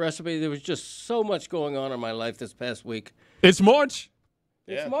popcorn recipe. There was just so much going on in my life this past week. It's March.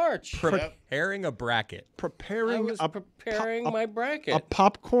 It's March. Preparing a bracket. Preparing my bracket. A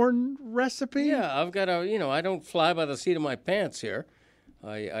popcorn recipe? Yeah, I've got I don't fly by the seat of my pants here.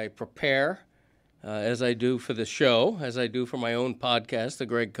 I prepare as I do for the show, as I do for my own podcast, The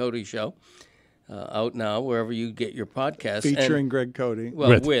Greg Cote Show, out now wherever you get your podcasts. Featuring Greg Cote.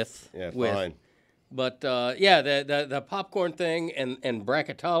 Well, with. Fine. But, the popcorn thing and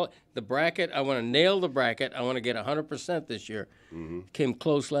the bracket, I want to nail the bracket. I want to get 100% this year. Came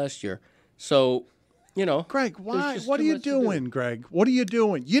close last year. So, Greg, why? What are you doing, Greg? What are you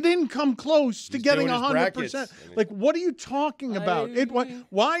doing? You didn't come close to getting 100%. Like, what are you talking about?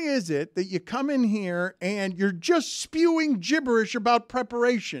 Why is it that you come in here and you're just spewing gibberish about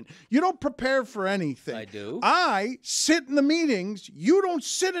preparation? You don't prepare for anything. I do. I sit in the meetings. You don't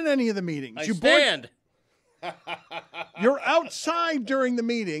sit in any of the meetings. I stand. You're outside during the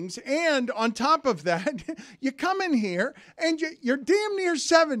meetings, and on top of that, you come in here and you're damn near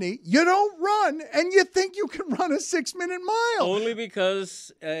 70. You don't run, and you think you can run a 6-minute mile. Only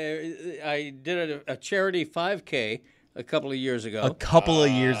because I did a charity 5K a couple of years ago. A couple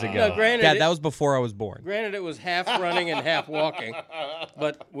of years ago. No, granted, Dad, that was before I was born. Granted, it was half running and half walking.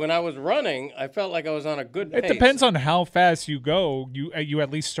 But when I was running, I felt like I was on a good pace. It depends on how fast you go. You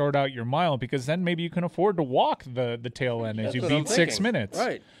at least start out your mile, because then maybe you can afford to walk the tail end as you beat 6 minutes.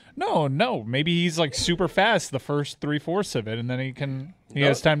 Right. No. Maybe he's like super fast the first 3/4 of it, and then he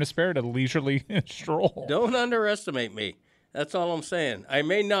has time to spare to leisurely stroll. Don't underestimate me. That's all I'm saying. I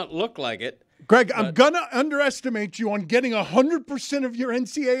may not look like it. Greg, I'm going to underestimate you on getting 100% of your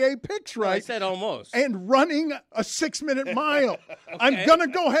NCAA picks right. I said almost. And running a 6-minute mile. Okay. I'm going to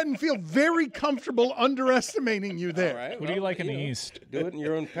go ahead and feel very comfortable underestimating you there. All right, Who do you like in the East? Do it in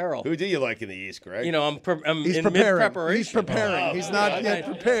your own peril. Who do you like in the East, Greg? I'm He's in preparing. mid-preparation. He's preparing. He's not yet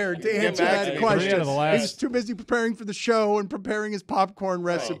prepared to answer that question. He's too busy preparing for the show and preparing his popcorn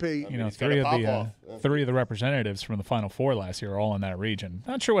recipe. 3 of the 3 of the representatives from the Final Four last year are all in that region.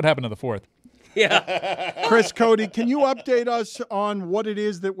 Not sure what happened to the 4th. Yeah. Chris, Cody, can you update us on what it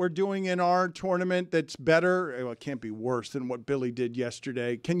is that we're doing in our tournament that's better? Well, it can't be worse than what Billy did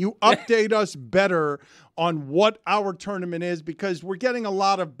yesterday. Can you update us better on what our tournament is? Because we're getting a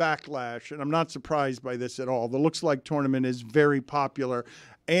lot of backlash, and I'm not surprised by this at all. The Looks Like tournament is very popular,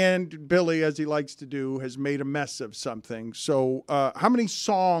 and Billy, as he likes to do, has made a mess of something. So how many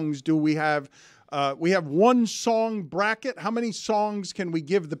songs do we have? We have 1 song bracket. How many songs can we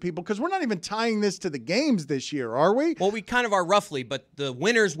give the people? Because we're not even tying this to the games this year, are we? Well, we kind of are roughly, but the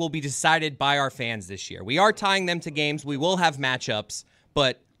winners will be decided by our fans this year. We are tying them to games. We will have matchups,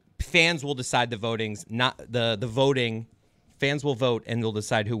 but fans will decide the votings, not the voting. Fans will vote, and they'll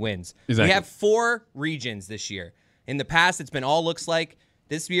decide who wins. Exactly. We have 4 regions this year. In the past, it's been all Looks Like.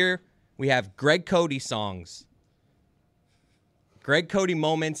 This year, we have Greg Cote songs. Greg Cote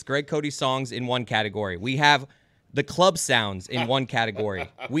moments, Greg Cote songs in one category. We have the club sounds in one category.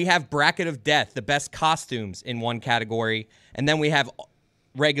 We have Bracket of Death, the best costumes in one category. And then we have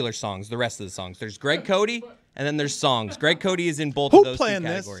regular songs, the rest of the songs. There's Greg Cote, and then there's songs. Greg Cote is in both of those 2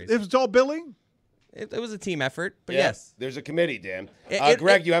 categories. It was all Billy? It was a team effort, but Yeah, yes. There's a committee, Dan. It-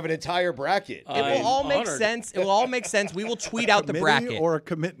 Greg, you have an entire bracket. It will all make sense. It will all make sense. We will tweet out the Committee bracket. or a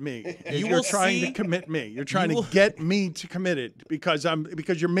commit me. You You're will trying see- to commit me. You're trying to get me to commit it because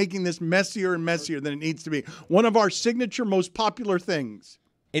you're making this messier and messier than it needs to be. One of our signature most popular things.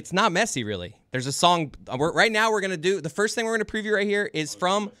 It's not messy, really. There's a song. Right now, we're going to do the first thing we're going to preview right here is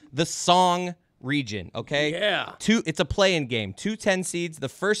from the song region, okay? Yeah. It's a play-in game. 2 10 seeds. The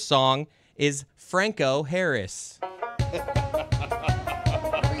first song is Franco Harris. Third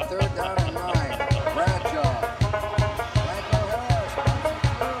down and 9. Bradshaw.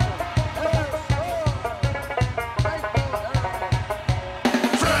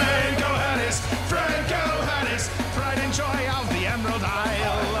 Franco Harris, pride and joy of the Emerald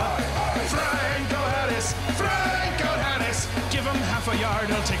Isle. Franco Harris, give him half a yard,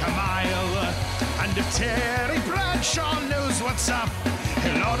 he'll take a mile. And if Terry Bradshaw knows what's up,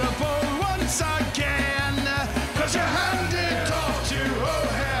 he'll audible once again. 'Cause you hand it off to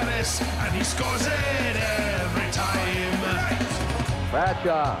O'Harris, and he scores it every time.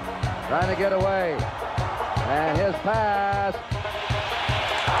 Bradshaw trying to get away. And his pass.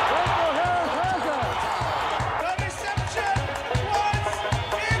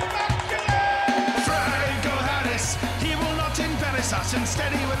 Franco Harris, he will not embarrass us,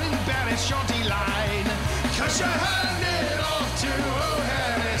 instead he will embarrass Shorty Line. 'Cause you hand it off to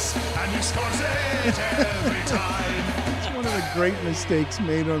O'Harris, and he scores it every time. It's one of the great mistakes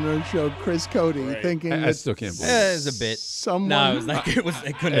made on our show, Chris Cote, thinking I that still can't believe it. It was a bit. Someone... No, it was like it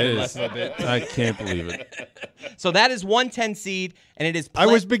couldn't have been less of a bit. I can't believe it. So that is 1 10 seed, and it is. I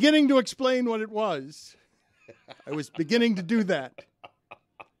was beginning to explain what it was. I was beginning to do that.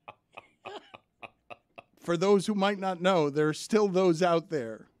 For those who might not know, there are still those out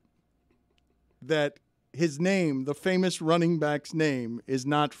there that his name, the famous running back's name, is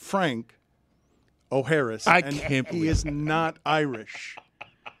not Frank O'Harris. I and can't he believe is not Irish.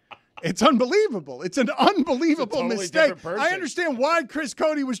 It's unbelievable. It's an unbelievable totally mistake. different person. I understand why Chris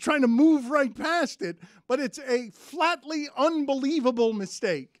Cote was trying to move right past it, but it's a flatly unbelievable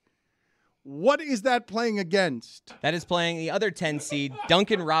mistake. What is that playing against? That is playing the other 10 seed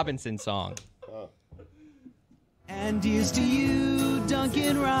Duncan Robinson song. And here's to you,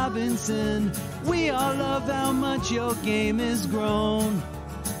 Duncan Robinson. We all love how much your game has grown.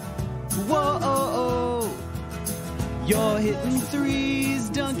 Whoa, you're hitting threes,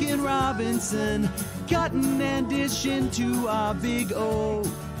 Duncan Robinson. Cutting and dishing to our big O.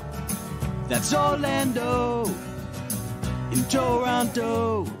 That's Orlando in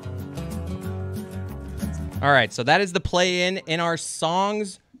Toronto. All right, so that is the play-in in our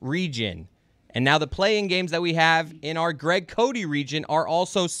songs region. And now the play-in games that we have in our Greg Cote region are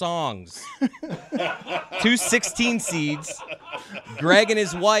also songs. 2 16 seeds. Greg and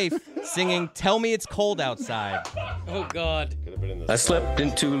his wife singing Tell Me It's Cold Outside. Oh, God. I slept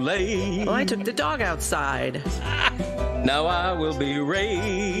in too late. Well, I took the dog outside. Now I will be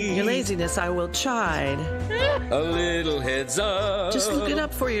raised. Your laziness I will chide. A little heads up. Just look it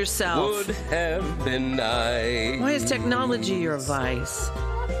up for yourself. Would have been nice. Why is technology your vice?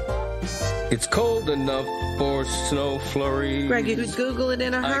 It's cold enough for snow flurries. Greg, you could Google it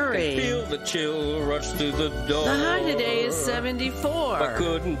in a hurry. I can feel the chill rush through the door. The high today is 74. Why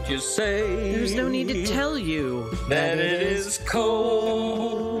couldn't you say? There's no need to tell you that it is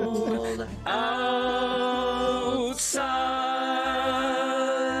cold outside.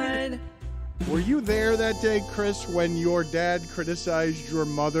 Were you there that that day, Chris, when your dad criticized your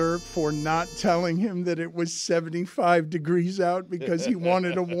mother for not telling him that it was 75 degrees out because he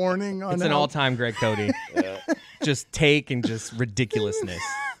wanted a warning on It's an all-time Greg Cote. Just take and just ridiculousness.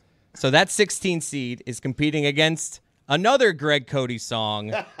 So that 16 seed is competing against another Greg Cote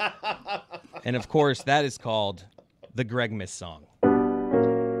song. And, of course, that is called the Greg Miss song. The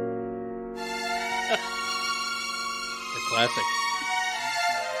classic.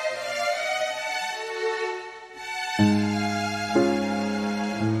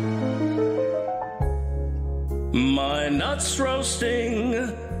 My nuts roasting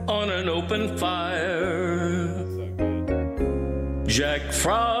on an open fire. Jack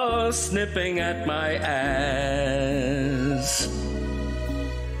Frost nipping at my ass.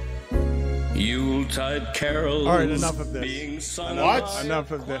 Yuletide carols. All right, enough of this. Being sung What?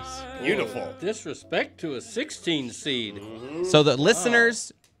 Enough of this. Beautiful. Disrespect to a 16 seed. So the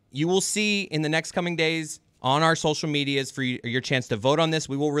listeners, you will see in the next coming days on our social medias for your chance to vote on this.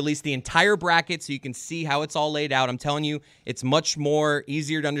 We will release the entire bracket so you can see how it's all laid out. I'm telling you, it's much more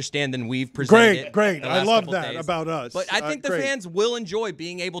easier to understand than we've presented it. Great. the I last love couple that days. about us. But I think the great. fans will enjoy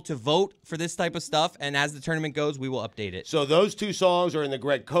being able to vote for this type of stuff, and as the tournament goes, we will update it. So those two songs are in the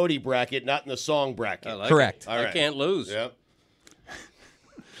Greg Cote bracket, not in the song bracket. I like Correct. it. I can't lose. Yep.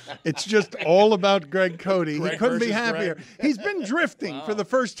 It's just all about Greg Cote. He Greg couldn't be versus happier. Greg. He's been drifting for the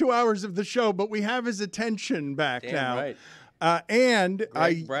first 2 hours of the show, but we have his attention back Damn now. right. And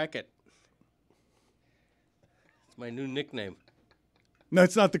Greg Bracket. It's my new nickname. No,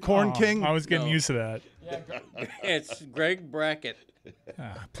 it's not the Corn King. I was getting No. used to that. It's Greg Bracket.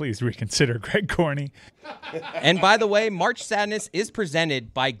 Please reconsider, Greg Corney. And by the way, March Sadness is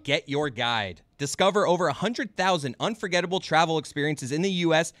presented by Get Your Guide. Discover over 100,000 unforgettable travel experiences in the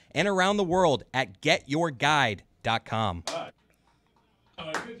U.S. and around the world at getyourguide.com.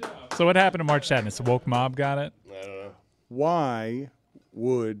 So what happened to March Sadness? The woke mob got it? I don't know. Why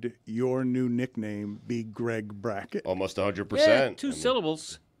would your new nickname be Greg Bracket? Almost 100%. Yeah, two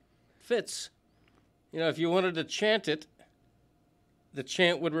syllables. Fits. You know, if you wanted to chant it, the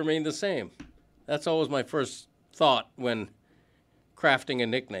chant would remain the same. That's always my first thought when crafting a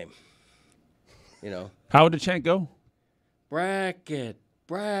nickname. You know, How would the chant go? bracket,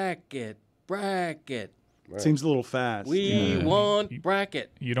 bracket, bracket. Seems a little fast. We want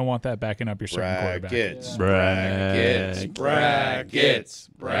bracket. You don't want that backing up your starting quarterback. Brackets, Brackets, brackets,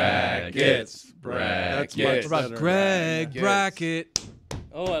 brackets, brackets. That's much What about better. Greg Bracket?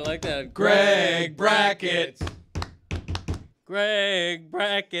 Oh, I like that. Greg Bracket. Greg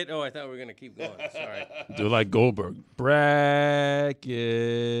Bracket. Oh, I thought we were going to keep going. Sorry. Do like Goldberg. Brackets.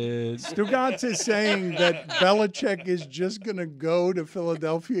 Stugotz is saying that Belichick is just going to go to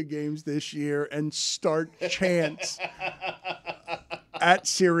Philadelphia games this year and start chants at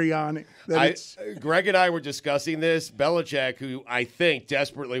Sirianni. Greg and I were discussing this. Belichick, who I think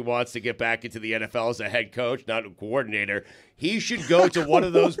desperately wants to get back into the NFL as a head coach, not a coordinator, he should go to one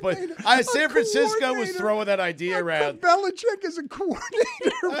of those places. San Francisco was throwing that idea around. Belichick is a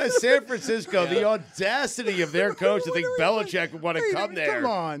coordinator. San Francisco, the audacity of their coach to think Belichick would want to come there.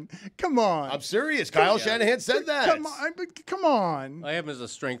 Come on. I'm serious. Kyle Shanahan said that. Come on. I have him as a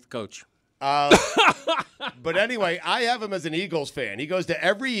strength coach. But anyway, I have him as an Eagles fan. He goes to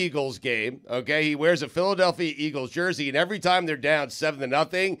every Eagles game, okay? He wears a Philadelphia Eagles jersey, and every time they're down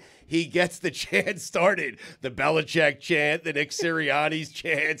 7-0, he gets the chant started. The Belichick chant, the Nick Sirianni's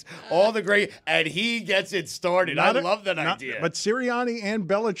chants, all the great, and he gets it started. I love that idea. But Sirianni and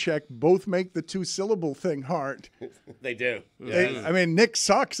Belichick both make the two-syllable thing hard. They do. I mean, Nick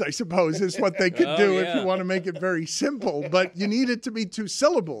sucks, I suppose, is what they could do if you want to make it very simple. But you need it to be two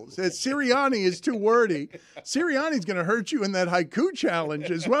syllables. Sirianni is too wordy. Sirianni's going to hurt you in that haiku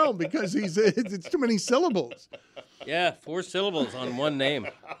challenge as well because it's too many syllables. Yeah, 4 syllables on one name.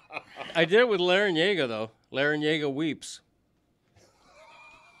 I did it with Larinaga, though. Larinaga weeps.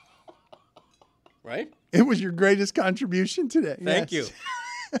 Right? It was your greatest contribution today. Thank you.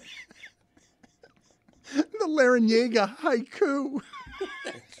 The Larinaga haiku.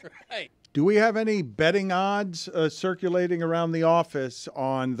 That's right. Do we have any betting odds circulating around the office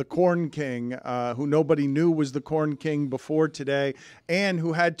on the Corn King, who nobody knew was the Corn King before today, and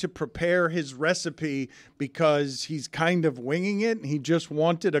who had to prepare his recipe because he's kind of winging it? He just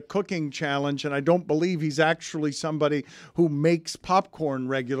wanted a cooking challenge, and I don't believe he's actually somebody who makes popcorn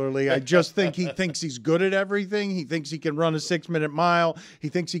regularly. I just think he thinks he's good at everything. He thinks he can run a 6-minute mile. He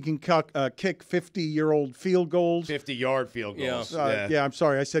thinks he can kick 50-year-old field goals. 50-yard field goals. Yeah, I'm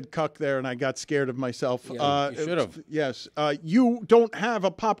sorry. I said cuck there, and I got scared of myself. Yeah, you should have. Yes. You don't have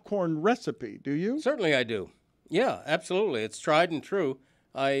a popcorn recipe, do you? Certainly I do. Yeah, absolutely. It's tried and true.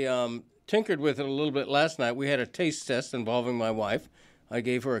 I tinkered with it a little bit last night. We had a taste test involving my wife. I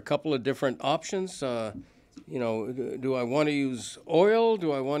gave her a couple of different options. Do I want to use oil?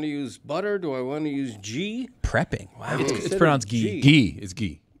 Do I want to use butter? Do I want to use ghee? Prepping. Wow. It's pronounced ghee. Ghee is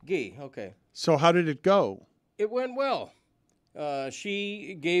ghee. Ghee, okay. So how did it go? It went well.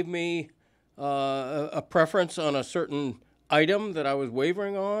 She gave me a preference on a certain item that I was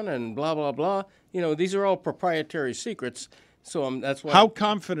wavering on, and blah, blah, blah. These are all proprietary secrets, so that's why. How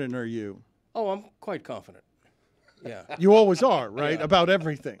confident are you? Oh, I'm quite confident. Yeah. You always are, right? Yeah. About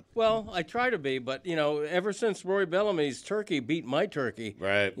everything. Well, I try to be, but, ever since Roy Bellamy's turkey beat my turkey,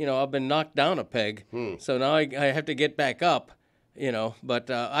 right? I've been knocked down a peg, so now I have to get back up, but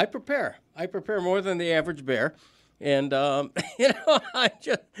I prepare. I prepare more than the average bear. And, we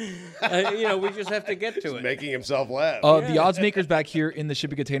just have to get to it. Making himself laugh. The odds makers back here in the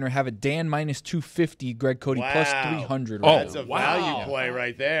shipping container have a Dan minus 250, Greg Cote plus 300. That's a value play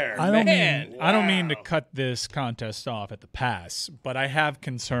right there. I don't mean to cut this contest off at the pass, but I have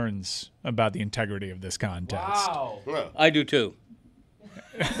concerns about the integrity of this contest. Wow. I do too.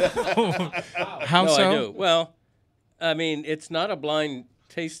 How so? I do. Well, I mean, it's not a blind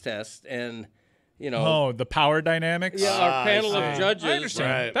taste test, and the power dynamics. Yeah, our panel of judges. I understand.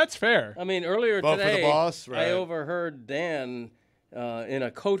 Right. That's fair. I mean, earlier Vote today, for the boss, right. I overheard Dan in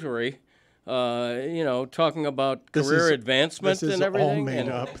a coterie, talking about career advancement and everything. This is all made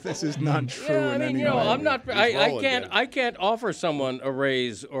up. This is not true in any way. I'm not. I can't offer someone a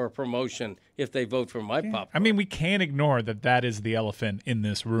raise or a promotion if they vote for my popcorn. I mean, we can't ignore that is the elephant in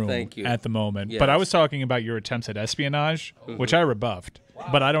this room at the moment. Yes. But I was talking about your attempts at espionage, which I rebuffed. Wow.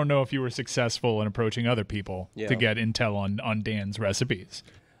 But I don't know if you were successful in approaching other people to get intel on Dan's recipes.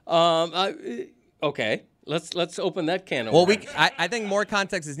 Okay. Let's open that can of worms. I think more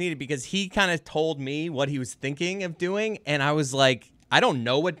context is needed because he kind of told me what he was thinking of doing, and I was like, I don't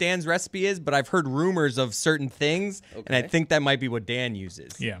know what Dan's recipe is, but I've heard rumors of certain things, and I think that might be what Dan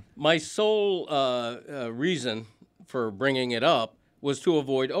uses. Yeah. My sole reason for bringing it up was to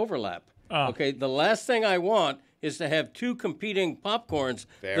avoid overlap. Okay, the last thing I want is to have two competing popcorns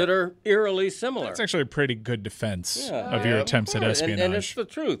that are eerily similar. That's actually a pretty good defense of your attempts at espionage. And it's the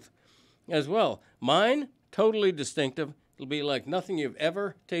truth as well. Mine, totally distinctive. It'll be like nothing you've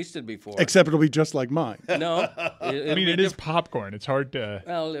ever tasted before. Except it'll be just like mine. No. It is popcorn. It's hard to...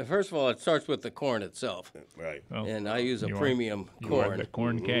 Well, first of all, it starts with the corn itself. Right. Well, and I use a premium corn. You are the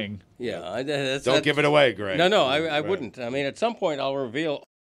corn king. Yeah. Don't give it away, Greg. No, I wouldn't. I mean, at some point, I'll reveal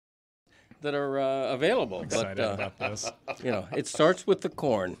that are available. I'm excited about this. It starts with the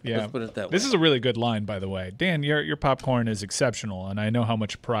corn. Yeah. Let's put it that way. This is a really good line, by the way. Dan, your popcorn is exceptional, and I know how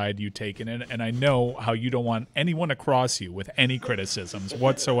much pride you take in it, and I know how you don't want anyone across you with any criticisms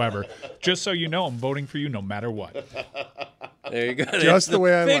whatsoever. Just so you know, I'm voting for you no matter what. There you go. Just the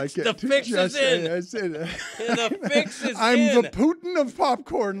way I like it. The fix is in. The fix is I'm in. the Putin of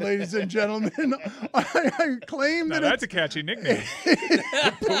popcorn, ladies and gentlemen. I claim that that's a catchy nickname.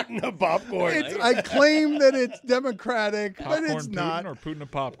 Putin of popcorn. I claim that it's democratic, Popcorn but it's not. Putin or Putin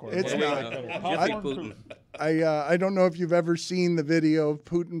of popcorn? It's not. Putin. I don't know if you've ever seen the video of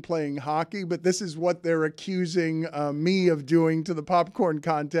Putin playing hockey, but this is what they're accusing me of doing to the popcorn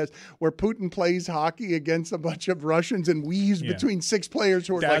contest, where Putin plays hockey against a bunch of Russians and weaves between six players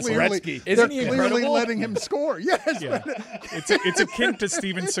who are clearly letting him score. Yes. Yeah. It's akin to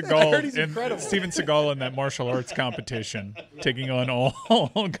Steven Seagal Steven Seagal in that martial arts competition, taking on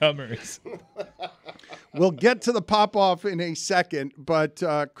all comers. We'll get to the pop-off in a second, but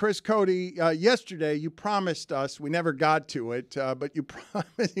Chris Cote, yesterday you promised us, we never got to it, but you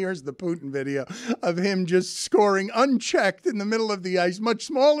promised, here's the Putin video of him just scoring unchecked in the middle of the ice, much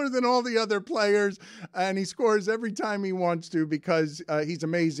smaller than all the other players, and he scores every time he wants to because he's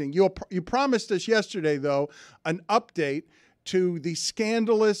amazing. You promised us yesterday, though, an update to the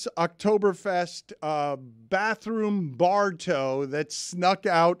scandalous Oktoberfest bathroom bar toe that snuck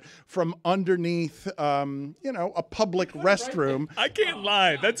out from underneath, a public restroom. I can't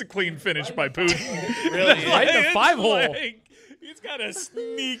lie. That's a clean finish by Putin. Really? Right in the five-hole. He's got a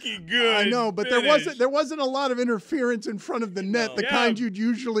sneaky good I know, but finish. there wasn't a lot of interference in front of the net, the kind you'd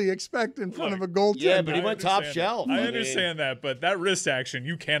usually expect in front of a goaltender. Yeah, but he went top shelf. I understand that, but that wrist action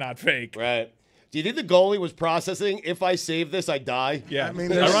you cannot fake. Right. Do you think the goalie was processing, if I save this, I die? Yeah. I mean,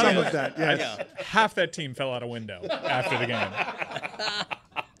 there's some of that, yes. Half that team fell out a window after the game.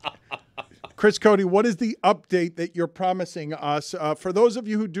 Chris Cote, what is the update that you're promising us? For those of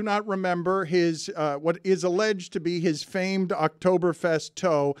you who do not remember his what is alleged to be his famed Oktoberfest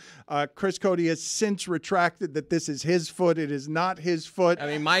toe, Chris Cote has since retracted that this is his foot. It is not his foot. I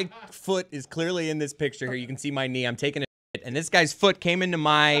mean, my foot is clearly in this picture here. You can see my knee. I'm taking a it, and this guy's foot came into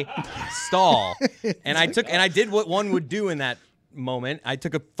my stall, and I did what one would do in that moment. I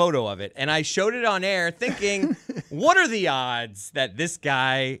took a photo of it, and I showed it on air, thinking, what are the odds that this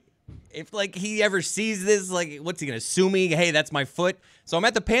guy, if like he ever sees this, like what's he gonna sue me? Hey, that's my foot. So I'm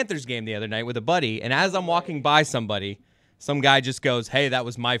at the Panthers game the other night with a buddy, and as I'm walking by somebody, some guy just goes, "Hey, that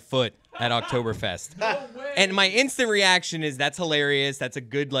was my foot at Oktoberfest." And my instant reaction is, that's hilarious. That's a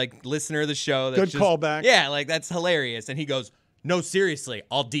good like listener of the show. That's Good callback. Yeah, like that's hilarious. And he goes, "No, seriously,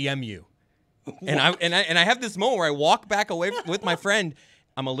 I'll DM you." And I have this moment where I walk back away with my friend.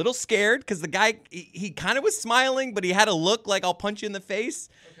 I'm a little scared because the guy, he kind of was smiling, but he had a look like I'll punch you in the face.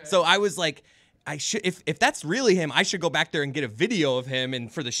 Okay. So I was like, I should, if that's really him, I should go back there and get a video of him.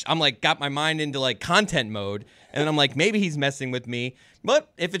 And for I'm like, got my mind into like content mode. And I'm like, maybe he's messing with me.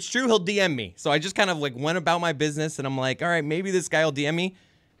 But if it's true, he'll DM me. So I just kind of like went about my business, and I'm like, all right, maybe this guy will DM me.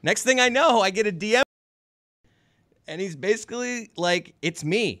 Next thing I know, I get a DM. And he's basically like, it's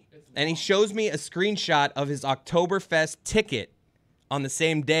me. And he shows me a screenshot of his Oktoberfest ticket on the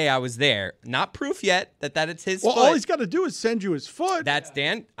same day I was there. Not proof yet that it's his foot. Well, all he's got to do is send you his foot. That's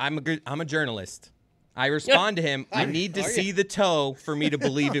Dan. I'm a journalist. I respond to him. I need to see the toe for me to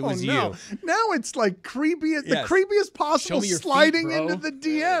believe it was you. Now it's like creepy, the creepiest possible, sliding into the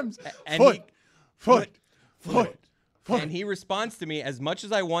DMs. And Foot. And he responds to me, as much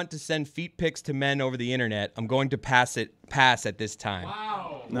as I want to send feet pics to men over the internet, I'm going to pass at this time.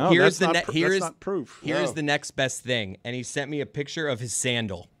 Wow. No, that's not proof. Here's the next best thing. And he sent me a picture of his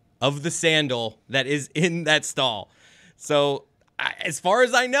sandal, of the sandal that is in that stall. So as far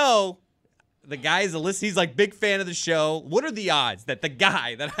as I know, the guy is he's like big fan of the show. What are the odds that the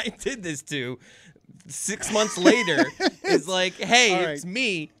guy that I did this to 6 months later is like, hey, it's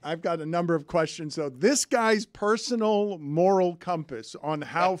me? I've got a number of questions. So this guy's personal moral compass on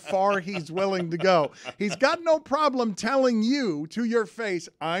how far he's willing to go. He's got no problem telling you to your face,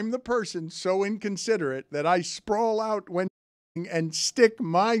 I'm the person so inconsiderate that I sprawl out when and stick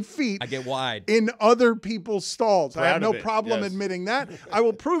my feet I get wide in other people's stalls. Proud I have no of it, problem yes. admitting that. I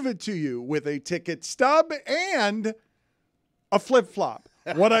will prove it to you with a ticket stub and a flip-flop.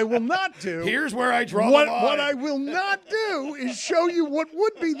 What I will not do. Here's where I draw the line. What I will not do is show you what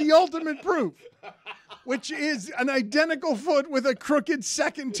would be the ultimate proof, which is an identical foot with a crooked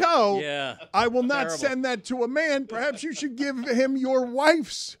second toe. Yeah. I will not Terrible. send that to a man. Perhaps you should give him your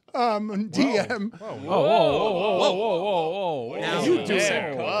wife's DM. Whoa. Now, You do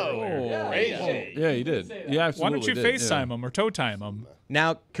Yeah, he did. Yeah, Why don't you did, FaceTime him or toe time him?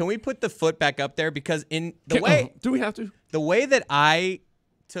 Now, can we put the foot back up there? Because in the way do we have to? The way that I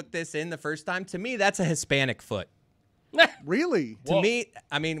took this in the first time, to me, that's a Hispanic foot. Really? To me,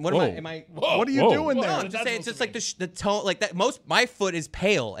 I mean, what am I? What are you doing there? No, I'm just saying, it's just like the tone, like that. My foot is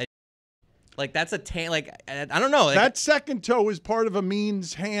pale. Like that's a tan. Like I don't know. Like, that second toe is part of a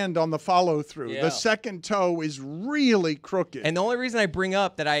mean's hand on the follow through. Yeah. The second toe is really crooked. and the only reason I bring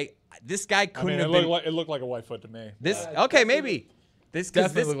up that this guy couldn't have been. It looked like a white foot to me. Okay, maybe. This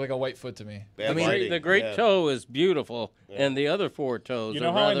Definitely looked like a white foot to me. I mean, the great toe is beautiful, and the other four toes You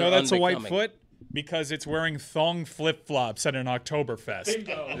know are how I rather know that's a white unbecoming. foot? Because it's wearing thong flip-flops at an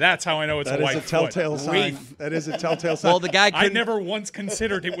Oktoberfest. That's how I know it's a white foot. That is a telltale sign. That is a telltale sign. Well, the guy I never once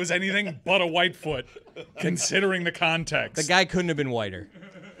considered it was anything but a white foot, considering the context. The guy couldn't have been whiter.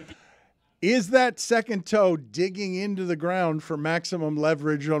 Is that second toe digging into the ground for maximum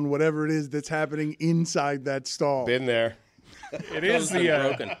leverage on whatever it is that's happening inside that stall? Been there. It is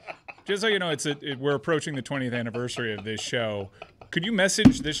broken. Just so you know, we're approaching the 20th anniversary of this show. Could you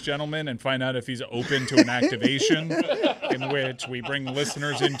message this gentleman and find out if he's open to an activation in which we bring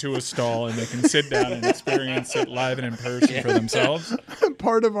listeners into a stall and they can sit down and experience it live and in person for themselves?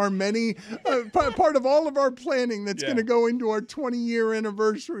 Part of our part of all of our planning that's going to go into our 20-year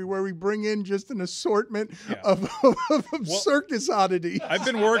anniversary, where we bring in just an assortment of circus oddity. I've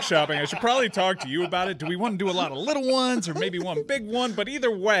been workshopping. I should probably talk to you about it. Do we want to do a lot of little ones or maybe one big one? But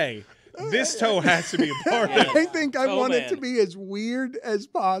either way, this toe has to be a part of it. I think I want it to be as weird as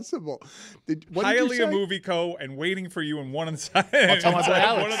possible. Highly a movie co and waiting for you in one inside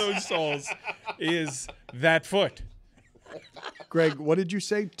one of those stalls is that foot. Greg, what did you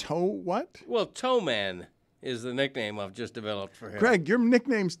say? Toe what? Well, Toe Man is the nickname I've just developed for him. Greg, your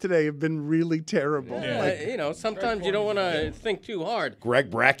nicknames today have been really terrible. Yeah, sometimes you don't want to think too hard. Greg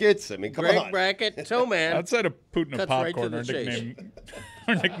Brackets? I mean, come on. Greg Brackett, Toe Man. Outside of Putin and cuts right to popcorn, the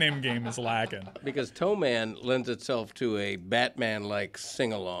our nickname game is lacking. Because Toe Man lends itself to a Batman-like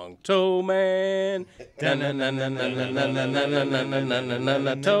sing-along. Toe Man, Toe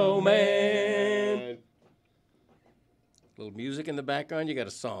Man. Little music in the background, you got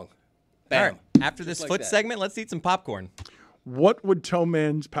a song. Bam. All right. After this Just like foot that. segment, let's eat some popcorn. What would Toe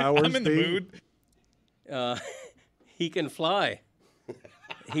Man's powers I'm in the be? mood. He can fly.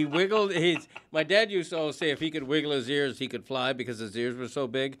 He wiggled. My dad used to always say if he could wiggle his ears, he could fly because his ears were so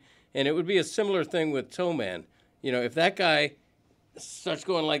big. And it would be a similar thing with Toe Man. You know, if that guy starts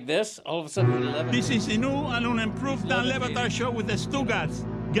going like this, all of a sudden he levitates. This is the new and unimproved Dan Le Batard Show with the Stugotz.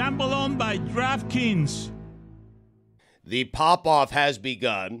 Gamble on by DraftKings. The pop-off has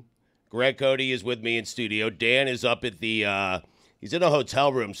begun. Greg Cote is with me in studio. Dan is up at the, he's in a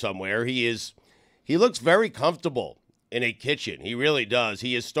hotel room somewhere. He looks very comfortable in a kitchen. He really does.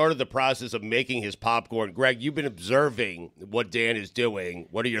 He has started the process of making his popcorn. Greg, you've been observing what Dan is doing.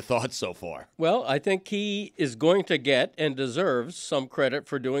 What are your thoughts so far? Well, I think he is going to get and deserves some credit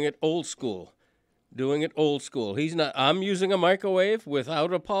for doing it old school. He's not. I'm using a microwave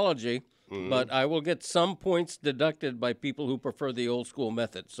without apology. But I will get some points deducted by people who prefer the old school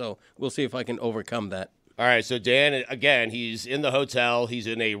method. So we'll see if I can overcome that. All right, so Dan, again, he's in the hotel. He's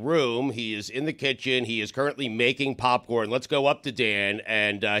in a room. He is in the kitchen. He is currently making popcorn. Let's go up to Dan,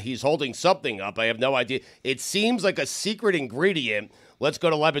 and he's holding something up. I have no idea. It seems like a secret ingredient. Let's go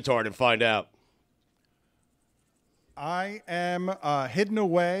to Le Batard and find out. I am hidden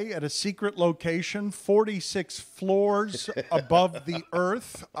away at a secret location, 46 floors above the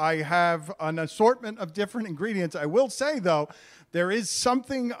earth. I have an assortment of different ingredients. I will say, though, there is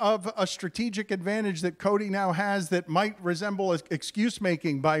something of a strategic advantage that Cote now has that might resemble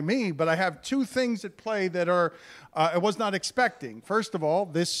excuse-making by me, but I have two things at play that I was not expecting. First of all,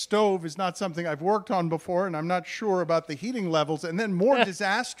 this stove is not something I've worked on before, and I'm not sure about the heating levels. And then more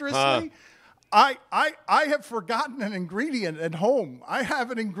disastrously, I have forgotten an ingredient at home. I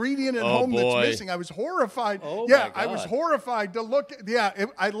have an ingredient at home that's missing. I was horrified. I was horrified to look.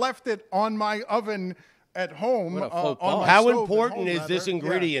 I left it on my oven at home. How important is this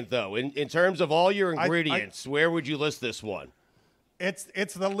ingredient, though, in terms of all your ingredients? Where would you list this one?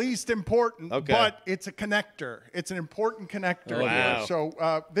 It's the least important, but it's a connector. It's an important connector. Wow.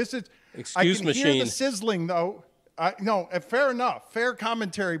 So this is. Excuse I can machine. hear the sizzling, though. No, fair enough. Fair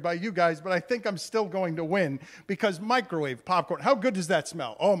commentary by you guys, but I think I'm still going to win because microwave popcorn. How good does that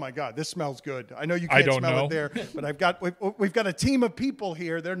smell? Oh my God, this smells good. I know you can't smell it there, but we've got a team of people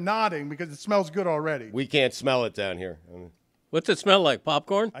here. They're nodding because it smells good already. We can't smell it down here. What's it smell like?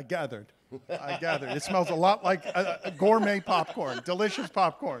 Popcorn? I gathered. It smells a lot like a gourmet popcorn, delicious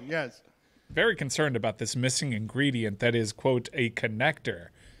popcorn. Yes. Very concerned about this missing ingredient that is, quote, a connector.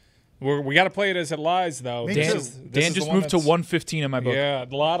 We got to play it as it lies, though. Dan just moved to 115 in my book. Yeah,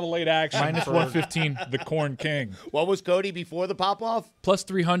 a lot of late action. Minus 115. The Corn King. What was Cote before the pop-off? Plus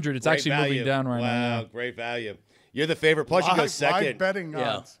 300. It's actually moving down right now. Wow, great value. You're the favorite. Plus, you go second. Live betting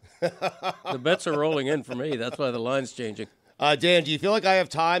odds. The bets are rolling in for me. That's why the line's changing. Dan, do you feel like I have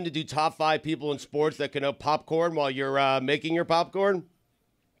time to do top 5 people in sports that can know popcorn while you're making your popcorn?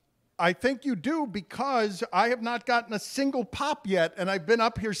 I think you do because I have not gotten a single pop yet, and I've been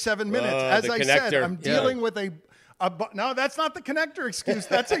up here 7 minutes. As I said, I'm dealing with a no, that's not the connector excuse.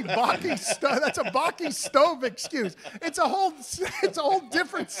 That's a Baki stove excuse. It's a whole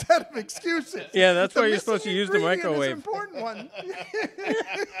different set of excuses. Yeah, that's why you're supposed to use the microwave. Is an important one.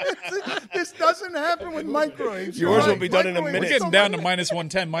 This doesn't happen with microwaves. Yours will be done in a minute. We're getting down to minus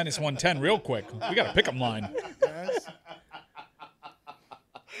 110 real quick. We got a pick 'em line. Yes.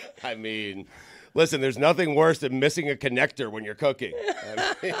 I mean, listen, there's nothing worse than missing a connector when you're cooking.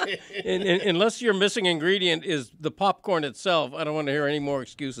 Unless your missing ingredient is the popcorn itself, I don't want to hear any more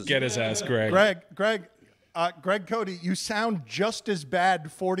excuses. Get his ass, Greg. Greg Cote, you sound just as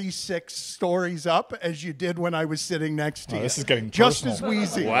bad 46 stories up as you did when I was sitting next to you. This is getting just personal. as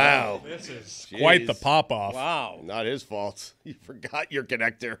wheezy. Wow. This is quite the pop-off. Wow. Not his fault. You forgot your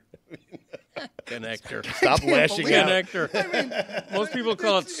connector. Connector. Stop lashing out. Connector. I mean, most people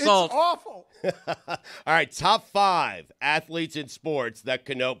call it salt. It's awful. All right, top 5 athletes in sports that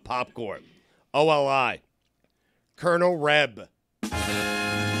connote popcorn. OLI. Colonel Reb.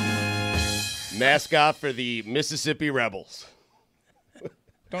 Mascot for the Mississippi Rebels.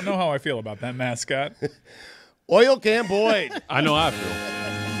 Don't know how I feel about that mascot. Oil Can Boyd. I know how I feel.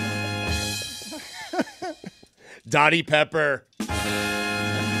 Dottie Pepper. Is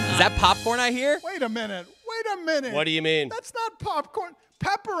that popcorn I hear? Wait a minute. What do you mean? That's not popcorn.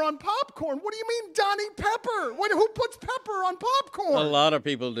 Pepper on popcorn. What do you mean, Donnie Pepper? Who puts pepper on popcorn? A lot of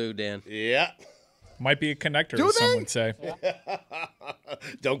people do, Dan. Yeah. Might be a connector, Do as some they? would say.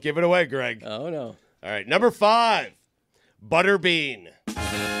 Don't give it away, Greg. Oh, no. All right, number 5, Butterbean.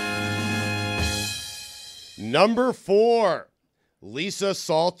 Number 4, Lisa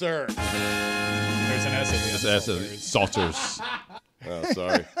Salter. There's an S at the end. Salters. Oh,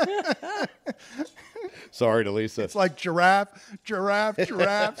 sorry. Sorry to Lisa. It's like giraffes.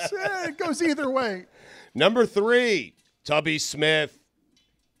 It goes either way. Number 3, Tubby Smith.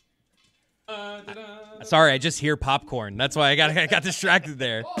 Sorry, I just hear popcorn. That's why I got distracted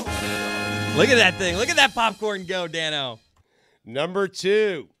there. Look at that thing. Look at that popcorn go, Dano. Number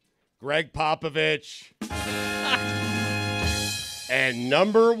 2, Greg Popovich. And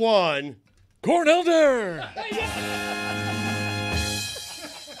number 1, Corn Elder.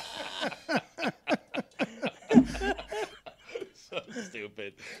 So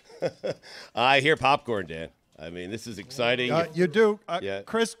stupid. I hear popcorn, Dan. I mean, this is exciting. You do. Yeah.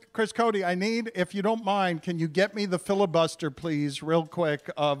 Chris Cote, I need, if you don't mind, can you get me the filibuster, please, real quick,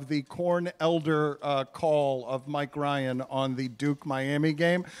 of the Corn Elder call of Mike Ryan on the Duke-Miami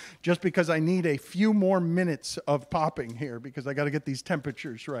game, just because I need a few more minutes of popping here because I got to get these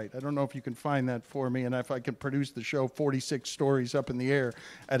temperatures right. I don't know if you can find that for me and if I can produce the show 46 stories up in the air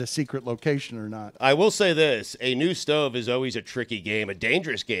at a secret location or not. I will say this. A new stove is always a tricky game, a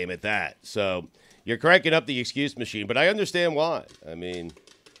dangerous game at that. So you're cranking up the excuse machine, but I understand why. I mean,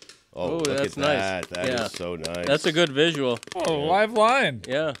 look that's at that. nice. That is so nice. That's a good visual. Oh, live line.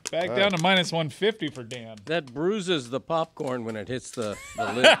 Yeah. Back down to minus 150 for Dan. That bruises the popcorn when it hits the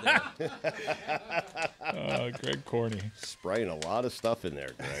lid there. Oh, Greg Corney. Spraying a lot of stuff in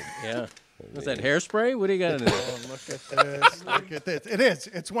there, Greg. Yeah. Was that hairspray? What do you got in there? Look at this. Look at this. It is.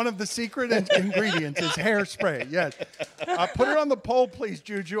 It's one of the secret ingredients is hairspray. Yes. Put it on the poll, please,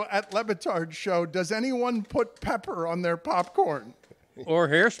 Juju, at Le Batard Show. Does anyone put pepper on their popcorn? Or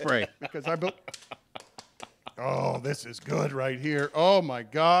hairspray? Because oh, this is good right here. Oh, my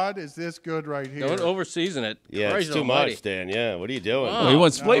God. Is this good right here? Don't over-season it. Yeah, Christ it's too almighty. much, Dan. Yeah, what are you doing? He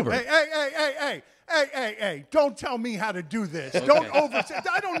wants flavor. Hey, don't tell me how to do this. Don't overstate.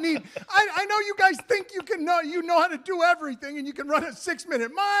 I don't need, I know you guys think you know how to do everything and you can run a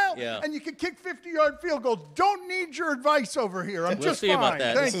 6-minute mile and you can kick 50-yard field goals. Don't need your advice over here. I'm just see fine. about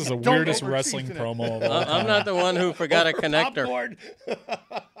that. This is the weirdest wrestling promo of all time. I'm not the one who forgot a connector.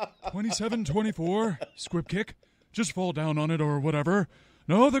 27-24, squib kick. Just fall down on it or whatever.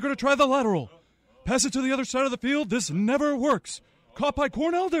 No, they're going to try the lateral. Pass it to the other side of the field. This never works. Caught by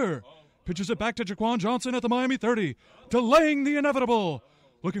Corn Elder. Pitches it back to Jaquan Johnson at the Miami 30. Delaying the inevitable.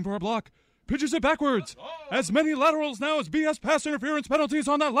 Looking for a block. Pitches it backwards. As many laterals now as BS pass interference penalties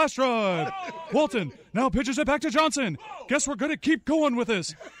on that last drive. Walton now pitches it back to Johnson. Guess we're going to keep going with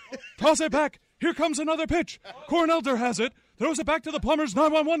this. Toss it back. Here comes another pitch. Corn Elder has it. Throws it back to the Plumbers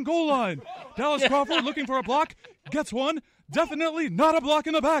 911 goal line. Dallas Crawford looking for a block. Gets one. Definitely not a block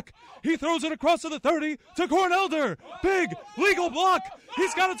in the back. He throws it across to the 30 to Corn Elder. Big legal block.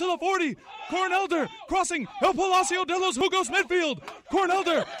 He's got it to the 40. Corn Elder crossing El Palacio de los Jugos midfield. Corn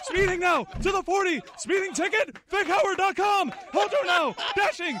Elder speeding now to the 40. Speeding ticket, VicHoward.com. Elder now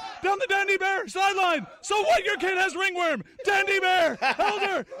dashing down the Dandy Bear sideline. So what, your kid has ringworm. Dandy Bear.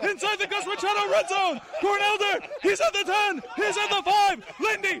 Elder inside the Gus Machado red zone. Corn Elder, he's at the 10. He's at the 5.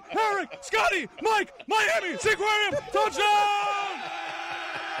 Lindy, Herrick, Scotty, Mike, Miami, Seaquarium, touchdown.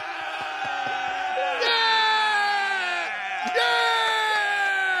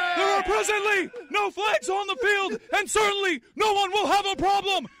 There are presently no flags on the field, and certainly no one will have a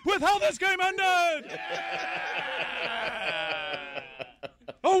problem with how this game ended.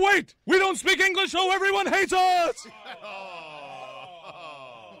 Oh, wait, we don't speak English, so everyone hates us.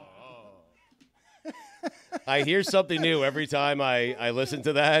 I hear something new every time I listen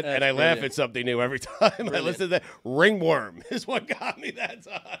to that, and I laugh at something new every time I listen to that. Ringworm is what got me that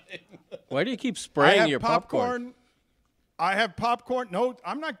time. Why do you keep spraying your popcorn? I have popcorn. No,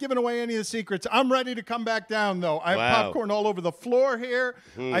 I'm not giving away any of the secrets. I'm ready to come back down, though. I have popcorn all over the floor here.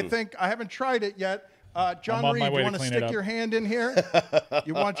 I think I haven't tried it yet. John Reed, you want to stick your hand in here?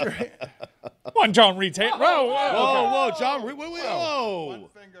 You want your hand? Come on, John Reed's hand. Whoa, John Reed. Whoa. One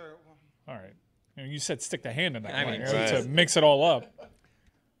finger. All right. You said stick the hand in that one, right. to mix it all up.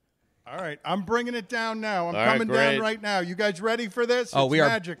 All right, I'm bringing it down now. I'm coming down right now. You guys ready for this? Oh, it's we are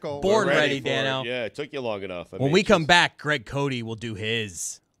magical. born ready, Dano. Yeah, it took you long enough. When we come back, Greg Cote will do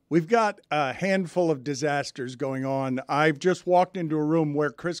his. We've got a handful of disasters going on. I've just walked into a room where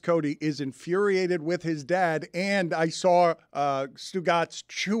Chris Cote is infuriated with his dad, and I saw Stugotz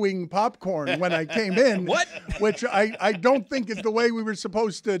chewing popcorn when I came in. What? Which I don't think is the way we were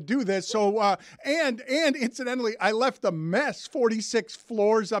supposed to do this. So, and incidentally, I left a mess 46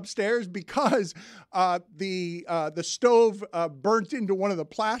 floors upstairs because the stove burnt into one of the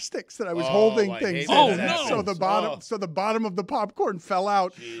plastics that I was holding things in. No. So the bottom of the popcorn fell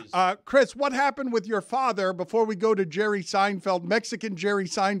out. Chris, what happened with your father before we go to Jerry Seinfeld, Mexican Jerry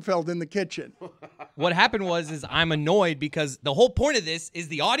Seinfeld in the kitchen? What happened is I'm annoyed because the whole point of this is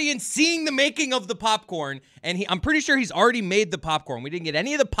the audience seeing the making of the popcorn, and I'm pretty sure he's already made the popcorn. We didn't get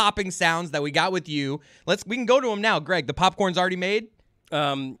any of the popping sounds that we got with you. We can go to him now. Greg, the popcorn's already made?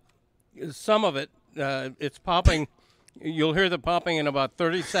 Some of it. It's popping. You'll hear the popping in about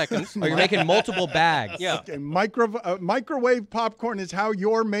 30 seconds. Oh, you're making multiple bags. Yeah. Okay, microwave popcorn is how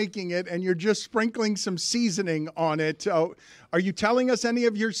you're making it, and you're just sprinkling some seasoning on it. Are you telling us any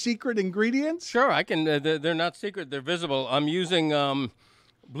of your secret ingredients? Sure, I can. They're not secret. They're visible. I'm using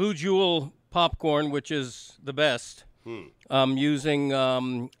Blue Jewel popcorn, which is the best. I'm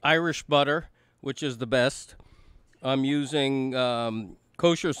using Irish butter, which is the best. I'm using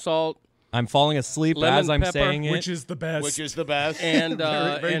kosher salt. I'm falling asleep lemon as I'm pepper, saying it. Which is the best. Which is the best. And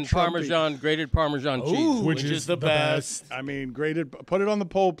very and Trumpy. Parmesan, grated Parmesan cheese. Which is the best. I mean, grated. Put it on the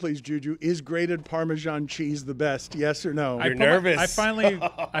poll, please, Juju. Is grated Parmesan cheese the best? Yes or no? You're nervous. I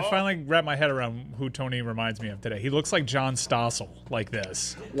finally wrapped my head around who Tony reminds me of today. He looks like John Stossel, like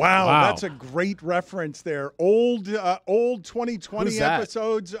this. Wow, that's a great reference there. Old 2020 Who's that?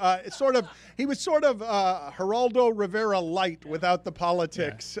 episodes. He was sort of Geraldo Rivera light without the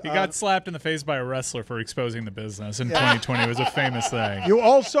politics. He got slapped in the face by a wrestler for exposing the business in 2020. It was a famous thing. You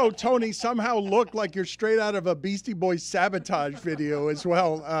also, Tony, somehow look like you're straight out of a Beastie Boys Sabotage video as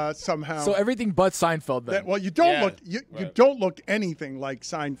well. Somehow. So everything but Seinfeld then. Well, you don't look. You don't look anything like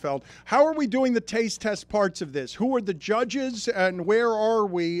Seinfeld. How are we doing the taste test parts of this? Who are the judges, and where are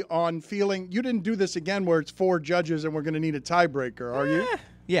we on feeling? You didn't do this again, where it's 4 judges and we're going to need a tiebreaker, are you?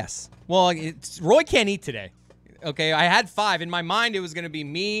 Yes. Well, Roy can't eat today. Okay, I had 5. In my mind, it was going to be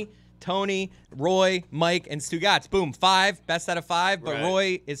me, Tony, Roy, Mike, and Stugotz. Boom, 5, best out of 5, but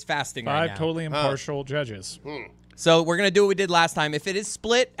Roy is fasting right now. 5 totally impartial judges. So we're going to do what we did last time. If it is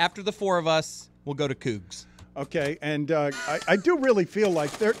split after the 4 of us, we'll go to Cougs. Okay, and I do really feel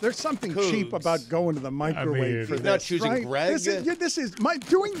like there's something cheap about going to the microwave for this. Not choosing right? Greg. This is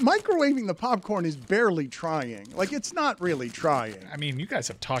microwaving the popcorn is barely trying. Like, it's not really trying. I mean, you guys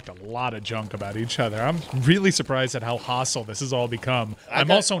have talked a lot of junk about each other. I'm really surprised at how hostile this has all become. I'm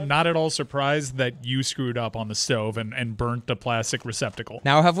also not at all surprised that you screwed up on the stove and burnt the plastic receptacle.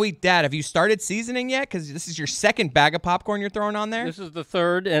 Now, Dad, have you started seasoning yet? Because this is your 2nd bag of popcorn you're throwing on there? This is the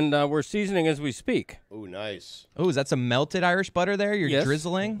 3rd, and we're seasoning as we speak. Oh, nice. Oh, is that some melted Irish butter there you're Yes.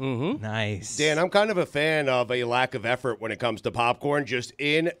 drizzling? Mm-hmm. Nice. Dan, I'm kind of a fan of a lack of effort when it comes to popcorn, just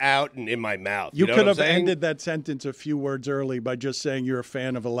in, out, and in my mouth. You know could what I'm have saying? ended that sentence a few words early by just saying you're a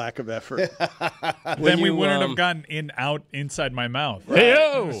fan of a lack of effort. Then we wouldn't have gotten in, out, inside my mouth. Right.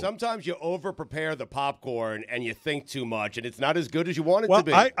 Hey-o! Sometimes you over-prepare the popcorn and you think too much, and it's not as good as you want it Well, to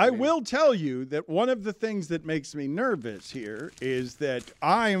be. I will tell you that one of the things that makes me nervous here is that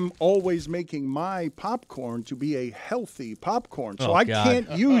I'm always making my popcorn to be a healthy popcorn. So I can't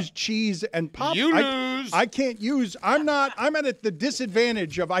use cheese and popcorn. You lose. I can't use, I'm at the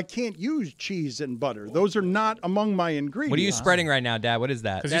disadvantage of I can't use cheese and butter. Those are not among my ingredients. What are you spreading right now, Dad? What is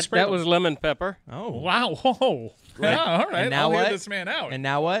that? That was lemon pepper. Oh. Wow. Whoa. Yeah, all right. And now I'll what? hear this man out. And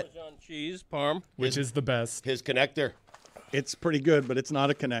now what? Parmesan cheese, parm. Which is the best. His connector. It's pretty good, but it's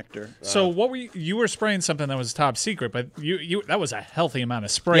not a connector. So what were you were spraying something that was top secret, but you that was a healthy amount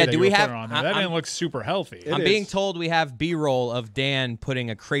of spray Yeah, that do you we were have- putting on there. That didn't look super healthy. I'm being told we have B-roll of Dan putting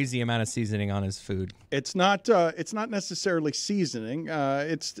a crazy amount of seasoning on his food. It's not necessarily seasoning.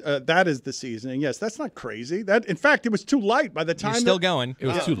 That is the seasoning. Yes, that's not crazy. That in fact, it was too light by the time. You're still going. It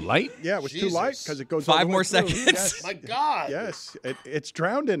was too light? Yeah, it was too light because it goes 5 all the way more through. seconds. Yes. My God. Yes, it's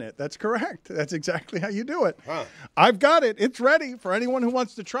drowned in it. That's correct. That's exactly how you do it. I've got it. It's ready for anyone who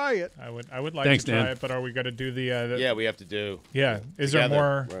wants to try it. I would like Thanks, to try Dan. it, but are we going to do the Yeah, we have to do. Yeah. Is Together. there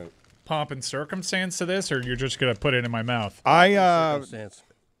more Right. pomp and circumstance to this, or you're just going to put it in my mouth? Circumstance.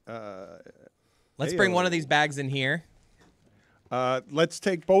 Let's bring one of these bags in here. Let's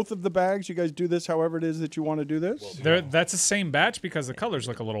take both of the bags. You guys do this however it is that you want to do this. That's the same batch because the colors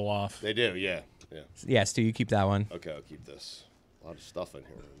look a little off. They do, yeah. Yeah, Stu, you keep that one. Okay, I'll keep this. A lot of stuff in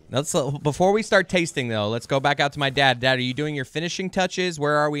here. Before we start tasting, though, let's go back out to my dad. Dad, are you doing your finishing touches?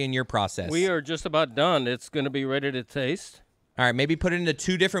 Where are we in your process? We are just about done. It's going to be ready to taste. All right, maybe put it into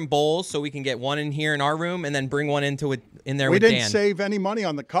 2 different bowls so we can get one in here in our room and then bring one in there We with didn't Dan. save any money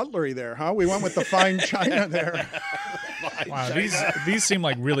on the cutlery there, huh? We went with the fine china there. Wow, these seem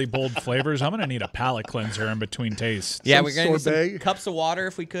like really bold flavors. I'm going to need a palate cleanser in between tastes. Yeah, we're going to need some cups of water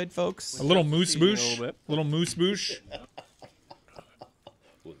if we could, folks. A little moose boosh. A little moose boosh.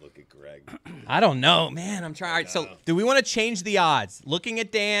 Look at Greg. Greg. I don't know, man. I'm trying. All right, so do we want to change the odds? Looking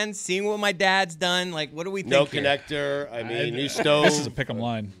at Dan, seeing what my dad's done, like, what do we think? No here? connector. I mean, new stove. This is a pick'em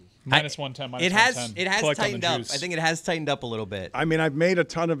line. Minus 110, minus It has 110. it has Collect on the tightened up. juice. I think it has tightened up a little bit. I mean, I've made a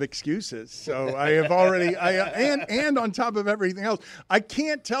ton of excuses, so I have already. And on top of everything else, I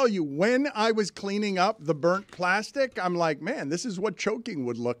can't tell you when I was cleaning up the burnt plastic. I'm like, man, this is what choking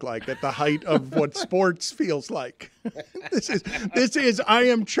would look like at the height of what sports feels like. This is. I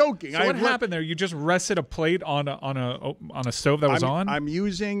am choking. So what happened there? You just rested a plate on a stove that was on? I'm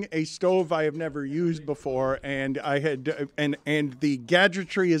using a stove I have never used before, and I had and the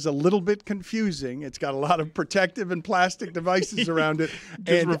gadgetry is a little bit confusing. It's got a lot of protective and plastic devices around it.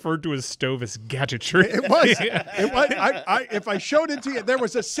 Just referred to as stove as gadgetry. It was. It was. If I showed it to you, there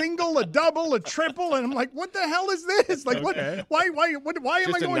was a single, a double, a triple, and I'm like, what the hell is this? Like, Okay. Why am I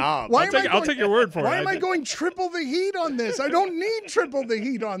Just a going? knob. Why I'll take your word for it. Why am I going triple the heat on this? I don't need triple the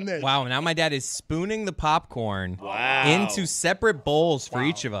heat on this. Wow, now my dad is spooning the popcorn Wow. into separate bowls for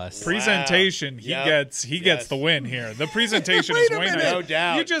each of us. Presentation, he gets the win here. The presentation is Wait a way minute. nice. No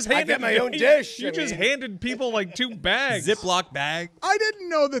doubt. You just I handed get my own dish. You just handed people like 2 bags. Ziploc bag. I didn't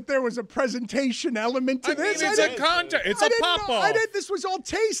know that there was a presentation element to I mean, this. it's a contest. It's a pop-off. This was all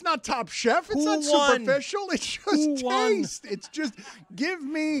taste, not Top Chef. It's Who not won? superficial. It's just Who won? taste. It's just give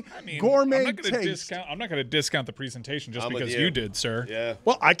me I mean, gourmet I'm not gonna taste. I'm not going to discount the presentation just I'm with because you. you did, sir. Yeah.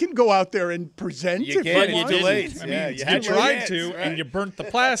 Well, I can go out there and present You if can. I You want. too late. I Yeah, mean, you you had your tried chance, to, right. and you burnt the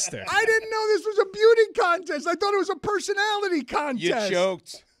plastic. I didn't know this was a beauty contest. I thought it was a personality You contest.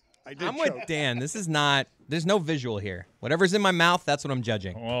 choked. I did I'm choke. with Dan. This is not. There's no visual here. Whatever's in my mouth, that's what I'm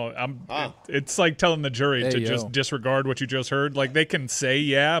judging. Well, it's like telling the jury to just disregard what you just heard. Like, they can say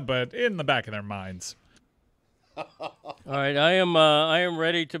yeah, but in the back of their minds. All right, I am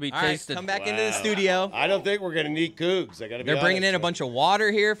ready to be All right, tasted. come back into the studio. I don't think we're going to need Cougs. I got to be They're bringing honest in a with bunch of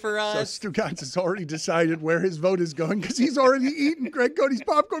water here for So us. Stugotz has already decided where his vote is going because he's already eaten Greg Cody's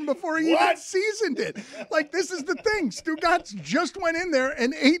popcorn before he even seasoned it. Like, this is the thing. Stugotz just went in there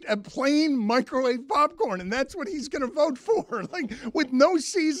and ate a plain microwave popcorn, and that's what he's going to vote for. Like, with no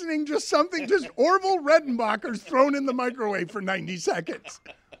seasoning, just something, just Orville Redenbacher's thrown in the microwave for 90 seconds.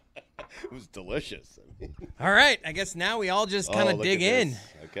 It was delicious. All right, I guess now we all just kind of look dig at in. this.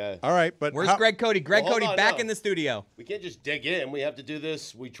 Okay. All right, but Where's Greg Cody? Greg Well, hold Cody on, back no. in the studio. We can't just dig in. We have to do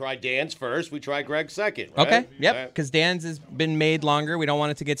this. We try Dan's first. We try Greg's second. Right? Okay, yep, Right. because Dan's has been made longer. We don't want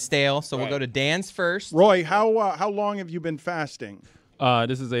it to get stale, so we'll go to Dan's first. Roy, how long have you been fasting?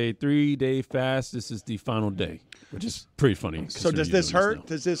 This is a 3-day fast. This is the final day, which is pretty funny. So does this hurt?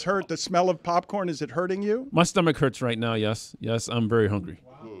 Does this hurt? The smell of popcorn, is it hurting you? My stomach hurts right now, yes. Yes, I'm very hungry.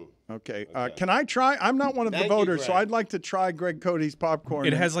 Okay. Can I try? I'm not one of the Thank you, voters, so Greg. I'd like to try Greg Cody's popcorn.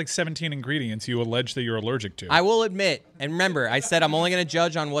 It has like 17 ingredients you allege that you're allergic to. I will admit, and remember, I said I'm only going to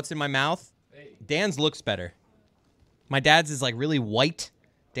judge on what's in my mouth. Dan's looks better. My dad's is like really white.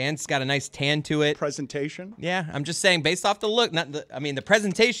 Dan's got a nice tan to it. Presentation? Yeah, I'm just saying, based off the look. The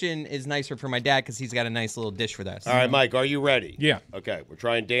presentation is nicer for my dad because he's got a nice little dish for that. All right, Mike, are you ready? Yeah. Okay, we're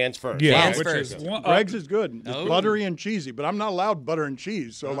trying Dan's first. Yeah, Dan's which first. is Greg's is good. It's Oh. buttery and cheesy, but I'm not allowed butter and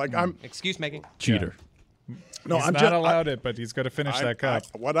cheese. So, like, I'm Excuse making. Cheater. no, he's I'm not just allowed it, but he's got to finish that cup.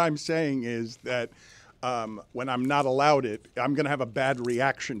 what I'm saying is that when I'm not allowed it, I'm going to have a bad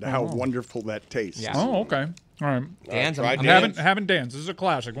reaction to how wonderful that tastes. Yeah. Oh, okay. All right. Dan's. try I'm Dan's. having Dan's. This is a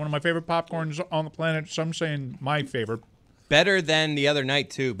classic. One of my favorite popcorns on the planet. Some saying my favorite. Better than the other night,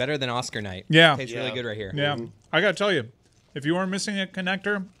 too. Better than Oscar night. Yeah. Tastes really good right here. Yeah. I got to tell you, if you are missing a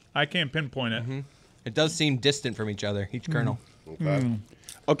connector, I can't pinpoint it. It does seem distant from each other, each kernel.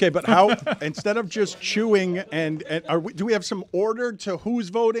 Okay, but how, instead of just chewing and do we have some order to who's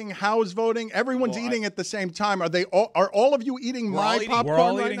voting, how's voting? Everyone's eating at the same time. Are all of you eating my popcorn We're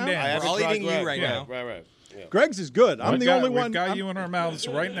all right eating now? Dan. We're all eating you right Yeah, now. Right. Yeah. Greg's is good. I'm the only one. We've got you in our mouths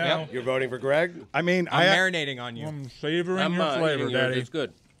right now. You're voting for Greg? I mean, I'm marinating on you. I'm savoring I'm your flavor, eating yours. Daddy. It's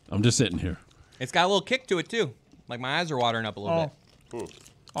good. I'm just sitting here. It's got a little kick to it, too. Like, my eyes are watering up a little bit.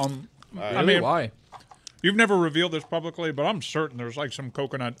 I mean, why? You've never revealed this publicly, but I'm certain there's like some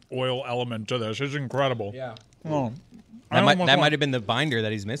coconut oil element to this. It's incredible. Yeah. Oh, That might have been the binder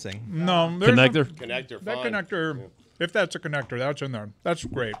that he's missing. No, there's Connector? Connector, That fine. connector, if that's a connector, that's in there. That's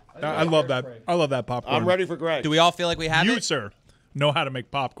great. I love that. I love that popcorn. I'm ready for Greg. Do we all feel like we have You, it? sir, know how to make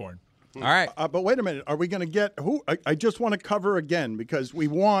popcorn. All right. But wait a minute. Are we going to get who? I just want to cover again because we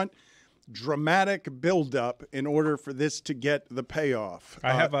want dramatic buildup in order for this to get the payoff.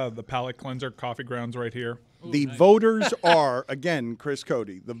 I have the palate cleanser coffee grounds right here. The voters are, again, Chris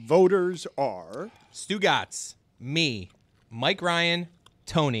Cody, the voters are Stugotz, me, Mike Ryan,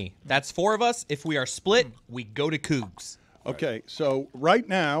 Tony. That's 4 of us. If we are split, we go to Cougs. Okay, so right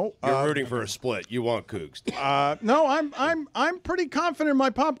now You're rooting for a split. You want Cougs. no, I'm pretty confident in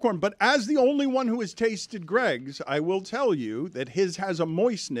my popcorn, but as the only one who has tasted Greg's, I will tell you that his has a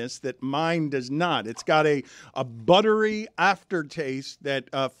moistness that mine does not. It's got a buttery aftertaste that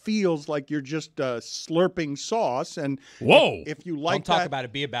feels like you're just slurping sauce. And Whoa! if you like Don't talk about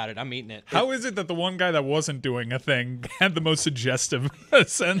it, be about it. I'm eating it. How is it that the one guy that wasn't doing a thing had the most suggestive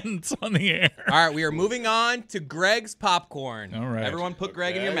sentence on the air? All right, we are moving on to Greg's popcorn. All right. Everyone put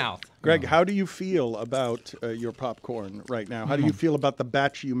Greg in your mouth. Greg, how do you feel about your popcorn right now? How do you feel about the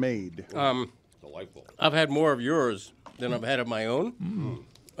batch you made? Delightful. I've had more of yours than I've had of my own.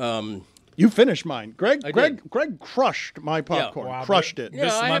 You finished mine. Greg did. crushed my popcorn. Wow, crushed it.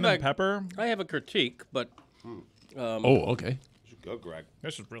 This lemon pepper? I have a critique, but. Okay. Go, Greg.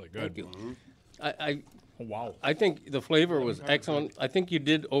 This is really good. Thank you. Wow. I think the flavor was excellent. I think you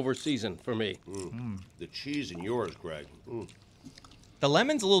did over-season for me. The cheese in yours, Greg. The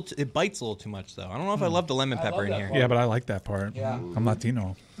lemon's it bites a little too much, though. I don't know if I love the lemon pepper in here. Yeah, but I like that part. Yeah. I'm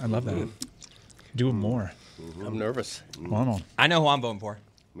Latino. I love that. Do it more. I'm nervous. Come on. I know who I'm voting for.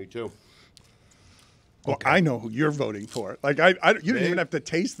 Me too. Well, I know who you're voting for. Like you didn't even have to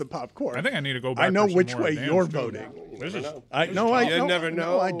taste the popcorn. I think I need to go back. I know for some which more way Dan's you're too. voting. This is, You never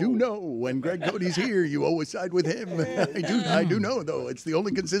know. No, I do know. When Greg Cody's here, you always side with him. I do know, though. It's the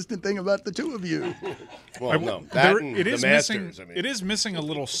only consistent thing about the two of you. Well, no, that and it the is Masters. missing. I mean. It is missing a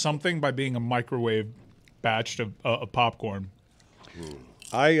little something by being a microwave batch of popcorn.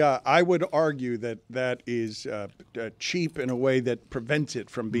 I would argue that is cheap in a way that prevents it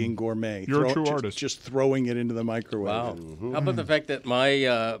from being gourmet. You're a true artist. Just throwing it into the microwave. Wow. How about the fact that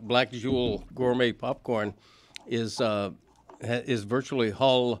my Black Jewel gourmet popcorn is virtually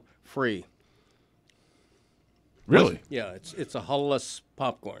hull free? Really? Yeah, it's a hull-less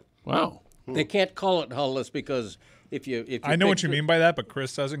popcorn. Wow. They can't call it hull-less because if you I know what you mean by that, but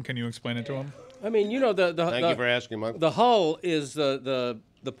Chris doesn't. Can you explain it to him? I mean, you know Thank you for asking, Mike. The hull is the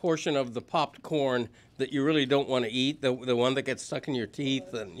portion of the popped corn that you really don't want to eat, the one that gets stuck in your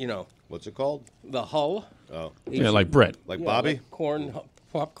teeth, and What's it called? The hull. Oh. Yeah, like bread. Like Bobby? Like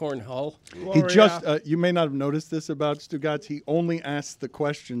popcorn hull. He just, you may not have noticed this about Stugotz. He only asks the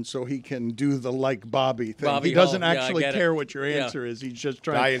question so he can do the like Bobby thing. Bobby he doesn't Hull. Yeah, I actually get it. care what your Yeah. answer is. He's just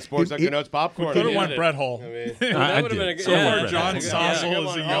trying. Guy in Sports Dunkin' Notes popcorn. Could have went Brett Hull. I mean, That would have been a good. Somewhere John Stossel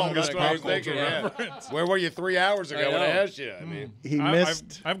is the Hull, youngest that's what I pop was culture thinking, reference. Where were you 3 hours ago when I asked you? I mean, He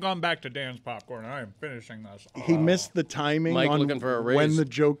missed. I've gone back to Dan's popcorn. I am finishing this. He missed the timing Mike on looking for a raise. when the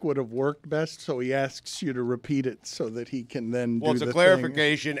joke would have worked best, so he asks you to repeat it so that he can then well, do it's a the clarification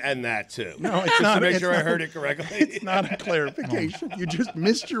and that too. No, it's Just not. to make it's sure I not- heard it correctly. It's not a clarification. You just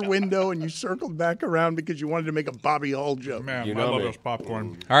missed your window and you circled back around because you wanted to make a Bobby Hull joke. Man, You I know love me. this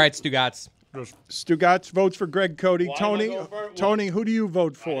popcorn. All right, Stugotz. Stugotz votes for Greg Cote. Why Tony, am I going first? Tony, who do you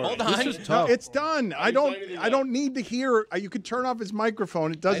vote for? Hold on. This is No, tough. it's done. I don't need to hear. You could turn off his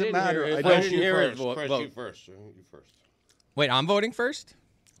microphone. It doesn't didn't matter. hear it. I I don't. didn't hear it. Chris, vote. you first. You first. Wait, I'm voting first?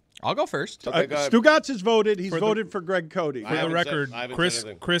 I'll go first. Okay, go ahead. Stugotz has voted. He's For the- voted for Greg Cote. For the haven't said- record, I haven't Chris said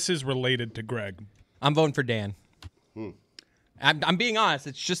anything. Chris is related to Greg. I'm voting for Dan. I'm being honest.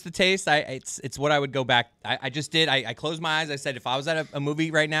 It's just the taste. It's what I would go back. I just did. I closed my eyes. I said, if I was at a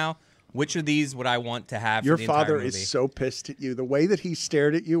movie right now, which of these would I want to have? Your for the entire father movie? is so pissed at you. The way that he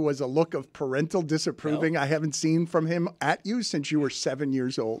stared at you was a look of parental disapproving I haven't seen from him at you since you were 7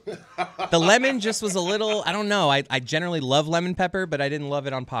 years old. The lemon just was a little. I don't know. I generally love lemon pepper, but I didn't love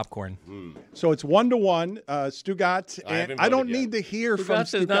it on popcorn. So it's 1-1. Stugotz, I haven't and I don't voted yet. need to hear from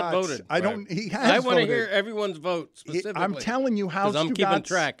Stugotz has not Stugotz. voted. I don't. He has I want to voted. hear everyone's vote specifically. I'm telling you how 'Cause I'm keeping Stugotz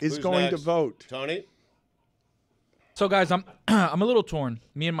track. is Who's going next? to vote. Tony? So, guys, I'm I'm a little torn.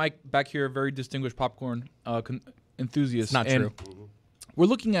 Me and Mike back here are very distinguished popcorn enthusiasts. It's not and true. We're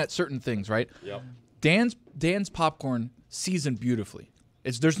looking at certain things, right? Yep. Dan's popcorn seasoned beautifully.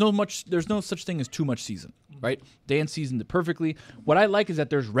 There's no such thing as too much season, right? Dan seasoned it perfectly. What I like is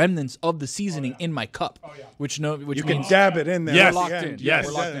that there's remnants of the seasoning in my cup, which You means can dab it in there. Yes. We're locked Yeah, in. Yes.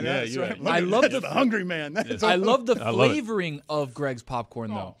 We're locked in. Yeah, you're right. I love That's the the hungry man. That's I love the I love it. flavoring of Greg's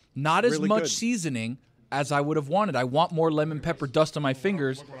popcorn, though. Not as Really much good. seasoning as I would have wanted. I want more lemon pepper dust on my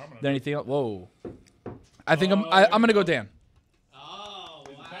fingers than anything else. Whoa. I think I'm going to go Dan.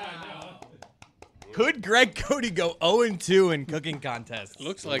 Could Greg Cote go 0-2 in cooking contests?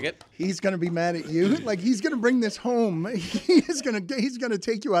 Looks like it. He's going to be mad at you. Like, he's going to bring this home. He's going to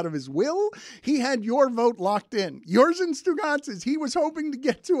take you out of his will. He had your vote locked in. Yours and Stugotz's. He was hoping to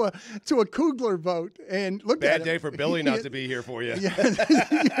get to a Kugler vote. And look at Bad day for Billy not to be here for you. Yeah.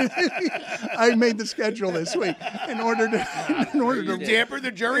 I made the schedule this week in order to tamper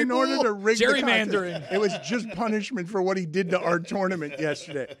the jury in order pool? to rig Gerrymandering. the contest. It was just punishment for what he did to our tournament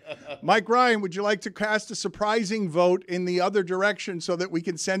yesterday. Mike Ryan, would you like to cast a surprising vote in the other direction so that we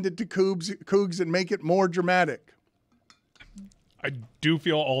can send it to Cougs and make it more dramatic? I do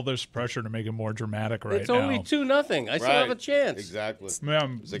feel all this pressure to make it more dramatic right now. It's only 2-0. I still have a chance. Exactly. Yeah,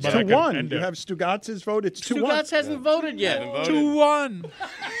 It's 2-1. You have Stugotz's vote. It's 2-1. Stugotz hasn't voted yet. 2-1.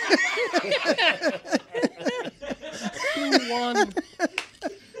 2-1.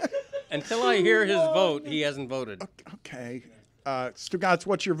 Until I hear his vote, he hasn't voted. Okay. Stugotz,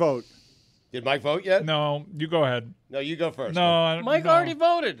 what's your vote? Did Mike vote yet? No, you go ahead. No, you go first. No, Mike already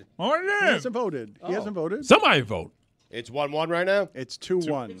voted. Oh, I He did. hasn't voted. He hasn't voted. Somebody vote. It's 1-1 right now? It's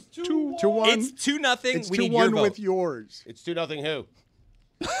 2-1. 2-1. It's 2-0. It's We need your 2-1 vote. with yours. It's 2-0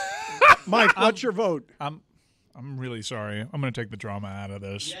 who? Mike, what's your vote? I'm really sorry. I'm going to take the drama out of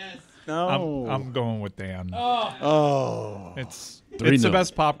this. Yes. No. I'm going with Dan. Oh. It's 3-0. the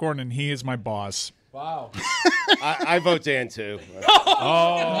best popcorn, and he is my boss. Wow. I vote Dan too.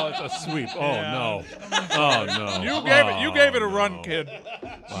 Oh, it's a sweep. Oh, no. Oh, no. You gave it a run, kid.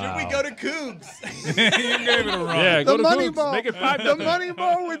 Should we go to Cougs? You gave it a run. Yeah, The go to money Cougs. ball. Make it 5-0. The money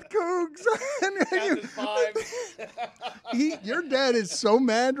ball with Cougs. Your dad is so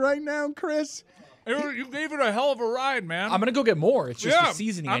mad right now, Chris. You gave it a hell of a ride, man. I'm gonna go get more. It's just Yeah, the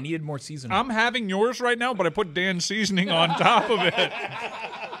seasoning. I needed more seasoning. I'm having yours right now, but I put Dan's seasoning on top of it.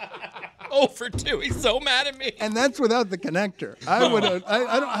 0-2. He's so mad at me. And that's without the connector. I would have.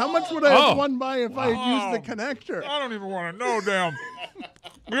 I don't. How much would I have won by if I had used the connector? I don't even want to know, damn.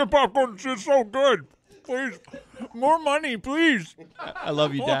 Your popcorn is so good. Please, more money, please. I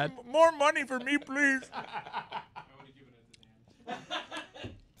love you, Dad. More money for me, please.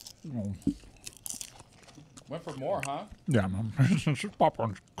 Went for more, huh? Yeah, man. This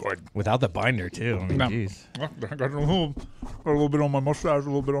popcorn's good. Without the binder, too. I mean, No. jeez. I got a little bit on my mustache, a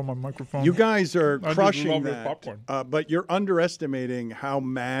little bit on my microphone. You guys are I just crushing love your that, popcorn. but you're underestimating how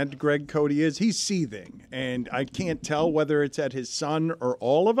mad Greg Cote is. He's seething, and I can't tell whether it's at his son or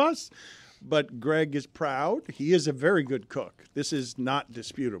all of us. But Greg is proud. He is a very good cook. This is not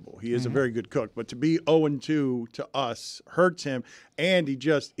disputable. He is a very good cook. But to be 0-2 to us hurts him, and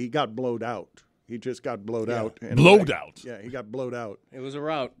he got blowed out. He just got blowed out. Blowed out. Yeah, he got blowed out. It was a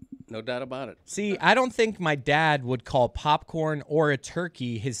rout. No doubt about it. See, I don't think my dad would call popcorn or a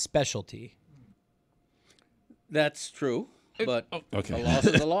turkey his specialty. That's true. But Okay. a loss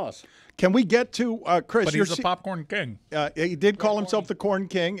is a loss. Can we get to Chris? But you're he's a popcorn king. he did call himself the Corn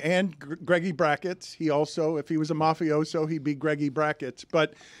King and Greggy Brackets. He also, if he was a mafioso, he'd be Greggy Brackets.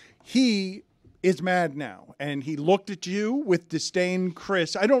 But he is mad now, and he looked at you with disdain,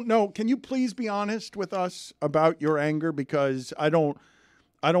 Chris. I don't know. Can you please be honest with us about your anger? Because I don't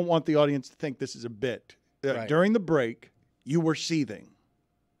want the audience to think this is a bit. Right. During the break, you were seething.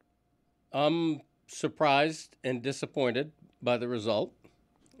 I'm surprised and disappointed by the result.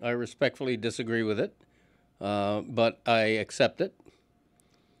 I respectfully disagree with it, but I accept it.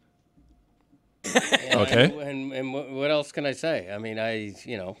 Okay. And what else can I say? I mean, I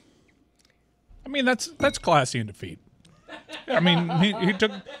mean, that's classy in defeat. I mean,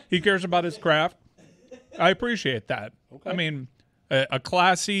 he cares about his craft. I appreciate that. Okay. I mean, a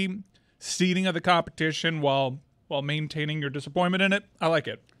classy seeding of the competition while maintaining your disappointment in it. I like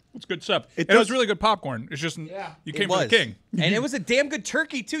it. It's good stuff. It was really good popcorn. It's just you came for the king, and it was a damn good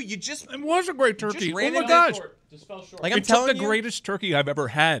turkey too. It was a great turkey. ran Oh my into- gosh! Just fell short. Like I'm It took telling the you, greatest turkey I've ever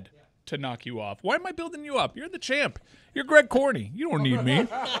had to knock you off. Why am I building you up? You're the champ. You're Greg Corney. You don't need me.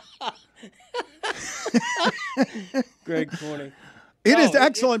 Greg Corney. It is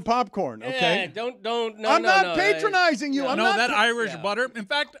excellent popcorn, Yeah, okay? no. I'm not patronizing you. I'm No, not that Irish butter. In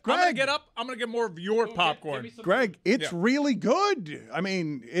fact, I'm gonna Greg. get up. I'm gonna get more of your popcorn. Greg, it's Yeah. really good. I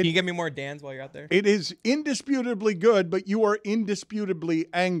mean, Can you get me more Dan's while you're out there? it is indisputably good, but you are indisputably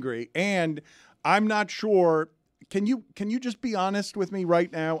angry. And I'm not sure. Can you just be honest with me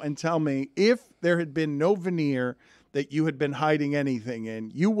right now and tell me if there had been no veneer that you had been hiding anything in,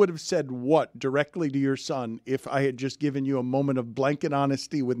 you would have said what directly to your son if I had just given you a moment of blanket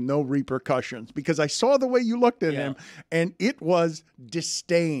honesty with no repercussions? Because I saw the way you looked at him, and it was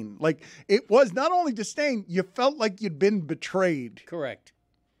disdain. Like, it was not only disdain, you felt like you'd been betrayed. Correct.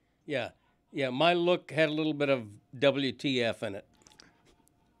 Yeah. My look had a little bit of WTF in it.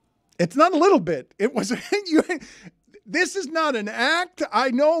 It's not a little bit. It was. This is not an act. I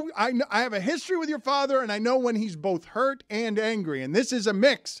know. I have a history with your father, and I know when he's both hurt and angry. And this is a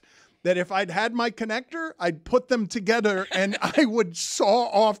mix that if I'd had my connector, I'd put them together and I would saw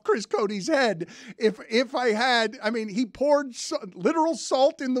off Chris Cote's head. If I had, I mean, he poured literal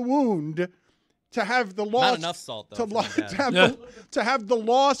salt in the wound to have the loss. Not enough salt, though. To have the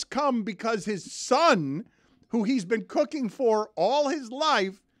loss come because his son, who he's been cooking for all his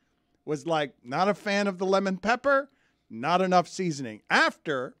life, was like, not a fan of the lemon pepper, not enough seasoning.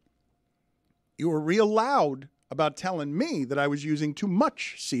 After you were real loud about telling me that I was using too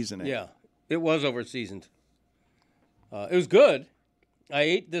much seasoning. Yeah, it was over-seasoned. It was good. I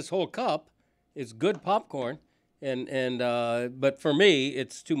ate this whole cup. It's good popcorn, but for me,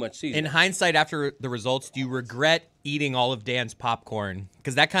 it's too much seasoning. In hindsight, after the results, do you regret eating all of Dan's popcorn?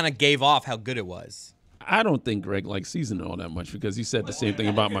 Because that kind of gave off how good it was. I don't think Greg likes seasoning all that much because he said the same thing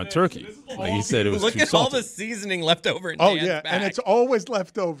about my turkey. Like he said it was Look too at salty. all the seasoning left over in Oh, Dan's yeah, bag. and it's always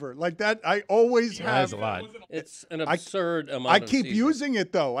left over. Like that, I always have. That's a lot. It's an absurd amount I of keep seasoning. using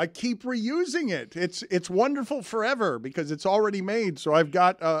it, though. I keep reusing it. It's wonderful forever because it's already made. So I've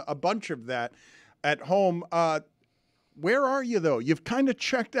got a bunch of that at home. Where are you, though? You've kind of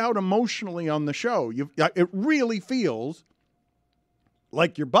checked out emotionally on the show. It really feels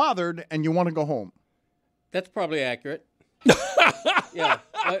like you're bothered and you want to go home. That's probably accurate. Yeah,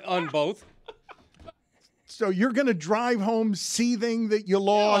 on both. So you're going to drive home seething that you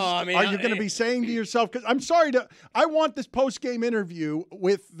lost? I mean, Are you going to be saying to yourself, because I'm sorry I want this post-game interview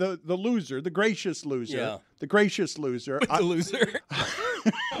with the loser, the gracious loser. Yeah. The gracious loser. The loser.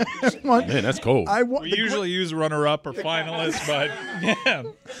 Man, that's cold. We usually use runner-up or finalist, but yeah,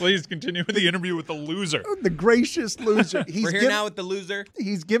 please continue with the interview with the loser. The gracious loser. We're here now with the loser.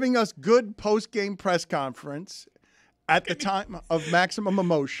 He's giving us good post-game press conference at the time of maximum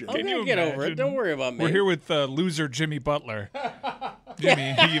emotion. I'm going to get over it. Don't worry about me. We're here with loser Jimmy Butler.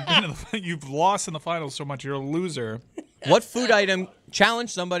 Jimmy, you've lost in the finals so much, you're a loser. What food item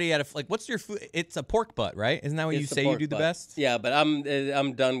challenge somebody at what's your food? It's a pork butt, right? Isn't that what you It's a say you pork do the butt. best? Yeah, but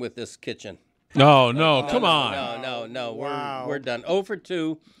I'm done with this kitchen. No, come on. No. Wow. We're done. 0 for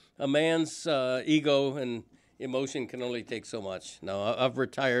 2. A man's ego and emotion can only take so much. No, I've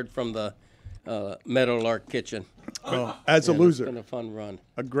retired from the Meadowlark kitchen. Oh, as a loser. It's been a fun run.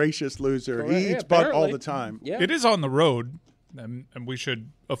 A gracious loser. Correct. He Yeah, eats butt all apparently. the time. Yeah. It is on the road, and we should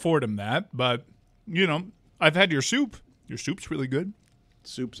afford him that. But, I've had your soup. Your soup's really good.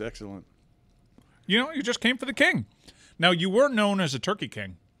 Soup's excellent. You just came for the king. Now, you were known as a turkey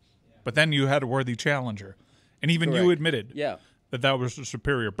king, but then you had a worthy challenger. And even you Correct. admitted Yeah. that was a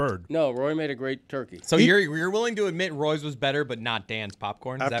superior bird. No, Roy made a great turkey. So you're willing to admit Roy's was better, but not Dan's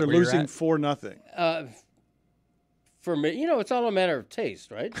popcorn? Is After that where you're losing at? 4-0. For me, it's all a matter of taste,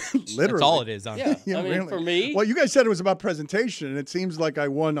 right? Literally. That's all it is, Yeah. Yeah, I mean, really. for me, Well, you guys said it was about presentation, and it seems like I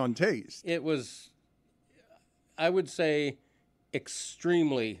won on taste. it was, I would say,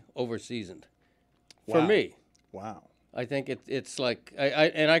 extremely overseasoned. For Wow. me. Wow. I think it's like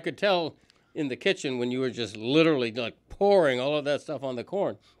I could tell in the kitchen when you were just literally like pouring all of that stuff on the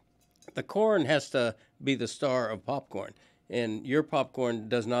corn. The corn has to be the star of popcorn, and your popcorn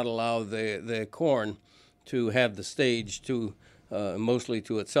does not allow the corn to have the stage to mostly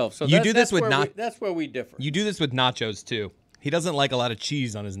to itself. So You do this with that's where we differ. You do this with nachos too. He doesn't like a lot of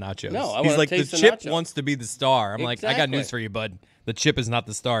cheese on his nachos. No, I he's wanna like the taste the chip nacho. wants to be the star. I'm like, I got Exactly. news for you, bud. The chip is not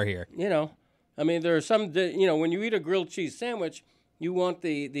the star here. I mean, there are some. When you eat a grilled cheese sandwich, you want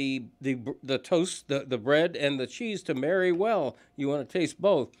the toast, the bread, and the cheese to marry well. You want to taste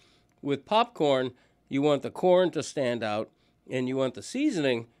both. With popcorn, you want the corn to stand out, and you want the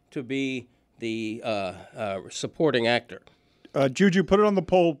seasoning to be the supporting actor. Juju, put it on the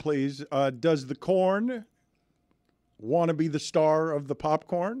poll, please. Does the corn want to be the star of the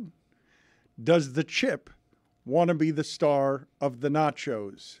popcorn? Does the chip want to be the star of the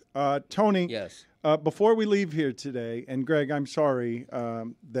nachos? Tony, yes. Before we leave here today, and Greg, I'm sorry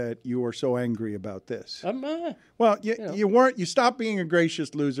that you were so angry about this. Well, you weren't. You stopped being a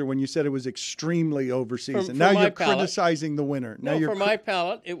gracious loser when you said it was extremely overseasoned. For Now my you're palate- criticizing the winner. Now No, you're for my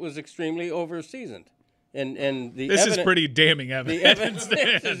palate, it was extremely overseasoned. And the This is pretty damning evidence. The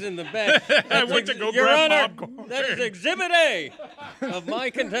evidence is in the back. I went to go Your grab Honor, popcorn. that is Exhibit A of my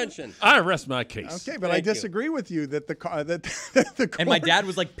contention. I rest my case. Okay, but I Thank you. disagree with you that the And my corn- dad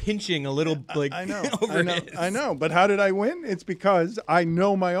was like pinching a little like I know, over I know. But how did I win? It's because I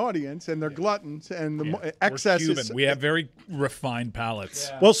know my audience and they're gluttons and the excess We're Cuban. is. We have very refined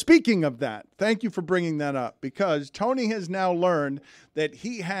palates. Well, speaking of that, thank you for bringing that up because Tony has now learned that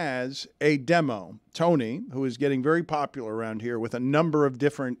he has a demo Tony, who is getting very popular around here with a number of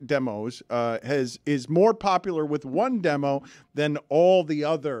different demos, is more popular with one demo than all the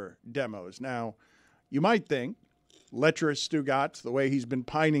other demos. Now, you might think, lecherous Stugotz, the way he's been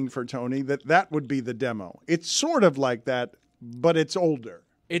pining for Tony, that would be the demo. It's sort of like that, but it's older.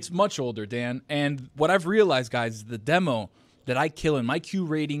 It's much older, Dan. And what I've realized, guys, is the demo that I kill in my Q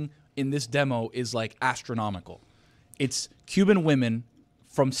rating in this demo is like astronomical. It's Cuban women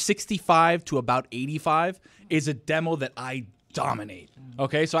from 65 to about 85 is a demo that I dominate.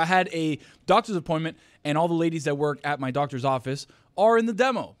 Okay, so I had a doctor's appointment, and all the ladies that work at my doctor's office are in the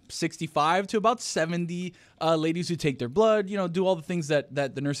demo. 65 to about 70 ladies who take their blood, do all the things that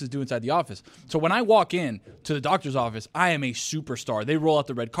the nurses do inside the office. So when I walk in to the doctor's office, I am a superstar. They roll out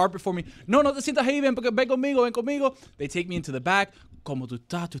the red carpet for me. No te sientas ahí, ven conmigo. They take me into the back. Como tú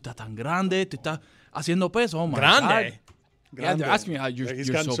estás tan grande, tú estás haciendo peso. Oh my God. Yeah, they're asking me how you're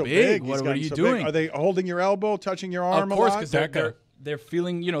so big. What are you doing? Are they holding your elbow, touching your arm a lot? Of course, because they're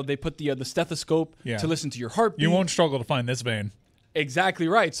feeling, they put the stethoscope to listen to your heartbeat. You won't struggle to find this vein. Exactly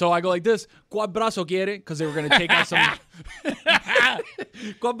right. So I go like this, ¿cuál brazo quiere? Because they were going to take out some...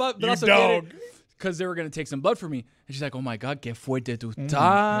 ¿Cuál brazo quiere? Because they were going to take some blood from me. And she's like, oh my God, qué fuerte tú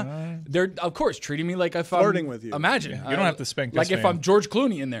estás. They're, of course, treating me like if I'm... Flirting with you. Imagine. Yeah, you don't have to spank this Like if I'm George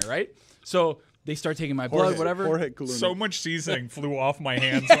Clooney in there, right? So... They start taking my blood, whatever. So much seasoning flew off my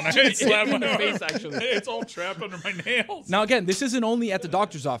hands when I slapped my face, actually. It's all trapped under my nails. Now, again, this isn't only at the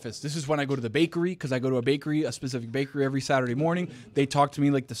doctor's office. This is when I go to the bakery, because I go to a specific bakery every Saturday morning. They talk to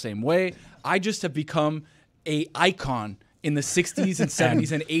me like the same way. I just have become a icon in the 60s and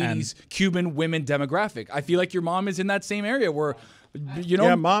 70s and 80s Cuban women demographic. I feel like your mom is in that same area where...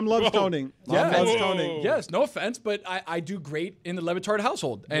 Yeah, mom loves Tony. Mom loves Tony. Yes, no offense, but I do great in the Le Batard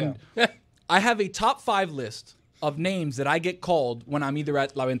household. And I have a top 5 list of names that I get called when I'm either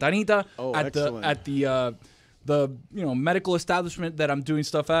at La Ventanita, at the medical establishment that I'm doing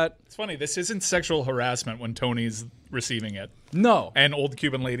stuff at. It's funny, this isn't sexual harassment when Tony's receiving it. No. And old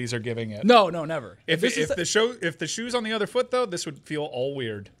Cuban ladies are giving it. No, never. If the shoe's on the other foot, though, this would feel all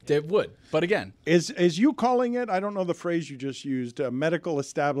weird. It would. But again. Is you calling it, I don't know the phrase you just used, a medical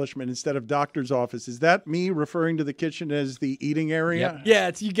establishment instead of doctor's office, is that me referring to the kitchen as the eating area? Yeah,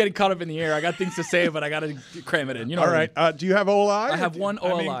 it's you getting caught up in the air. I got things to say, but I got to cram it in. All right. Do you have OLI? I have one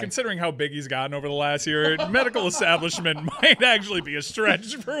OLI. I mean, considering how big he's gotten over the last year, medical establishment might actually be a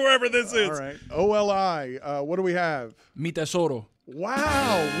stretch for whoever this is. All right. OLI. What do we have? Mi tesoro.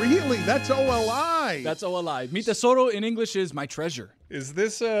 Wow, really? That's OLI. That's OLI. Mi tesoro in English is my treasure. Is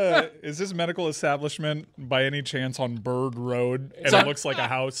this medical establishment by any chance on Bird Road? And it looks like a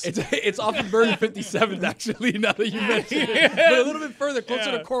house. It's off of Bird and 57th, actually. Now that you mention it, but a little bit further,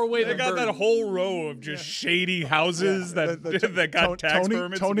 closer to Corway. They got that whole row of just shady houses that got tax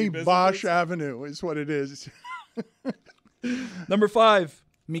permits. Tony Bosch Avenue is what it is. Number 5.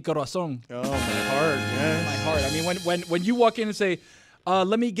 Mi corazón. Oh, my heart, yes. My heart. I mean, when you walk in and say,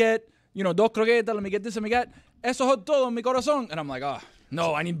 let me get, dos croquetas, let me get this, let me get, eso es todo, mi corazón. And I'm like,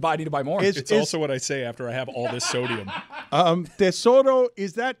 no, I need to buy more. It's also what I say after I have all this sodium. Tesoro,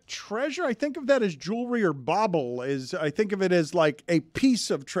 is that treasure? I think of that as jewelry or bauble. I think of it as like a piece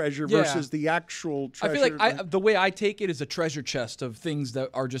of treasure versus the actual treasure. I feel like the way I take it is a treasure chest of things that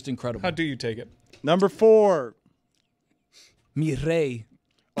are just incredible. How do you take it? Number 4. Mi rey.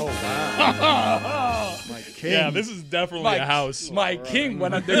 Oh, wow. My king. Yeah, this is definitely a house. My king.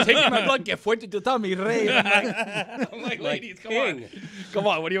 When they're taking my blood, que fuerte tú estás, mi rey. I'm like, ladies, come on. Come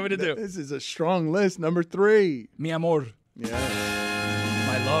on, what do you want me to do? This is a strong list. Number 3. Mi amor. Yes.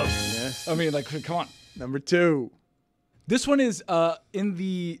 My love. Yes. I mean, like, come on. Number 2. This one is in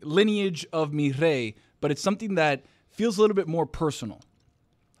the lineage of mi rey, but it's something that feels a little bit more personal.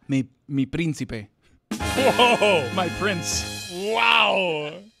 Mi príncipe. Whoa. My prince.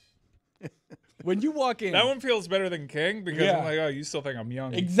 Wow. When you walk in... That one feels better than king because I'm like, oh, you still think I'm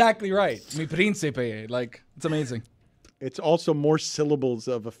young. Exactly right. Mi príncipe. Like, it's amazing. It's also more syllables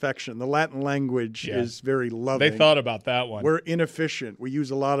of affection. The Latin language is very loving. They thought about that one. We're inefficient. We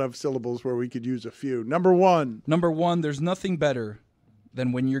use a lot of syllables where we could use a few. Number 1. Number 1, there's nothing better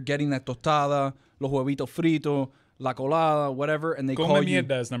than when you're getting that tostada, los huevitos fritos, la colada, whatever, and they call you...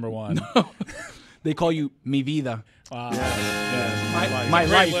 Come is number 1. No. They call you mi vida. Wow. Yes. My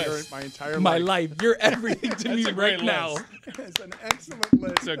life. list. My entire life. My life. You're everything to me right now. It's an excellent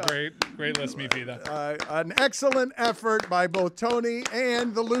list. It's a great list, mi vida. An excellent effort by both Tony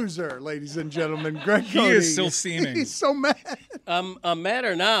and the loser, ladies and gentlemen. Greg He Cote. is still steaming. He's so mad. I'm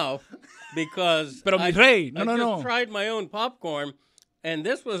madder now because Pero mi rey. I just tried my own popcorn, and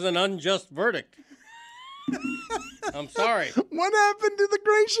this was an unjust verdict. I'm sorry. What happened to the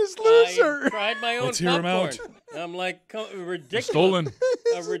gracious loser? I tried my own Let's hear him popcorn. out. I'm like ridiculous. Stolen.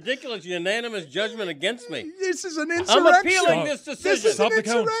 A ridiculous unanimous judgment against me. This is an insurrection. I'm appealing this decision. This is Stop an the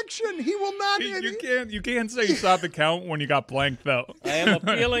count. insurrection. He will not. You can't say stop the count when you got blanked though. I am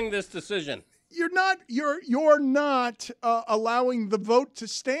appealing this decision. You're not allowing the vote to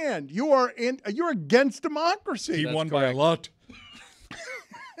stand. You're against democracy. He won by a lot.